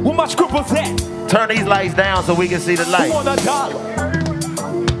 Where my strippers at? Turn these lights down so we can see the light. $1.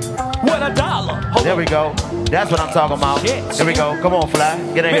 $1. There we go. That's what I'm talking about. Here we go. Come on, Fly.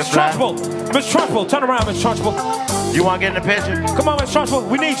 Get in here, Miss Fly. Trunchbull. Miss Trunchbull. Turn around, Miss Trunchbull. You want to get in the picture? Come on, Miss Trunchbull.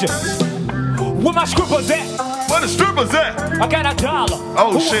 We need you. Where my strippers at? Where the strippers at? I got $1.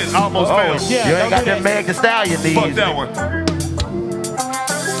 Oh shit, almost failed. Yeah, you ain't got them Meg Thee Stallion these. Fuck that one.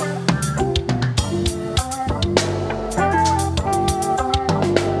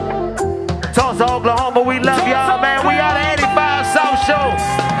 Tulsa, Oklahoma, we love y'all, man. We are the 85 South Show.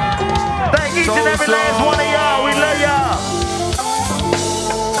 Thank each and every last one of y'all. We love y'all.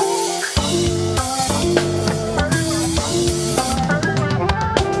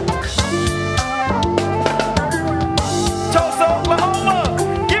 Tulsa, Oklahoma,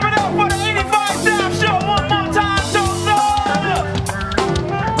 give it up for the 85 South Show one more time, Tulsa.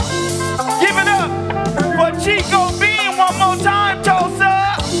 Give it up for chicobean one more time, Tulsa.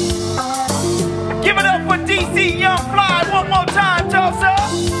 Give it up for dcyoungfly one more time, Tulsa.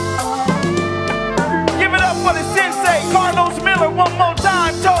 Give it up for the sensei, Karlous Miller one more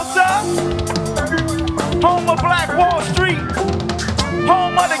time, Tulsa. Home of Black Wall Street.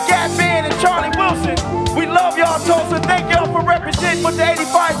 Home of the Gap Band and Charlie Wilson. We love y'all, Tulsa. Thank y'all for representing with the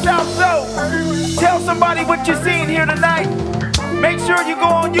 85 South Show. Tell somebody what you're seeing here tonight. Make sure you go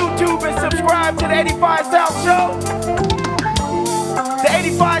on YouTube and subscribe to the 85 South Show. The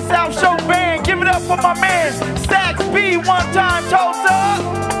 85 South Show band, give it up for my man, Stacks B, one time Tulsa.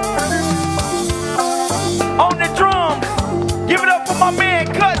 On the drums, give it up for my man,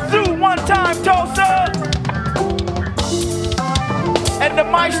 Kutsu, one time Tulsa. And the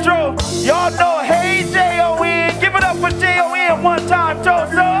maestro, y'all know, hey J-O-N, give it up for J-O-N, one time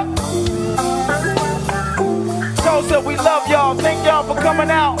Tulsa. Tulsa, we love y'all, thank y'all for coming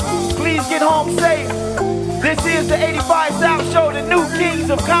out. Please get home safe. This is the 85 South Show, the new kings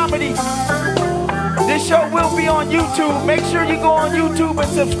of comedy. This show will be on YouTube. Make sure you go on YouTube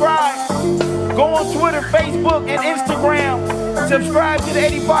and subscribe. Go on Twitter, Facebook, and Instagram. Subscribe to the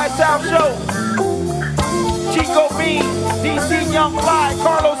 85 South Show. Chicobean, dcyoungfly,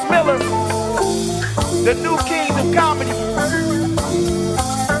 Karlous Miller, the new kings of comedy.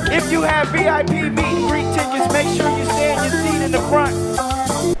 If you have VIP meet and greet tickets, make sure you stay in your seat in the front.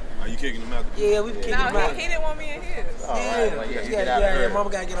 Kicking him out? Yeah, we kicking him out. He didn't want me in his. Oh, yeah, mama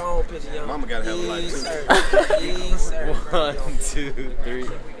gotta get her own picture, young. Mama gotta have a life too. Sir. Yes, sir. 1, 2, 3.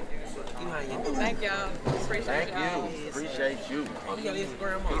 Thank y'all. Appreciate y'all. Appreciate you. Oh, you got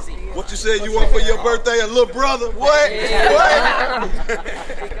Instagram on. What you said you want for your birthday, a little brother? What? Oh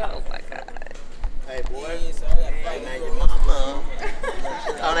my God. Hey, boy. Yes, sir. Your mama.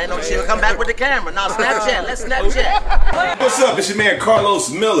 Oh, ain't no shit. Come back with the camera. Now, Snapchat. Let's Snapchat. What's up? It's your man Karlous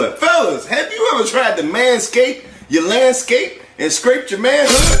Miller. Fellas, have you ever tried to manscape your landscape and scraped your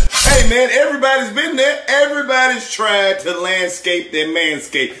manhood? Hey man, everybody's been there. Everybody's tried to landscape their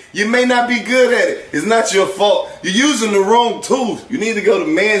manscape. You may not be good at it. It's not your fault. You're using the wrong tools. You need to go to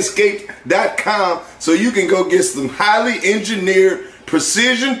manscaped.com so you can go get some highly engineered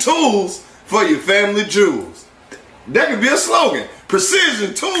precision tools for your family jewels. That could be a slogan.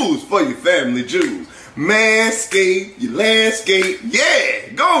 Precision tools for your family jewels. Manscape, your landscape, yeah,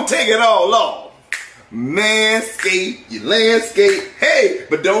 go take it all off. Manscape, your landscape, hey,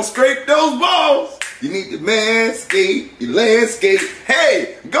 but don't scrape those balls. You need to manscape, your landscape,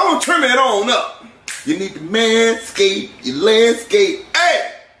 hey, go trim it on up. You need to manscape, your landscape,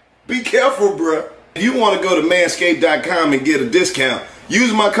 hey, be careful, bruh. If you want to go to manscape.com and get a discount,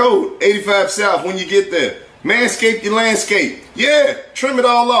 use my code 85South when you get there. Manscape your landscape, yeah, trim it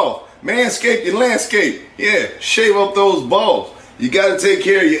all off. Manscape your landscape. Yeah, shave up those balls. You got to take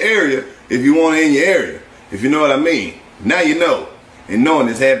care of your area if you want it in your area. If you know what I mean. Now you know. And knowing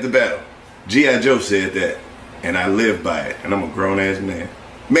is half the battle. G.I. Joe said that. And I live by it. And I'm a grown-ass man.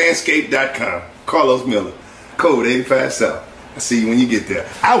 Manscape.com. Karlous Miller. Code 85South. I'll see you when you get there.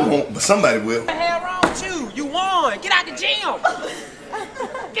 I won't, but somebody will. What the hell wrong with you? You won. Get out the gym.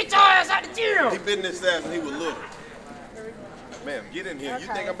 Get your ass out the gym. He been this ass when he was little. Ma'am, get in here. Okay.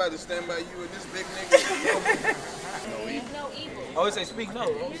 You think I'm about to stand by you and this big nigga? No evil. Oh, it say speak no.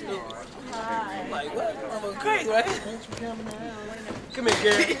 I'm stupid. I'm like, what? I'm crazy, right? Come here,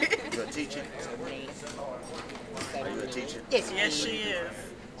 Gary. You a teacher? Are you a teacher? Yes, she is.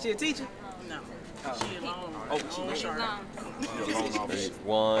 She a teacher? No. She alone. Oh, she is.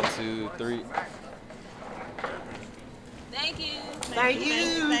 1, 2, 3. Thank you. Thank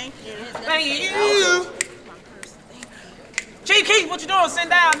you. Thank you. Thank you. Chico, what you doing? Sit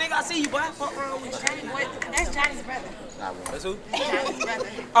down, nigga. I see you, boy. Fuck wrong with you? That's Johnny's brother. That's who? Johnny's brother.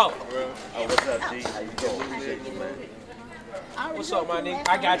 Oh. Oh, what's up, G? How you doing? What's up, my nigga?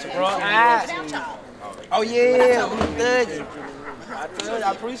 I got you, bro. Oh, yeah. Good.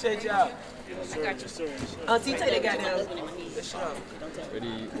 I appreciate y'all. I got you, sir. Auntie, take that goddamn. Shut up.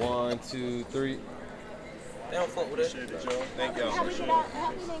 Ready? 1, 2, 3. They don't fuck with us. Thank y'all. Come on.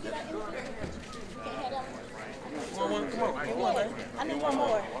 I need one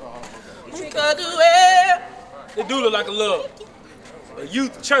more. We could do it. They do look like a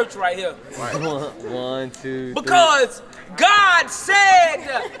youth church right here. 1, 2, 3. Because God said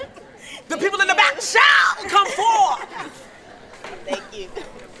the people in the back shall come forth. Thank you.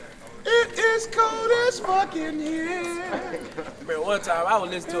 It is cold as fuck in here. Man, one time I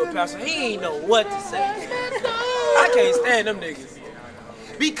was listening to a pastor, he ain't know what to say. I can't stand them niggas.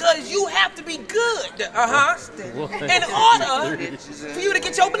 Because you have to be good, in order for you to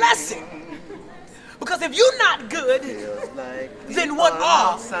get your blessing. Because if you're not good, then what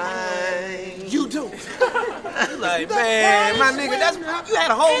are you doing? Like, man, my nigga, you had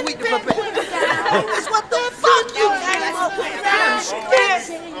a whole week to prepare. That's what the fuck you came up with.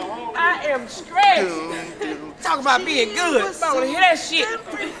 I am stressed. Talking about being good. I want to hear that shit.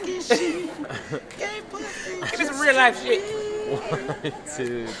 Give me some real life shit. 1,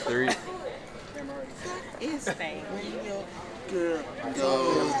 2, 3. It's fake.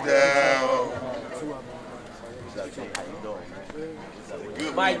 Goes down.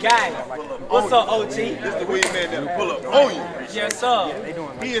 My guy. What's up, OG? This the weed man that pull up on you. Yes, sir.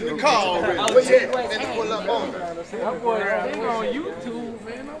 He in the car already. Where you at? And pull up on you. That boy big on YouTube,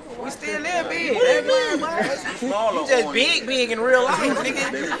 man. We still live big. You just big in real life, nigga.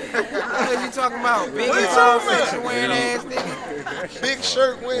 What you talking about? Big and tall section wearing ass, nigga. Big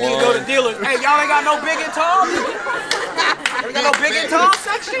shirt wearing. Nigga go to dealers. Hey, y'all ain't got no big and tall? Ain't got no big and tall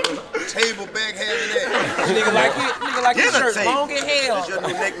section? Table back having that. Nigga like it. Nigga like his shirt long as hell. That's your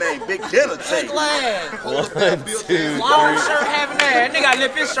new nickname, Big Dinner Table. Hold up that built in. Long shirt having that. Nigga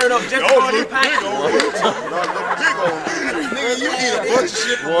lift his shirt up just for his pocket. Nigga, you eat a bunch of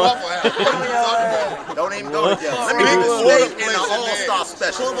shit from Waffle House. What are you talking about? Don't even go together. Let me get the steak and an all-star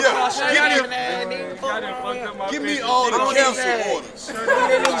special. Give me all the cancel orders. Look at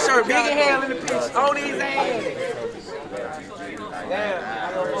that nigga shirt. Big as hell in the picture. On his ass.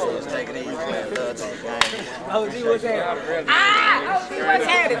 Take it easy, man. Love to the game. OG, what's happening? OG, what's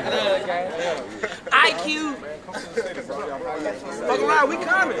happening? IQ. Fuck around, we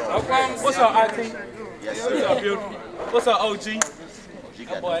coming. What's up, IT? Yes, What's sir. up, beautiful? What's up, OG?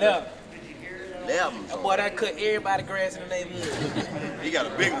 That boy that. That boy that cut everybody grass in the neighborhood. He got a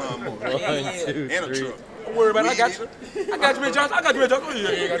big lawnmower. Yeah. And a truck. Don't worry about it, I got you. I got you, Miss Johnson. I got you, Miss Johnson. You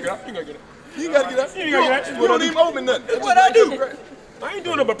ain't gotta get up. You ain't gotta get up. You gotta get up. You ain't gotta get up. You don't even owe me nothing. That's what I do. I ain't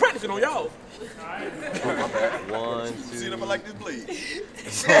doing nothing but practicing on y'all. 1, 2. See them like this blade.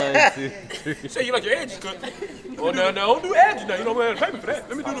 1, 2, 3. Say you like your edges cut. Oh, no, don't do edges now. You don't have to pay me for that.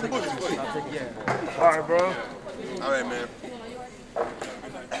 Let me do the bushes for you. All right, bro. All right, man.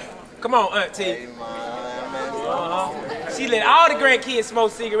 Come on, Auntie. She let all the grandkids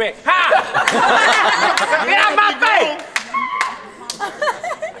smoke cigarettes. Ha! Get out my face!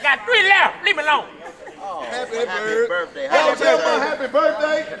 I got 3 left. Leave me alone. Happy birthday. Happy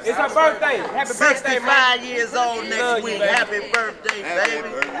birthday. It's her birthday. Happy birthday, man. 65 years old next week. Happy birthday, Happy baby.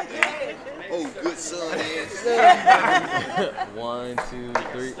 birthday. Oh, good son ass. 1, 2,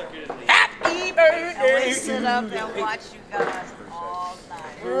 3. Happy birthday. We sit up and watch you guys all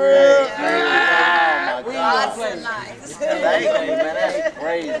night. Lots of nights. Thank you, man. That's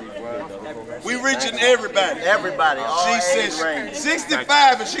crazy, bro. We reaching everybody. Everybody. All She age says range.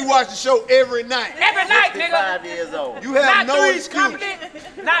 65 and she watched the show every night. Every night, nigga. 65 years old. You have Not no Three's excuse. Company.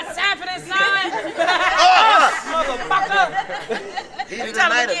 Not Sanford and Son. Motherfucker. He's the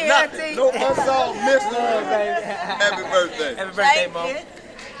night of nothing. No unsolved mystery. Happy birthday. Happy birthday, Mom.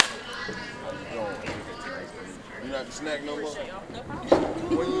 You not the snack no more?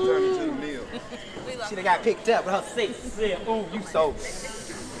 When you turn into the meal? She done got picked up with her 6. Ooh, you so.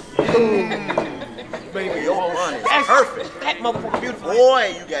 Baby, your money is perfect. That motherfucker beautiful.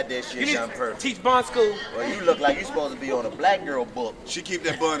 Boy, you got that shit You need done to perfect. teach bond school. Well, you look like you supposed to be on a black girl book. She keep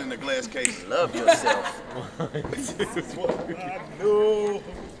that bun in the glass case. Love yourself. No.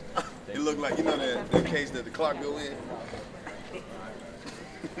 It look like, you know that case that the clock go in?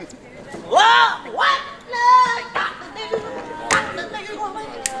 What love got to do?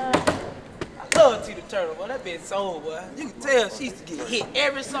 I love Tina Turner, boy. That bitch soul, boy. You can tell she used to get hit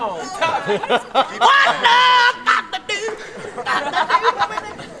every song. What love got to do?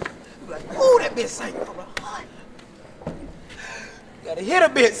 Ooh, that bitch sang from the heart. Gotta hit a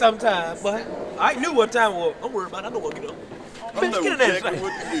bit sometimes, but I knew what time it was. Don't worry about it. I know what to get up. I'm Bitch, get in not there. exactly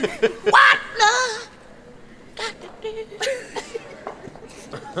what to do. What love got to do?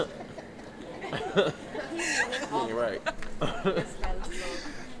 You're right.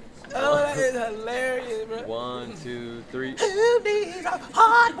 Oh, that is hilarious, bro. 1, 2, 3. Who needs a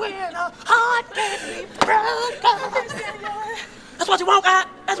heart when a heart can't be broken? That's what you want, God.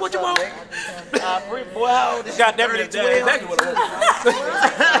 That's what you want. Boy, how old is God damn it, that's exactly what I want.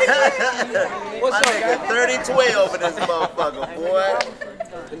 What's up, my nigga? 30-12 in this motherfucker, boy.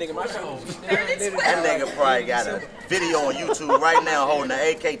 The nigga, my show. That nigga probably got a video on YouTube right now holding the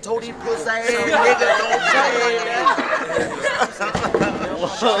AK. Told he pussy ass nigga, don't say it. 1,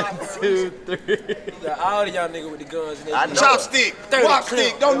 2, 3. All of y'all niggas with the guns and I know. Chopstick,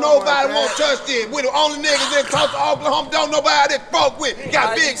 wopstick, don't nobody want to touch this. We the only niggas in Tulsa, Oklahoma, don't nobody that fuck with.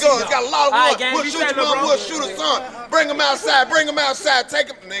 Got big guns, got a lot of wood. We'll shoot your mom, we'll shoot her son. Bring them outside, take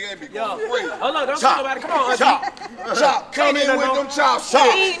them. Nigga, they be going crazy. Hold on, don't shoot nobody. Come on, Chop, chop, come in with them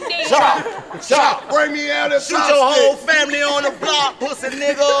chopsticks. Chop, chop, bring me out of Shoot your whole family on the block, pussy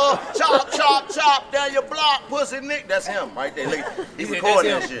nigga. Chop, chop, chop down your block, pussy nigga. That's him right there. Look, he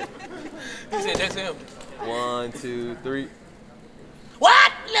recording that shit. He said that's him. 1, 2, 3.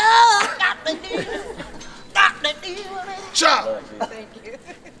 What love got to do? Got to do. Chop. Thank you.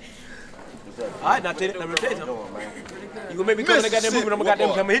 All right, now let me tell you something. You gonna make me come in the goddamn movie and I'm gonna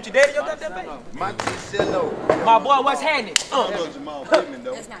goddamn come and hit your daddy, your goddamn baby? Monticello. My boy, what's happening? I know Jamal Pittman,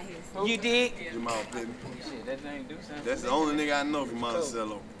 though. That's not his. You dig? Jamal Pittman. Shit, that name do sound. That's the only nigga I know from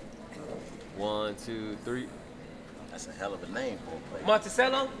Monticello. 1, 2, 3. That's a hell of a name for a place.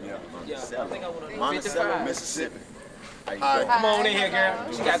 Monticello? Yeah. Yeah, I think I want to Monticello, Mississippi. How you doing? Come on in here,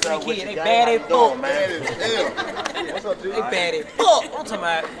 girl. She got 3 kids. They bad as fuck. Bad as hell. What's up, dude? They bad as fuck. I'm talking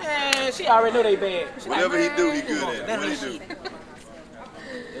about, man, she already know they bad. She Whatever like, he do, he good man, at. that What he ain't do? shit.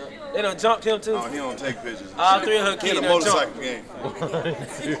 They done jumped him too. Oh, he don't take pictures. All 3 of her He in kids a done motorcycle jumped. game.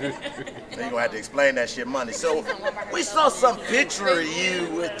 They gonna have to explain that shit, money. So we saw some picture of you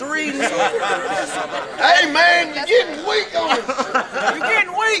with 3 niggas. Hey man, you getting weak on it. You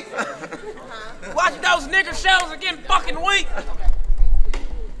getting weak. Watching those nigger shows are getting fucking weak.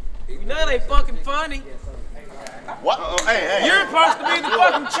 You know they fucking funny. What? Hey. You're supposed to be the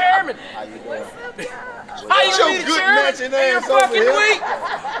fucking chairman. How you doing? How you Your gonna be the good chairman? matching And you're ass over fucking here. weak.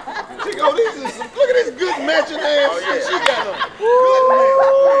 Chico, look at this good matching ass. Oh, yeah. She got a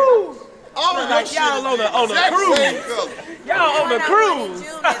all of Like that shit y'all is on the exact cruise. same color. Y'all on the cruise. As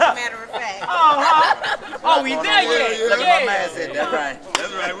a matter of fact. Oh, we there yet? Look at my man said that right.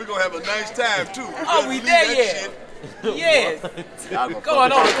 That's right. We're gonna have a nice time too. Oh, we there yet? Yes.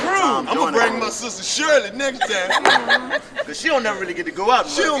 Going on the cruise. I'm gonna bring my sister Shirley next time. Cause she don't never really get to go out.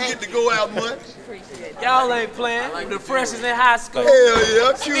 She don't get to go out much. Y'all ain't playing. The freshest in high school. Hell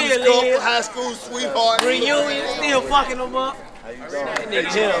yeah, cutest Still couple, is. high school sweetheart. Reunion, still fucking them up. This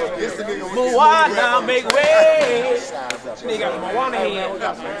the nigga with this Moana, make way. Nigga got the Moana head.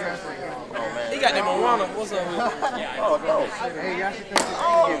 He got the Moana. What's up with it? Oh no.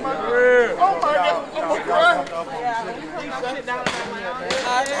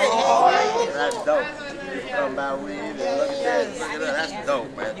 That's dope. Come by with it. Look at that. That's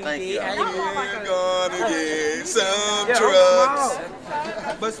dope, man. Thank you. We're gonna get some trucks.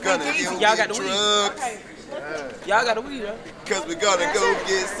 Gonna get Y'all got the weed. trucks. Y'all got the weed, huh? Cause we're gonna go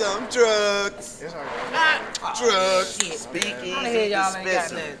get some trucks. Trucks. Speaking. How the hell y'all ain't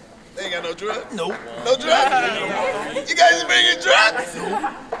got nothing? They ain't got no drugs? Nope. No drugs? You guys bringing drugs?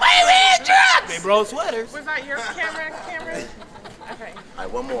 Why you wearing drugs? They brought sweaters. Was that your camera? Okay. All right,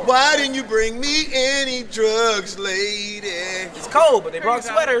 one more. Why didn't you bring me any drugs, lady? It's cold, but they brought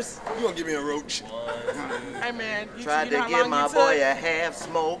sweaters. You gonna give me a roach? Hey man, Tried to how give long my you boy took? a half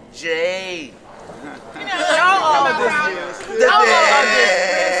smoked J. Y'all all a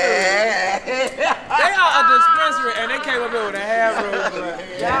dispensary, and they came up here with a half roll.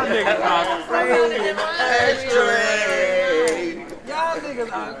 Y'all niggas are crazy. Y'all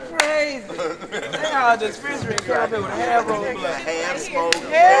niggas are crazy. They are a dispensary and came up here with a half roll. A half smoked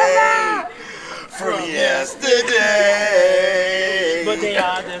J from Yesterday. But they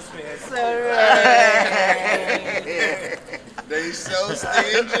are dispensary. They so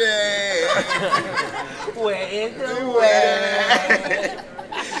stingy. Where is the way?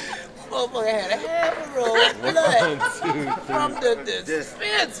 Motherfucker had a half a roll of blood from the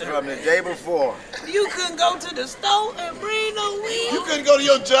dispensary. from the day before. You couldn't go to the store and bring no weed. You couldn't go to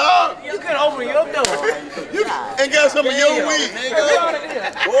your job? You couldn't open your door. You and got some of your weed.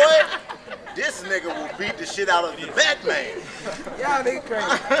 Boy, this nigga will beat the shit out of the Batman. Y'all niggas crazy.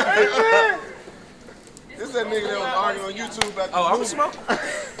 This is that nigga that was arguing on YouTube about the Oh, I'm movie. smoking.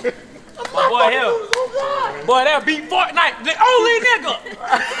 My boy hell. Boy, that beat Fortnite. The only nigga.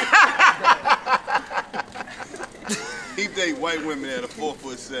 He date white women at a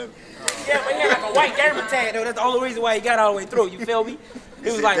 4'7". Yeah, but he had like a white gamer tag though. That's the only reason why he got all the way through. You feel me? He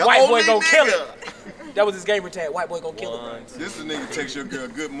was like, the white boy only gonna kill nigga. it. That was his gamer tag. White boy gonna kill it. This is a nigga text your girl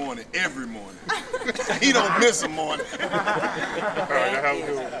good morning every morning. He don't miss a morning. All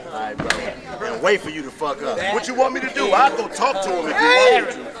right, bro. And wait for you to fuck up. What you want me to do? I'll go talk to him if you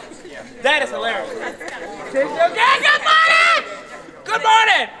want me to. That is hilarious. Good morning! Good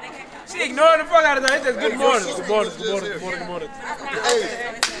morning! She ignoring the fuck out of that. It says good morning. Good morning, good morning, good morning, good morning. Hey,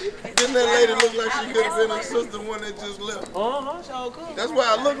 didn't that lady look like she could have been her sister one that just left? Uh-huh, so cool. That's why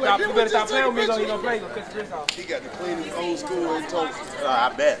I look like You better stop playing with me, though. You gonna play. You gonna cut your wrist off. He got the cleanest old school in Tulsa. I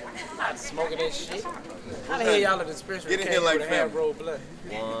bet. I'm smoking that shit. How the hell y'all at the dispensary? Get in here like with a half roll blood.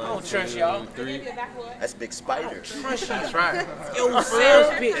 I don't trust y'all. That's Big Spider. Trust you. That's right. Yo,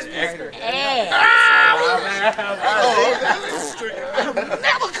 sales pitch. Ass.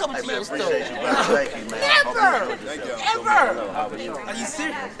 Never come to your store. Appreciate you, brother. Thank you, man. Never. Thank y'all. Ever. Are you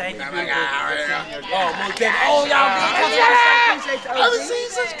serious? Thank you. Oh, most definitely. Oh, y'all big appreciate y'all. I haven't seen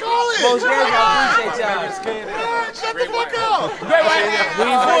since college. Most definitely appreciate y'all. Shut the fuck up. Great white. We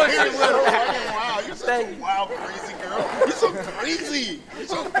ain't bullshit. Wow, you're such a wild, crazy girl. You're so crazy. You're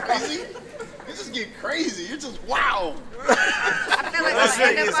so crazy. You just get crazy. You're just wild. I feel like I'm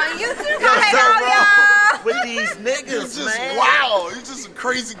ending up on YouTube. What's Hey, up, y'all. bro? With these niggas, You're just man. wild. You're just a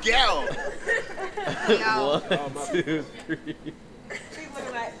crazy gal. Yo, 1, 2, 3.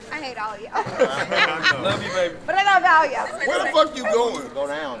 I hate all y'all. Love you, baby. But I love all y'all. Where the fuck you going? Go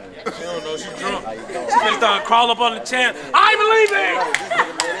down. She don't know, she drunk. How you doing? She finna start crawl up on the chair. I'm leaving!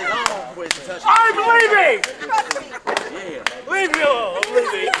 I'm leaving! Yeah. Leave me alone, I'm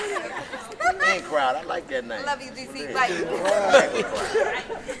leaving. In crowd, I like that name. I love you, DC. Like,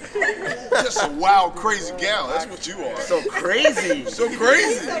 Just a wild, crazy gal. That's what you are. So crazy. So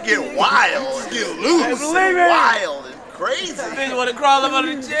crazy. You get wild. Just get loose. I'm leaving! Wild and crazy. Bitch wanna crawl up on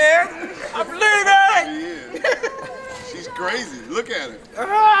the chair. I'm leaving! Yeah. She's crazy. Look at her.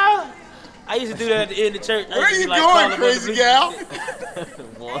 I used to do that at the end of church. Where are you going, crazy gal?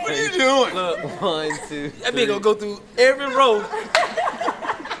 What What are you doing? Look, 1, 2, 3. that bitch gonna go through every row.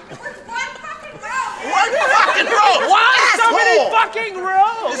 One fucking row. Why so many Asshole. fucking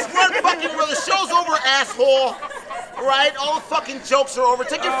rows? It's one fucking row. The show's over, asshole. Right? All the fucking jokes are over.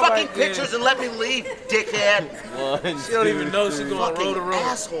 Take your Oh, fucking my pictures goodness. and let me leave, dickhead. 1, She don't even know she's going row Fucking to row.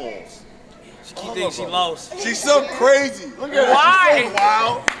 assholes. She thinks she lost. She's so crazy. Look at her. Why? She's so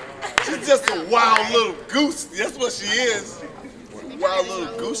wild. She's just a wild little goose. That's what she is. Wild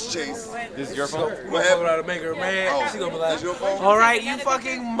little goose chase. This is your phone? What Motherfucker happened? ought to make her mad. Oh, She gonna be that's like, your phone? all right, you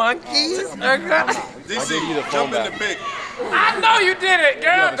fucking monkeys. DC, jump in the pic. I know you did it,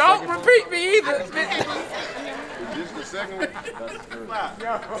 girl. Don't repeat me either. This is the second one?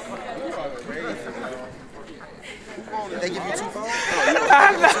 They give you 2 phones?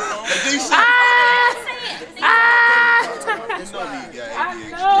 DC. You know you got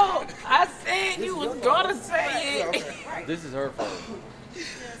ADHD. No, I said you was gonna say it. This is her phone.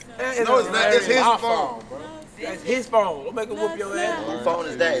 No, it's not. That's his phone. That's his phone. Don't make him whoop your ass. Whose phone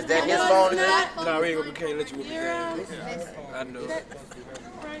is that? Is that his phone? Is it? No, we can't let you whoop your ass. I know.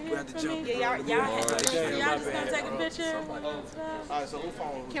 We have to jump. Y'all just gonna take a picture?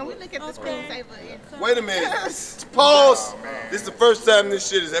 can we look at the screensaver? Wait a minute. Pause. This is the first time this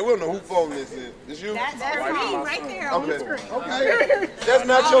shit is. We don't know whose phone this is. This you? That's me right there on the Okay. screen. Okay. That's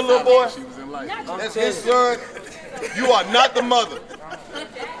not your little boy. That's his son. You are not the mother.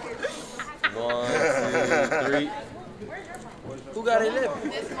 1, 2, 3. Who got 11?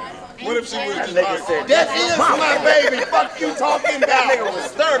 What if she would have just Nigga said, that is my baby. Fuck you talking that about. nigga was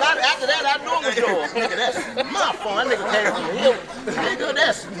stirred. After that, I knew it was yours. Nigga, that's my phone. That nigga came from the hill. Nigga,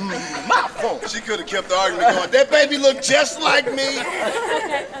 that's my phone. She could have kept the argument going. That baby look just like me.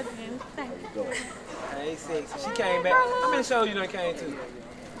 Okay, again. Thank you. I ain't sexy. She came back. How many shows you done came to?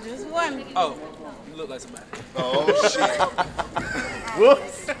 Just one. Oh, you look like somebody. Oh shit. What?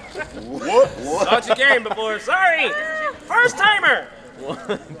 Thought you came before. Sorry. First timer. 1,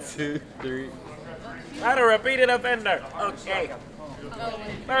 2, 3. Not a repeated offender. Okay.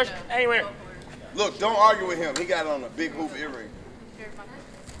 First timer. Look, don't argue with him. He got on a big hoop earring.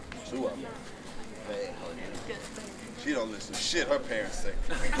 2 of them. She don't listen to shit her parents say.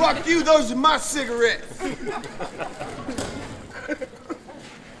 Fuck you, those are my cigarettes. 1,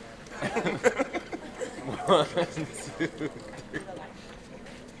 2, 3.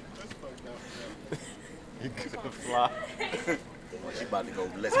 You could fly. She about to go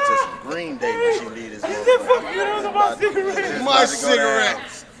listen to some Green Day when she leave this motherfucker. My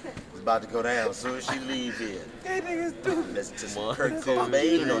cigarettes. It's about to go down as soon as she leave here. That nigga's stupid. Listen to some 1, Kurt 2,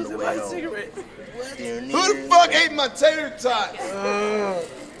 Cobain on the way My home. cigarette. Who the fuck ate my tater tots?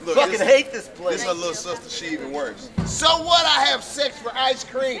 Look, Fucking hate this place. This is her little sister. She even worse. So what? I have sex for ice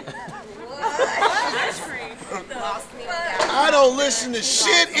cream. I don't listen to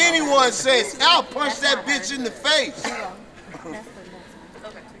shit anyone says. I'll punch that bitch in the face.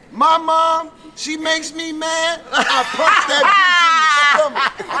 My mom, she makes me mad. I punch that bitch in the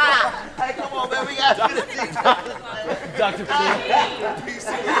stomach. Hey, come on, man. We got $15. Dr.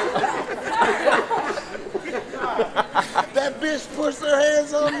 That bitch puts her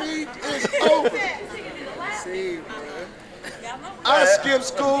hands on me, it's over. See, bro. I skip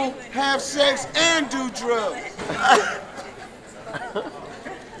school, have sex, and do drugs.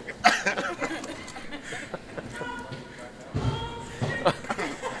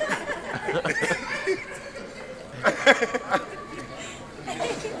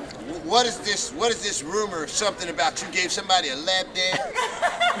 What is this? What is this rumor? Something about you gave somebody a lap dance?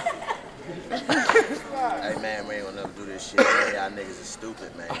 Hey, man, we ain't gonna never do this shit. Man. Y'all niggas is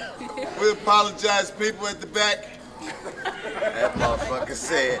stupid, man. We apologize, people at the back. That motherfucker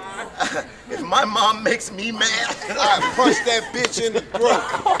said, if my mom makes me mad, I punch that bitch in the throat.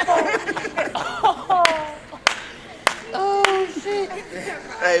 Oh, shit.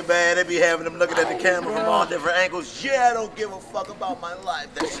 Hey man, they be having them looking at the camera from all different angles. Yeah, I don't give a fuck about my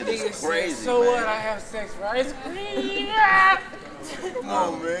life. That shit is crazy, So man. what? I have sex for ice cream. Come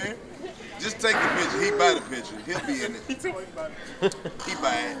on, man. Just take the picture. He buy the picture. He'll be in it. He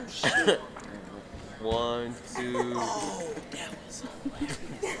buy it. 1, 2,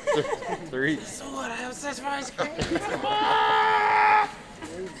 3. So what? I have sex for ice cream.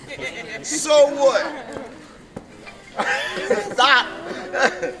 So what? Stop.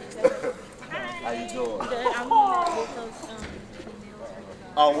 How you doing?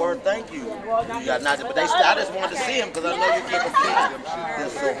 Oh, word, thank you. You got nothing, but I just wanted to see him because I know you get confused. Them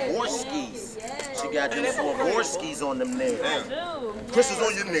Swarovskis. She got them Swarovskis on them nails. Crystals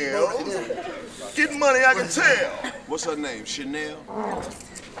on your nails. Getting money, I can tell. What's her name? Chanel?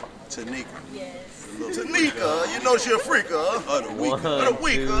 Tanika. Yes. Tanika, you know she a freaker. Of the week. 1, Of the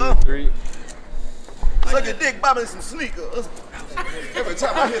week, 2, 3. Suck your dick, buy me some sneakers. Every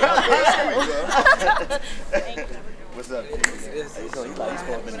time I hit her, What's up, G? He's supposed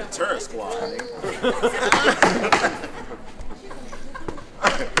to be in the terror squad, nigga.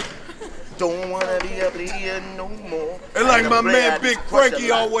 Don't wanna be up here no more. And like my man Big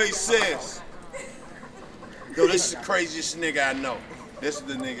Frankie always says, yo, this is the craziest nigga I know. This is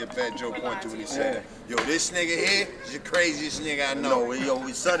the nigga Fat Joe pointed to when he said that. Yo, this nigga here is the craziest nigga I know. No, yo,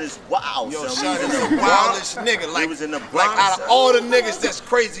 his son is wild. Yo, son. son is the wildest nigga. Like, was in the like Bronx, out of all the niggas that's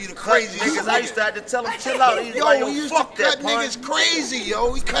crazy, the craziest niggas, nigga. I used to have to tell him, chill out. He's Yo, like, we used fuck to that cut pun. niggas crazy, yo.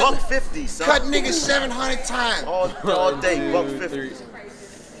 We cut $150, son. cut niggas 700 times. All day, $150.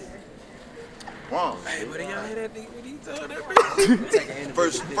 Wrong. Hey, what do y'all hear that nigga when he told that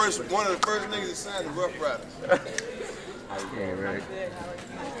One of the first niggas that signed the Rough Riders.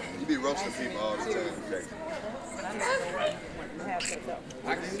 You be roasting people all the time.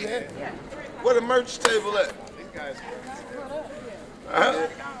 I can see that. Where the merch table at?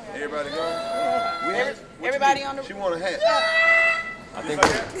 Everybody going? Everybody on the. She want a hat. I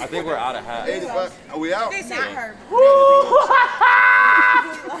think we're out of hats. 85. Are we out? This not her.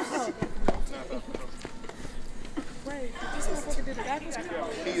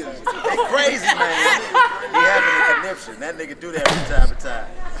 He is crazy, man. He having a conniption. That nigga do that from time to time.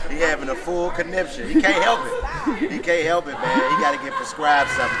 He having a full conniption. He can't help it. He can't help it, man. He got to get prescribed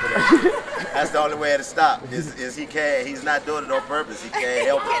something for that shit. That's the only way to stop. Is he can't. He's not doing it on purpose. He can't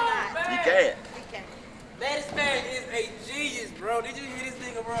help it. He can't. This man is a genius, bro. Did you hear this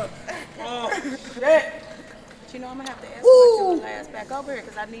nigga, bro? Oh, shit. You know, I'm gonna have to escort your ass back over here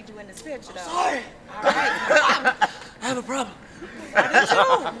because I need you in this picture, though. Sorry. All right. I have a problem.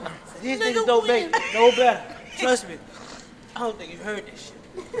 These niggas don't make no better. Trust me. I don't think you heard this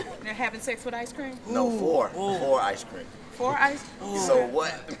shit. They're having sex with ice cream? No, four ice cream. 4 ice? So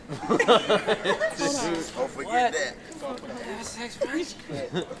what? Don't forget that. Have sex with ice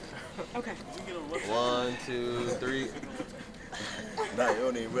cream. Okay. 1, 2, 3. Nah, you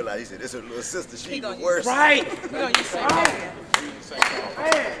don't even realize. He said, this is her little sister. She even worse. Right. We're gonna use same hand.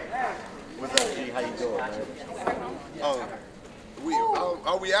 What's up, G? How you doing, man?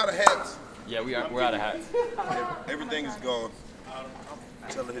 Are we out of hats? Yeah, we're out of hats. Everything is gone.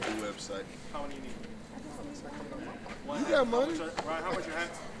 Tell her to hit the website. How many you need? You got money. Ryan, how much your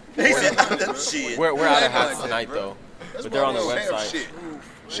hats? He said, shit. We're out of hats tonight, though. But they're on the website.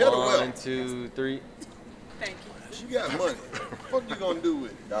 Shut up. 1, 2, 3. Thank you. You got money. What you gonna do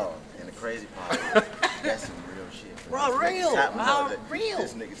with it? Dog, and the crazy part, that's some real shit. Bro, real. Real.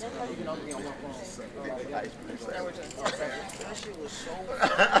 This nigga's That shit was so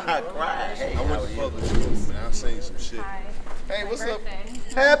crying. Hey, I went to public school, man. I seen some shit. Hi. Hey, what's up? Birthday.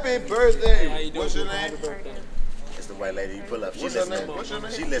 Happy birthday. What's your name? It's the white lady you pull up. She What's her listening. name? What's your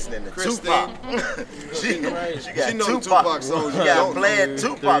name? She listening to Christine. Tupac. she got She know the Tupac. Tupac songs. She got playing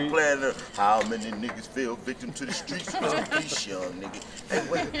Tupac playing her. How many niggas fell victim to the streets? Rest in peace, young nigga. Hey,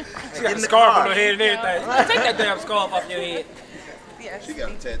 wait. She got a scarf on her head and everything. Take that damn scarf off your head. Yes. She got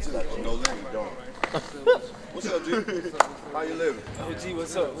a tattoo. No limit. What's up, G? How you living? Oh, G,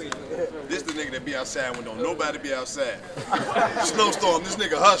 what's up? This the nigga that be outside when don't nobody be outside. Snowstorm, this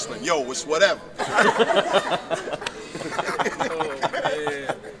nigga hustling. Yo, it's whatever.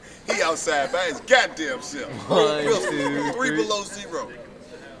 He outside by his goddamn self. 1, 2, 3 3. below 0.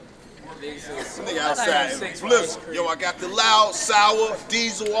 This nigga outside in the blizzard. Yo, I got the loud, sour,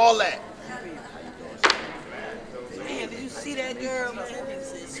 diesel, all that. Man, did you see that girl? Man, that nigga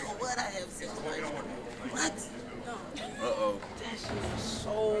said, so what? I have sex with ice cream. What? Uh-oh. That shit was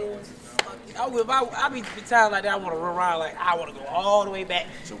so fucking. I be times like that. I want to run around like I want to go all the way back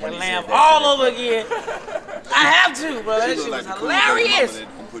So when and he laugh said that all shit, over again. I have to, bro. That She shit look was like the cool baby mama hilarious. that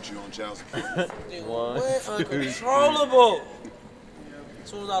can put you on child support. Dude, 1, what 2, uncontrollable. As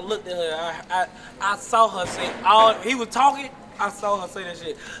soon as I looked at her, I saw her say he was talking, I saw her say that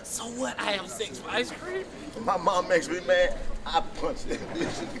shit. So what, I have sex for ice cream? My mom makes me mad, I punch that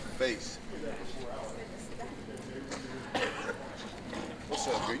bitch in the face. What's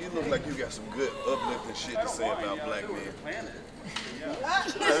up, girl? You look like you got some good uplifting shit to say about black men.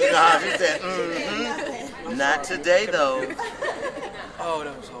 Nah, she said, not today though. Oh,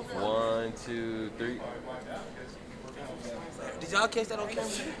 that was so funny. 1, 2, 3. Did y'all catch that on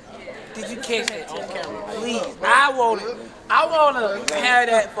camera? Did you catch that on camera? Please. I wanna have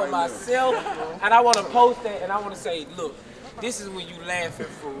that for myself, and I wanna post that, and I wanna say, look, this is when you laughing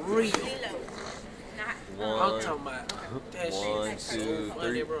for real. I'm talking about that shit. 1, 2, so funny,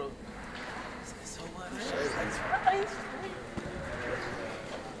 3. bro. So what?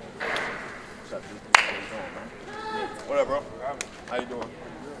 What up, bro? How you doing?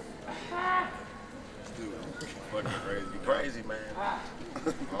 Dude, fucking crazy. Crazy, man. I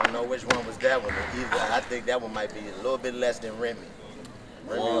don't know which one was that one either. I think that one might be a little bit less than Remy.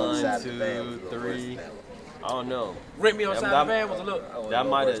 Remy on the side of the van was a 1, 2, little worse 3. than that one. I don't know. Remy on the side of the van was a little. That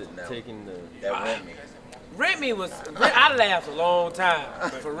might have taken the. That Remy. Remy was. I laughed a long time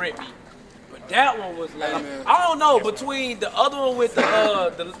for Remy. But that one was like, I don't know, between the other one with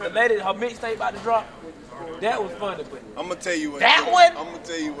the lady, her mixtape about to drop, that was funny. But I'm gonna tell you what. That one? I'm gonna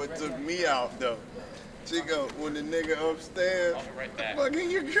tell you what took me out though. Chico, when the nigga upstairs, fucking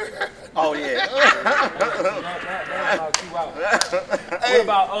your girl. Oh yeah. What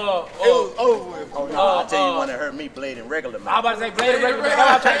about it was over with. Oh no, I'll tell you one that hurt me, Blading Regular Man. I was about to say Blading Regular Man.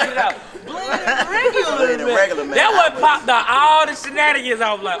 I was trying to get it out. Blading Regular Man. That one popped out all the shenanigans.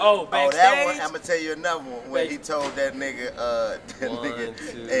 I was like, oh, backstage. Oh, that one, I'm gonna tell you another one. When he told that nigga,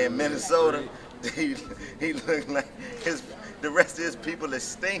 in Minnesota, he looked like the rest of his people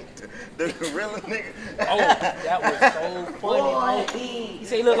extinct. The gorilla nigga. Oh, that was so funny. He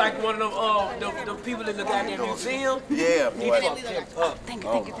said he looked like one of them people in the goddamn museum. Yeah, boy. He fucked him up. Thank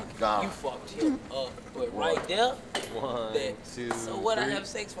you. God. You fucked him up. But right there, 1, 2, so what, 3. I have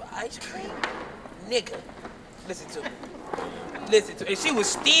sex for ice cream? Nigga, listen to me. Listen to me. And she was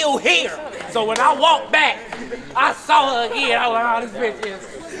still here. So when I walked back, I saw her again. I was like, oh, this bitch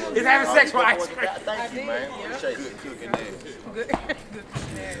is having sex for ice cream. Thank you, man. Appreciate Good cooking ass.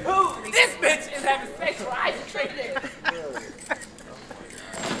 Who? This bitch is having sex for ice cream.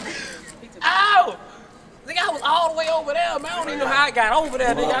 Ow! Nigga, I was all the way over there, man. I don't even know how I got over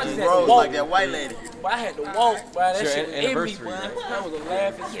there, nigga. I just had to walk. like that white lady. But I had to walk, boy. That It's your shit was in me, anniversary, boy. right? That was a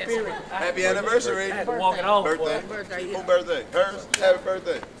laughing spirit. Happy anniversary. I had to walk it off, Birthday. boy. Who birthday? Hers? Happy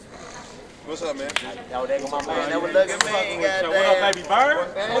birthday. What's up, man? Oh, there go my man. That was looking man. Goddamn. What up, baby bird?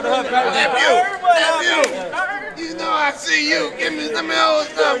 What up, baby You know I see you. Give me some old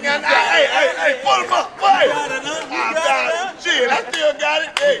stuff. Hey, put him up. Hey. I got it. Shit, I still got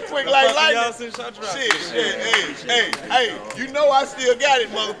it. Hey, quick like lightning. Shit. Hey. You know I still got it,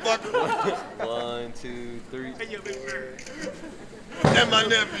 motherfucker. 1, 2, 3. That's my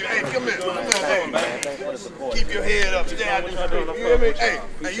nephew. Hey, come here. Man. Keep your head up. Stay out there. You hear me? Hey,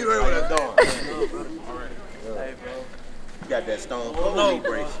 you heard what I'm doing. Hey, bro. You got that Stone Cold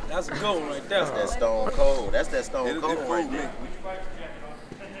brace. That's a good one right there. That's that Stone Cold. That's that Stone Cold right there.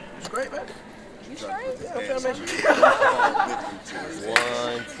 It's great, man. You straight? Yeah, I'm trying to make sure.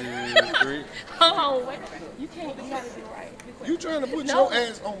 1, 2, 3. Oh, wait. You can't. You gotta do right. You trying to put your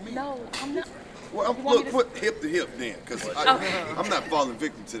ass on me? No, I'm not. Well, look, put hip to hip then, because I'm not falling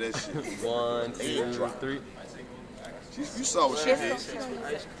victim to that shit. 1, 2, 3. You saw what she did.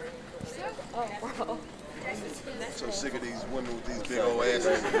 Oh. So sick of these women with these big old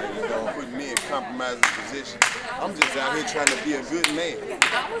asses, putting me in compromising position. I'm just out here trying to be a good man.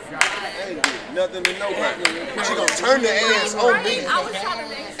 I ain't did nothing to nobody. She gonna turn the ass on me,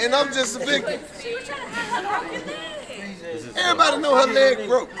 and I'm just a victim. Everybody know her leg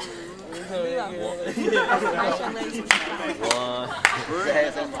broke. 1,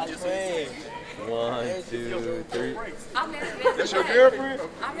 2, 3. That's your girlfriend?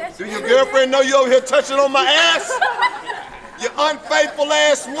 Do your girlfriend know you over here touching on my ass? You unfaithful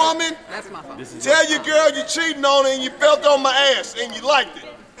ass woman. That's my fault. Tell your girl you cheating on her and you felt on my ass and you liked it.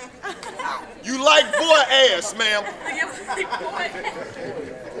 You like boy ass, ma'am.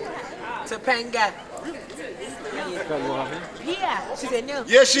 Topanga. Yeah. She said no.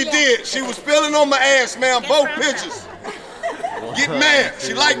 Yes, she did. She was feeling on my ass, ma'am. Both pictures. Get mad.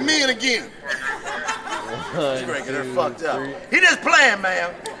 She like men again. She's gonna get her fucked up. He just playing,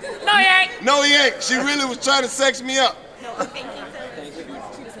 man. No, he ain't. No, he ain't. She really was trying to sex me up.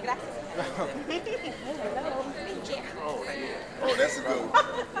 Oh, that's a good one.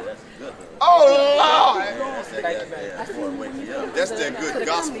 Oh, Oh, Lord. That's that good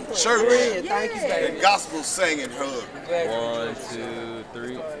gospel church. Thank you, That gospel singing hug. 1, 2,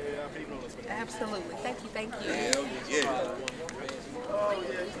 3. Absolutely. Thank you, thank you. Hell yeah.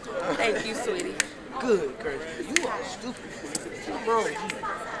 Thank you, sweetie. Good, Chris. You are stupid. What's wrong with you?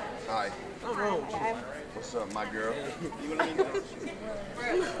 Hi. What's wrong with you? What's up, my girl?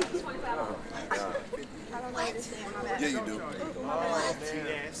 Yeah, you do. 1,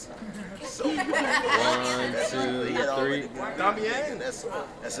 2, 3.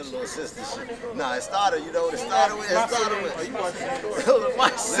 That's a little sister shit. Nah, it started, you know what it started with? It started with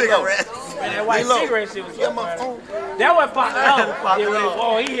white cigarette. Man, that white cigarette shit was Get my phone. That wasn't popped out.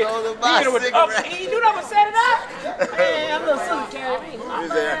 Oh, he hit it with up. He do that, set it up. Man, that little sister carried me.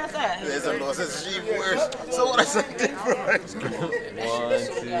 There's a little sister, she worse. So what is that difference? 1, 2,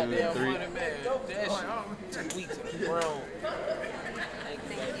 3. That shit 2 weeks grown.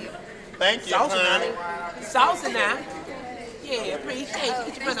 Thank you, honey. Salsa now. Yeah, appreciate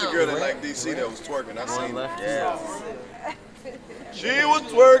you. That's the girl that like DC that was twerking. I seen her. Yeah. She was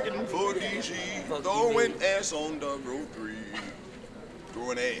twerking for DC, throwing ass on the road 3.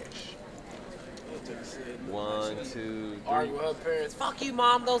 Throwing ash. 1, 2, 3. Argue with her parents. Fuck you,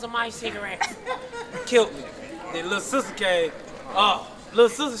 mom. Those are my cigarettes. Killed me. Then little sister came. Oh, little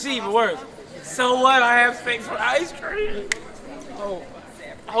sister, she even worse. So what? I have space for ice cream. Oh,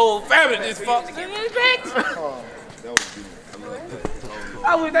 whole family just fucked to get this bitch. Oh, that was beautiful.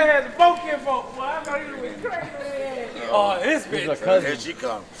 I wish they had the broken folk. Boy, I thought you was crazy. Oh, this bitch. Here she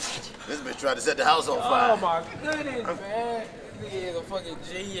comes. This bitch tried to set the house on fire. Oh my goodness, man. This nigga is a fucking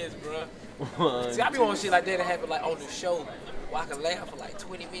genius, bro. 1, See, I be wanting shit like that to happen like on the show where I can laugh for like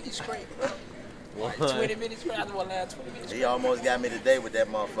 20 minutes straight, bro. Like 20 minutes straight, I just want to laugh 20 minutes straight. He almost got me today with that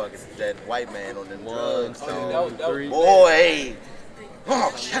motherfucker, that white man on them drugs. 1, 2, 3. Boy.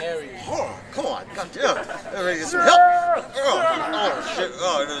 Oh, shit. Oh, come on. God damn. Let me get some help. Oh, shit.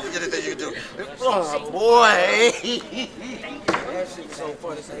 Oh, there's anything you can do. Oh, boy. That shit's so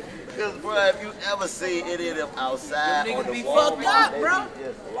funny. Because, bro, have you ever seen any of them outside Them on niggas the be Walmart, fucked up, they bro. be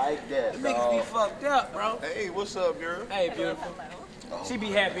just like that, Them niggas be fucked up, bro. Hey, what's up, girl? Hey, beautiful. She be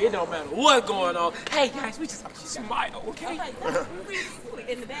happy. It don't matter what's going on. Hey, guys, we just smile, okay?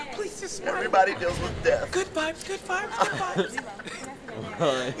 Please just smile. Everybody deals with death. Good vibes, good vibes, good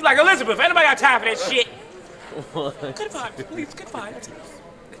vibes. You like Elizabeth, ain't nobody got time for that shit. Good vibes, please, good vibes.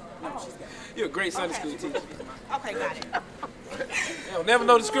 You're a great Sunday school teacher. Okay, got it. They don't never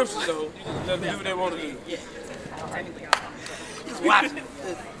know the scriptures, though. You just let them do what they want to do. Yeah. Just watch it.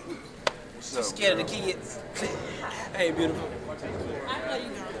 She's scared of the kids. Hey, beautiful.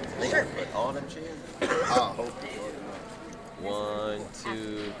 Sure. All them chairs? I hope. 1,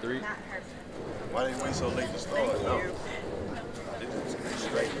 2, 3. Why they wait so late to start? No. They just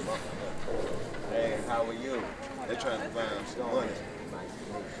straighten them up. Hey, how are you? They trying to find some money.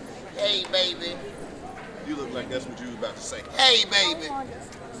 Hey, baby. You look like that's what you was about to say. Hey, baby.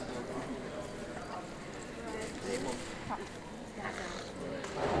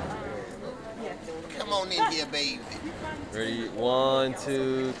 Come on in here, baby. Ready? 1,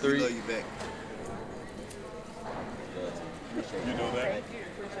 2, 3. We love you back. You know that?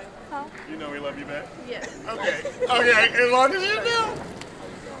 Huh? You know we love you back? Yes. Okay. Okay, as long as you do.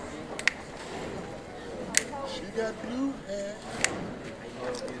 She got blue hair.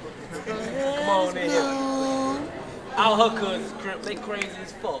 Come on in here. All her cousins crip, they crazy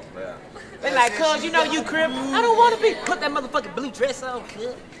as fuck. Yeah. They like, cuz, you know you crip. I don't want to be. Put that motherfucking blue dress on,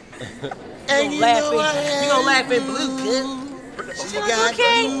 cuz. And you gonna laugh in blue, cuz. She got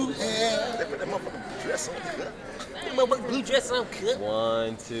okay? blue hair. They put that motherfucking dress on. That motherfucking blue dress on, cuz.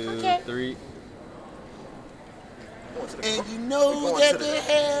 1, 2, 3. And you know that the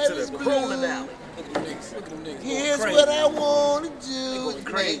hair is blue. Alley. Look at them niggas. Look at them niggas. Here's what I wanna do.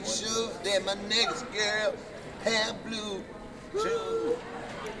 Make sure that my next girl have blue too.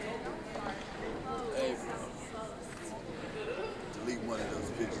 Hey, Delete one of those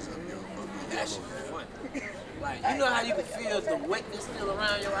pictures of your that shit was fun. Like, you know how you can feel the wetness still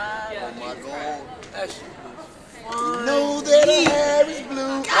around your eyes? Oh my God. That shit was fun. Know that her hair is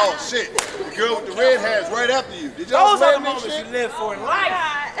blue. Oh shit. The girl with the red hair is right after you. Did y'all Those are the plan moments this you shit? live for in life.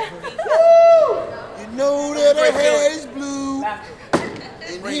 You know that her hair is blue.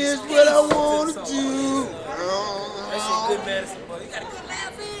 And here's what I wanna do. That shit good medicine, boy. You gotta quit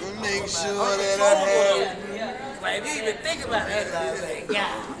laughing. Make sure that her hair. Like, if you even think about that, I was like,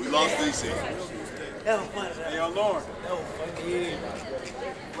 yeah. We lost DC. That was fun. Hey, yo, Lauren. That was fucking yeah.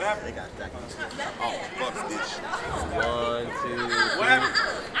 What happened? They got that. Oh, fuck this shit. 1, 2, 3. What happened?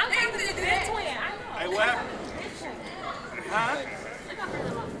 I'm able to do that twin. I know. Hey, what happened? Huh?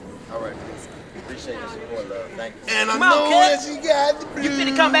 All right. Appreciate your support, love. Thank you. And I Come on, know cut. where she got the blue. You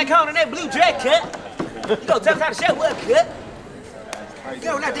finna come back home in that blue dress, cut. You gonna tell us how to show up, cut. You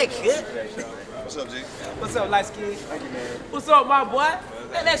go not that cut. What's up, G? What's up, light skin? Thank you, man. What's up, my boy?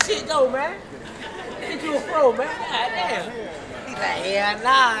 Let that shit go, man. Get you a pro, man. God damn. He's like, hell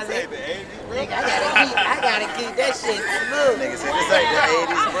nah, nigga. Nigga, I gotta keep that shit smooth. Nigga said this ain't the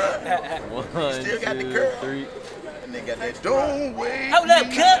 80s, bro. One, Still got the two, curl. three. And they got that don't wait. Hold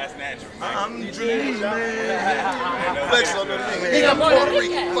up, cut. I'm dreaming. Flex on the nigga. Nigga, I'm Puerto Puerto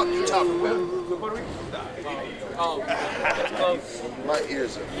Rican. Fuck you talking about? Oh, that's close. My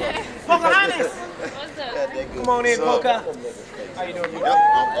ears are Pocahontas. What's up? Come on in, Poca. How you doing? Hold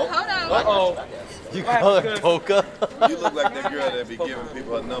Hold on. Uh-oh. You call her Polka? You look like that girl that be giving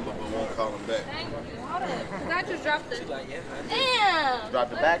people a number but won't call them back. Thank you. Hold up. 'Cause I just dropped it. Like, yeah. Damn. Drop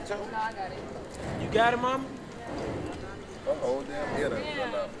the back too? No, I got it. You got it, mama? Oh, damn, yeah, that fell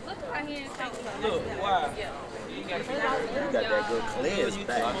Yeah. out. Look right here and take it. Look, why? You got it. You got that good cleanse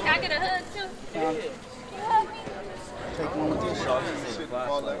back. Can I get a hug too? Yeah. Can you hug me? Shit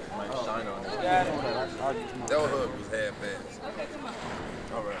fall like Shine on it. that hug was half-assed. Okay, come on.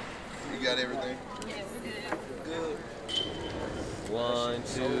 All right. You got everything? Yeah, we're good. Good. 1,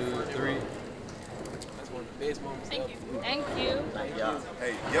 2, 3. That's one of the best moments. Thank you. Thank you. Yeah.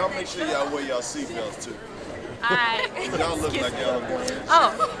 Hey, y'all make sure y'all wear y'all seatbelts too. Alright. Y'all look like y'all are going.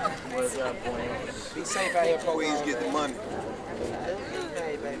 Oh. What's up, Queen? Be safe out here, Poca. Queens get the money.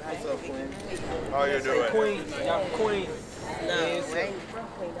 Hey, baby. What's up, Queen? How you doing? Queen. Y'all Queen. Yes.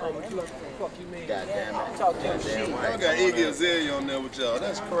 Oh, what you fuck you mean? God damn it. Talk your shit. Y'all got Iggy Azalea on there with y'all.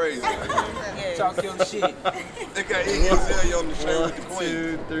 That's crazy. Talk your shit. They got Iggy Azalea on the shirt with the 1, Queen.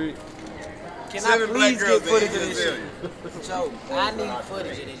 2, 3. Can I 7 black please girls get footage and of Iggy this shit? Azalea. Joe, I need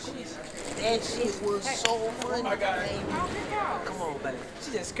footage of this shit. That shit was so funny, baby. Come on, baby. She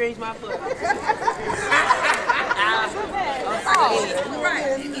just screamed my foot.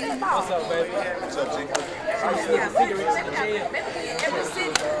 What's up, baby? What's up, G?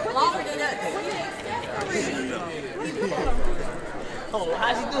 Oh,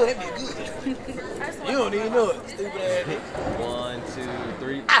 how'd you do it? That'd be good. You don't even know it, stupid ass nigga. 1, 2,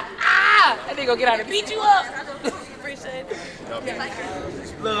 3. That nigga gonna get out and beat you up. Appreciate it.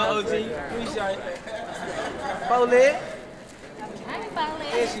 Little OG, appreciate it. Bowleg.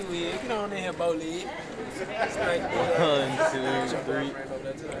 Yes, you will. Get on in here, Bowleg. 1, 2, 3.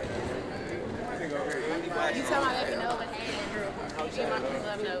 You tell my baby no, but hey, girl. She might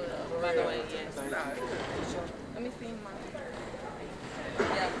love no, by the way, yes. Let me see my.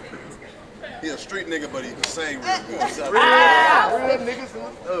 He a street nigga, but he can sing real good. Real niggas.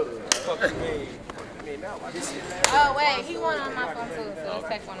 Fuck you, man. Oh, wait, he won on my phone too, so let's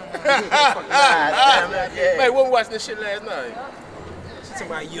take one on mine. Hey, we watching this shit last night. She talking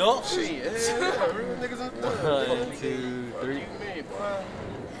about yo. Shit, real niggas in the 1, 2, 3.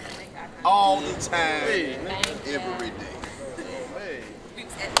 all the time, every day.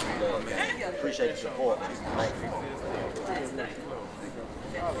 Appreciate your support. Thank you.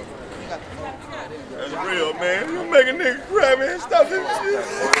 That's real, man. You making niggas cry, man. Stop this shit.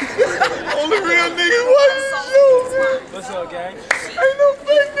 Only real niggas watching this show, man. What's up, gang? Ain't no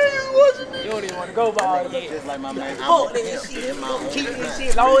fake niggas watching this. You don't even want to go ball yet. Just like my man. Fuck this shit. Keep this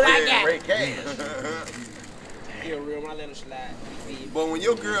shit low as I got. Yeah, real, when I let him slide. But when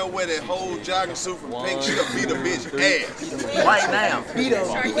your girl wear that whole jogging suit from Pink, she'll beat a bitch ass. Right now. Beat her.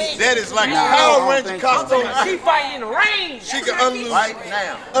 That is like a Power Ranger costume. She fighting in the rain. She can unleash, Right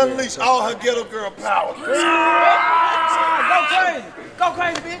now. unleash all her ghetto girl power. Go crazy. Go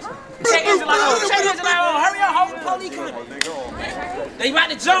crazy, bitch. Check engine light on. Check engine light on. Hurry up, hold the police coming. They about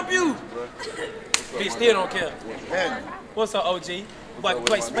to jump you. Bitch still don't care. What's up, OG? We about to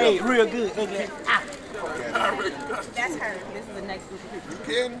play spade real good. Ugly. Ah. That's her. This is the next group of people. You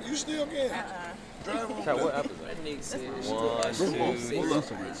can? You still can? Drive on. What episode? That nigga said 1, 2,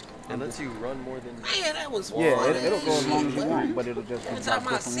 3. It lets you run more than. Man, that was fun. Yeah, it'll go as long as you want, but it'll just be Every time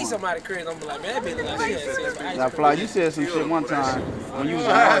I see somebody crazy, I'm like, man, that bitch look like she had sex. Now, Fly, you said some shit one time when you was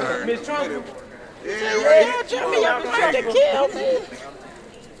in Miss Trump. Yeah, Jimmy, I'm trying to kill me.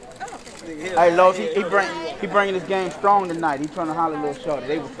 Hey, Los, he bringing this game strong tonight. He trying to holler a little shorty.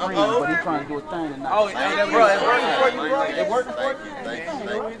 They was friends, but he trying to do a thing tonight. Oh, yeah, Bro, it's working working for you, bro. It working for you? Thank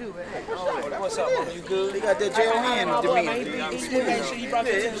you. What's up, man? You good? He got that jail hand to me. He brought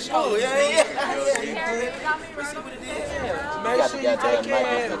that to the show. Yeah. You got the goddamn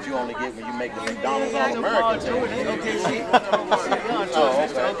Michaels that you only get when you make the McDonald's All American team.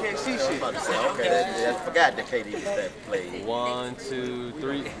 Oh, okay. See shit. Okay, I forgot that KD was that played. 1, 2,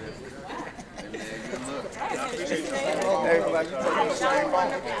 3.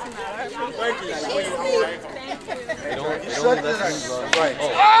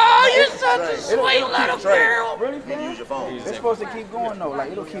 Oh, you're such a sweet little girl. Use your phone. It's supposed to keep going though.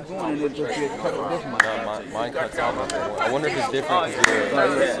 Like it'll keep going and it'll just be a couple different. No, mine cuts off. I wonder if it's different because you're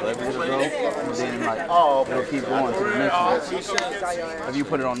a celebrity to go. And then like it'll keep going to the next one. If you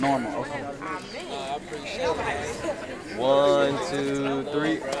put it on normal, okay. 1, 2,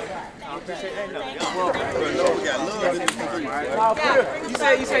 3.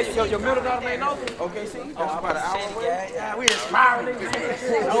 You said your middle daughter ain't over? Okay, see? That's about an hour away. Yeah, we inspiring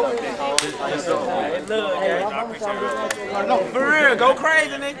No, for real, go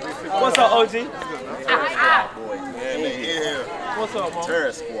crazy, nigga. What's up, OG? What's up, Mom?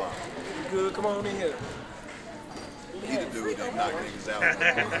 Terror Squad. Good, come on in here. He the dude that knock niggas out.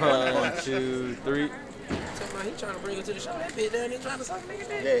 1, 2, 3. He trying to bring her to the show. That bitch down there trying to suck niggas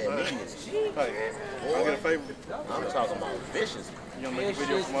down. Yeah, me. Hey, I get a favor. I'm talking about vicious. You gonna make a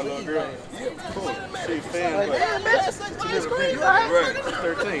video for my little girl? Yeah, cool. She's fan, but she never been Right.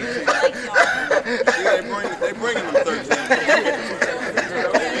 13. They bringing them 13.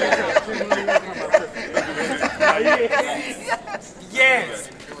 Yes.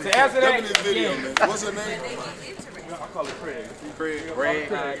 To answer that, this video, man. What's her name? I call it Craig.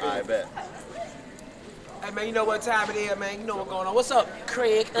 Craig. I bet. hey, man, you know what time it is, man. You know what's going on. What's up,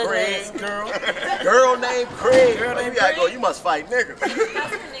 Craig? Craig. Girl. Girl named Craig. Girl named You gotta go. Craig? You must fight niggas.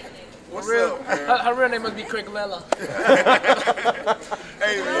 What's up, man? Her real name must be Craig Lella.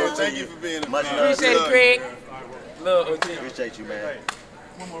 Hey, man, thank you for being much love. Appreciate it, Craig. Love, OG. Appreciate you, man.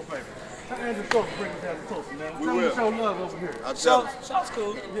 One more favor. Andrew Tulsa bring us down to Tulsa, man. We Tell will. him to show love over here. I'll tell him. Shop's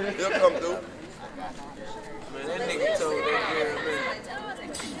cool. He'll come through. Man, that nigga told that girl, man.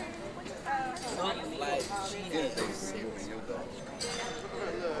 Look like she is a serious.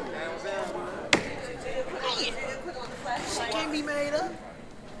 She can't be made up.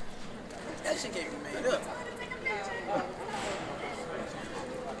 That shit can't be made up.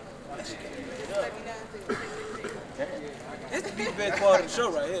 That shit can't be made up. This could be the best part of the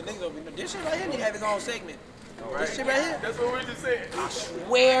show right here. Niggas don't be this shit right here need to have its own segment. This shit right here. That's what we just said. I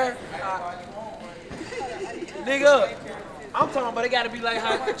swear. Nigga, I'm talking about it gotta be like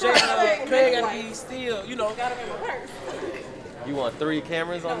how Craig gotta be still, you know. You want 3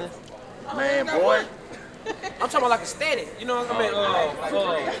 cameras on this? Man, boy. I'm talking about like a steady, you know what I mean?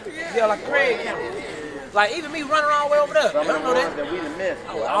 Yeah, like Craig camera. Like even me running all the way over there. Some You of don't the know ones that? that we done missed.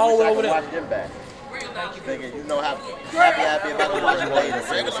 Oh, I all wish I over could there. watch them back. Thinking, you know, happy about to watch them later.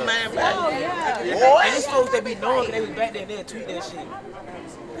 Regular man back. Boy, and these folks that be knowing they was back there and they'll tweet that shit.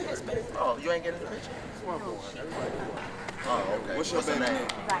 Oh, you ain't getting the picture? Oh, okay. What's your name?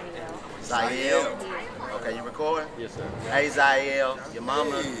 Zael. Okay, you recording? Yes, sir. Hey, Zael. Your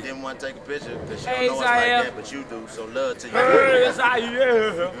mama didn't want to take a picture because she Hey, don't know us like Zael. that, but you do. So love to you. Hey,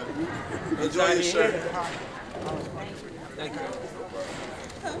 Zael. Enjoy your shirt. Thank you.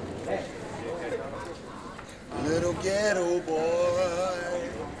 Little ghetto boy,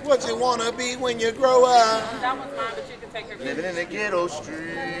 what you wanna be when you grow up? That one's mine, but you can take her. Living in the ghetto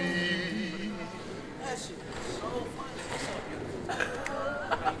street.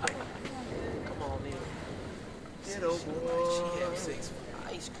 Come on, man. Ghetto boy. She had 6 for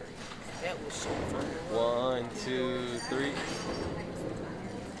ice cream. That was so fun. 1, 2, 3.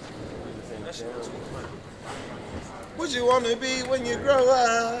 That shit was too fun. What you wanna be when you grow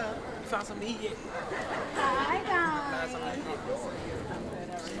up? You found something to eat yet? Hi, guys.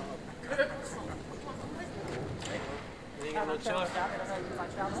 You ain't got no choice.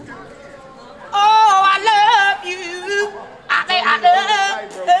 Oh, I love you. I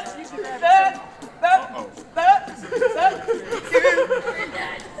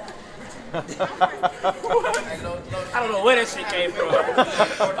I don't know where that shit came from.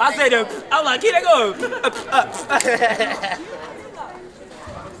 I said that. I'm like, here they go.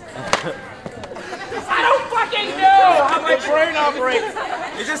 I don't fucking know how my brain operates.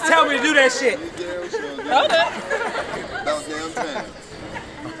 They just tell me to do that shit. Okay. That was damn time.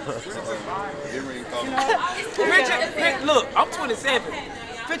 Picture, look, I'm 27.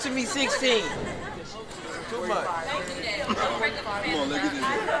 Picture me 16. Too much. Come on, look at this.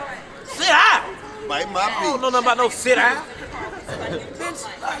 Sit down. Bite my I don't know nothing about no sit down. Bitch,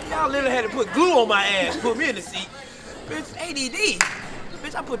 like, y'all literally had to put glue on my ass, put me in the seat. Bitch, ADD.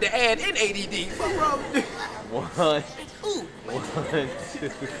 Bitch, I put the ad in ADD. Fuck wrong with you? 1, Ooh. 1, 2.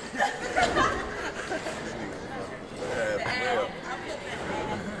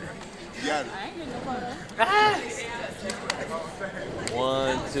 Got it.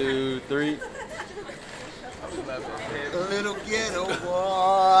 1, 2, 3. Little ghetto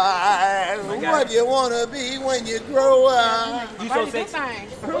boy, what you wanna be when you grow up? You Body so do sexy.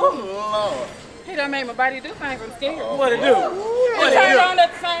 things. Oh, Lord. He done made my body do things. I'm scared. What it do? What it turned on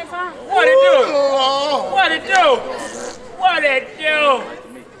at the same time. What it do? Lord. What it do? What it do?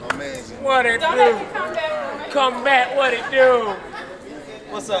 Amazing. What it Don't make do? you come back. Come back, what it do?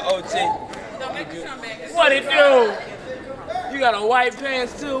 What's up, OG? Don't make you come back. What it do? You got a white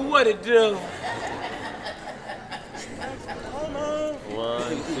pants too, what it do?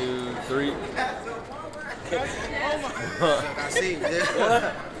 1, 2, 3. I see this.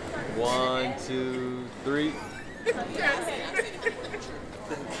 1, 2, 3.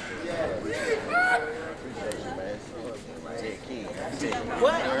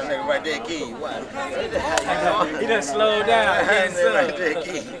 What? That nigga right there, Key. What? He done slowed down. That nigga right there,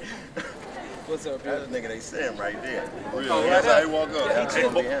 Key. What's up, That's the nigga they send right there. Real. That's how he walk up. That's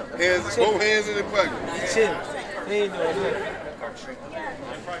Both hands in the pocket. He chilling. He ain't doing that. Okay.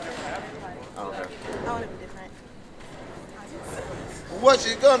 I want to be different. What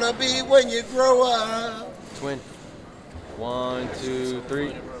you gonna be when you grow up? Twin. 1, 2,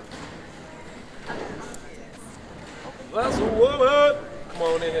 3. That's a woman. Come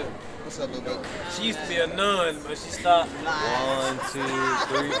on in here. What's up, little bit? She used to be a nun, but she stopped. 1, 2,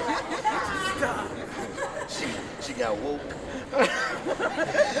 3. She got woke.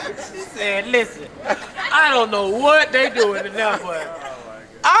 She said, listen, I don't know what they doing in there, but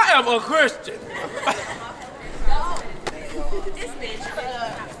I am a Christian.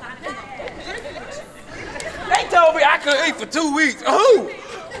 They told me I could eat for 2 weeks. Who?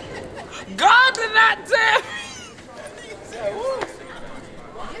 God did not tell me.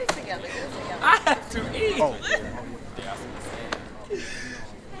 I have to eat.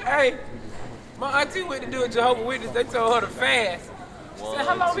 Hey, my auntie went to do a Jehovah's Witness. They told her to fast. She said,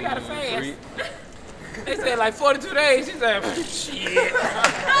 how long we gotta fast? They said like 42 days. She said, shit.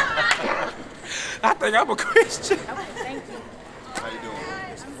 I think I'm a Christian. Okay, thank you. How you doing?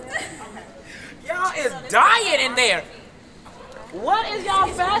 Y'all is dying in there. What is y'all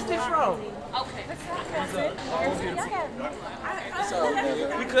fasting from? Okay. So,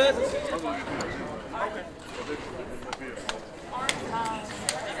 we cousins?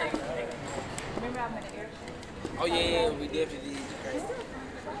 Oh yeah, we definitely did.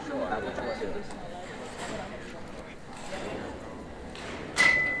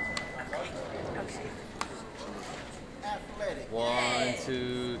 Athletic. 1,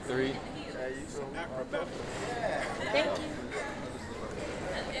 2, 3. Thank you.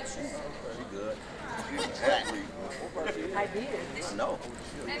 She good. Athlete. I did. No.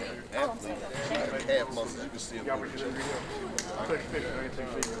 Athlete. Half muscle. You can see him.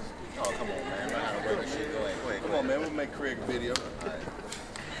 Oh, come on, man. Learn how to work this shit. Go ahead. Come on, man. We'll make Craig a video.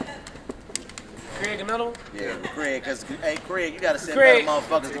 Craig, another one? Yeah, Craig, because, hey, Craig, you got to send Craig. better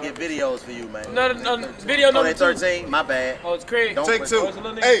motherfuckers to get videos for you, man. No, video Oh, number they 2. 13? My bad. Oh, it's Craig. Don't Take put-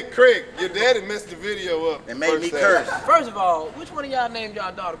 2. Hey, Craig, your daddy messed the video up. It made me first curse. First of all, which one of y'all named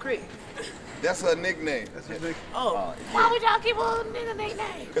y'all daughter Craig? That's her nickname. That's her nickname. Oh, Why would y'all keep on nigga name?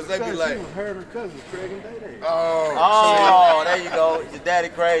 Because they be like, Her and her cousins, Craig and Day Day. Oh, there you go. Your daddy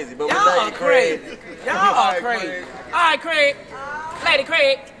crazy, but we y'all love are you, Craig. crazy. Y'all are crazy. All right, Craig. Lady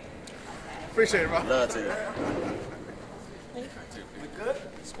Craig. Appreciate it, bro. Love to you.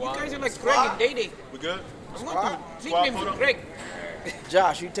 You crazy like Craig and Day Day. we good? Nickname is Craig.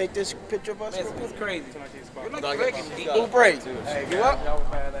 Josh, you take this picture of us? That's crazy. You're like Craig and Day Who break? Hey, you up? Y'all were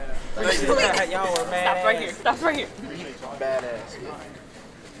badass. Y'all were mad. Stop right here. Stop right here. Badass.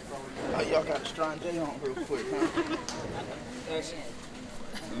 Oh, y'all got a strong J on real quick, huh?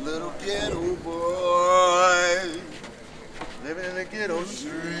 Little ghetto boy, living in the ghetto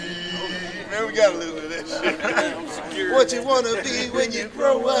street. Man, we gotta listen to that shit. What you wanna be when you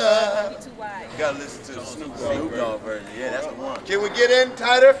grow up? You gotta listen to the Snoop Snoop Dogg Dogg version. Yeah, that's the one. Can we get in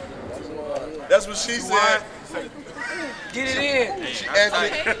tighter? That's what she said. Get it in. She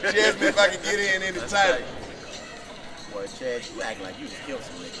asked me if I could get in any tighter. Boy, Chad, you act like you just killed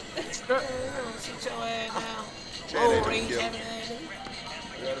some niggas. Sit your ass down. Chad ain't Oh, gonna range kill me. having that.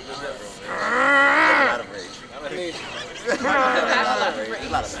 A lot of rage. A lot of rage. A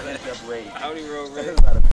lot of pent up rage. Howdy, road rage.